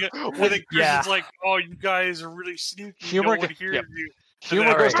 "Oh, you get," and then Christian's like, "Oh, you guys are really sneaky. Humor no one hears you."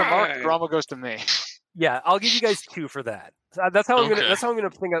 Humor goes to Mark. Drama goes to me. Yeah, I'll give you guys 2 for that. That's how I'm gonna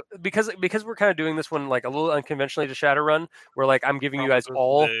think of, because we're kind of doing this one like a little unconventionally to Shadowrun, where like I'm giving you guys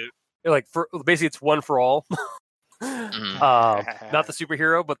all like for basically it's one for all. Not the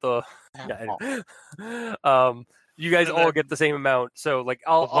superhero, but the you guys all get the same amount. So like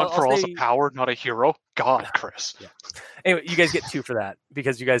one for all's a power, not a hero. God, Chris. Yeah. Anyway, you guys get 2 for that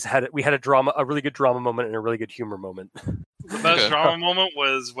because you guys had a really good drama moment and a really good humor moment. The best drama moment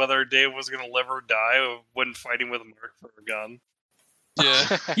was whether Dave was going to live or die when fighting with Mark for a gun.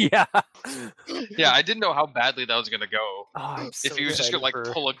 Yeah. Yeah, I didn't know how badly that was going to go. So if he was just going to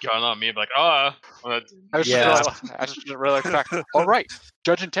pull a gun on me and be like, I just really like the fact. All right,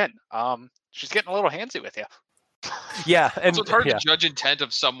 Judge Intent. She's getting a little handsy with you. Yeah, and so it's hard to judge intent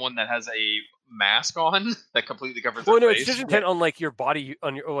of someone that has a mask on that completely covers their face. It's judge intent on like your body,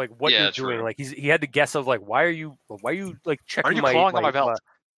 on your like what you're doing. Like he had to guess of like why are you like checking my clawing on my belt?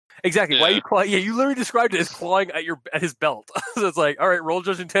 Exactly. Why are you clawing? Yeah, you literally described it as clawing at his belt. So it's like, all right, roll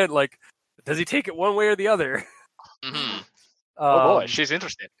judge intent. Like, does he take it one way or the other? Mm-hmm. Oh boy, she's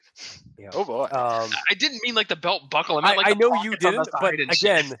interested. Yeah. Oh boy. I didn't mean like the belt buckle. I meant like I know you didn't, but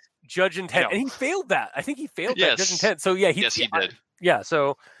again, judge intent, and he failed that. I think he failed that judge intent. So yeah, he did. Yeah,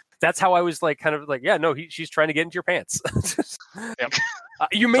 so that's how I was like, kind of like, yeah, no, she's trying to get into your pants. Yep.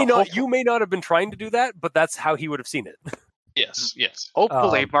 You may not have been trying to do that, but that's how he would have seen it. Yes.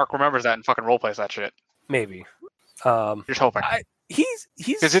 Hopefully, Mark remembers that and fucking roleplays that shit. Maybe. Just hoping. He's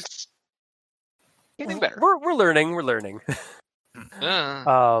because it's getting better. We're learning.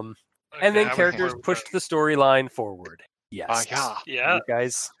 And then characters pushed the storyline forward. Yes. Yeah. You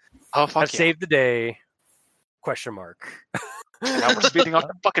guys have saved the day. Question mark. Now we're speeding up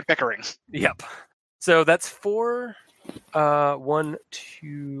the fucking bickering. Yep. So that's 4, 1,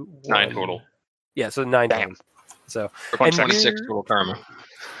 2, 1. 9 total. Yeah, so 9 times. So 26 total karma.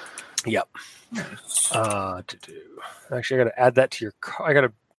 Yep. Actually, I got to add that to your. I got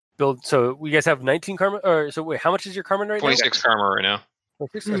to build. So you guys have 19 karma. Or so wait, how much is your karma right 26 now? 26 karma right now.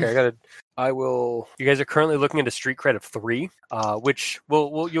 Okay, I will. You guys are currently looking at a street cred of 3, which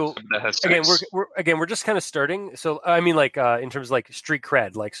you'll. That has we're just kind of starting. So I mean, like in terms of like street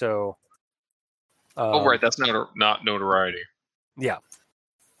cred, like so. Right, that's not notoriety. Yeah.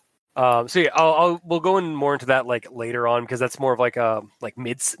 So yeah, we'll go in more into that like later on because that's more of like a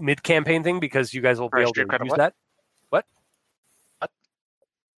mid campaign thing because you guys will be able to use that. What?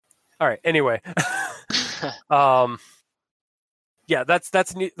 All right. Anyway, yeah, that's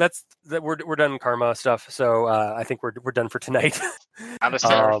we're done karma stuff. So I think we're done for tonight.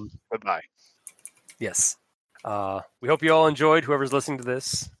 Goodbye. Yes. We hope you all enjoyed. Whoever's listening to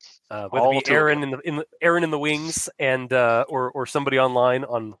this. Whether it be Aaron Aaron in the wings and or somebody online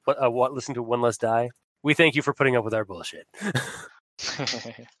on what listen to One Less Die. We thank you for putting up with our bullshit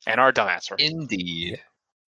and our dumbassery. Indeed.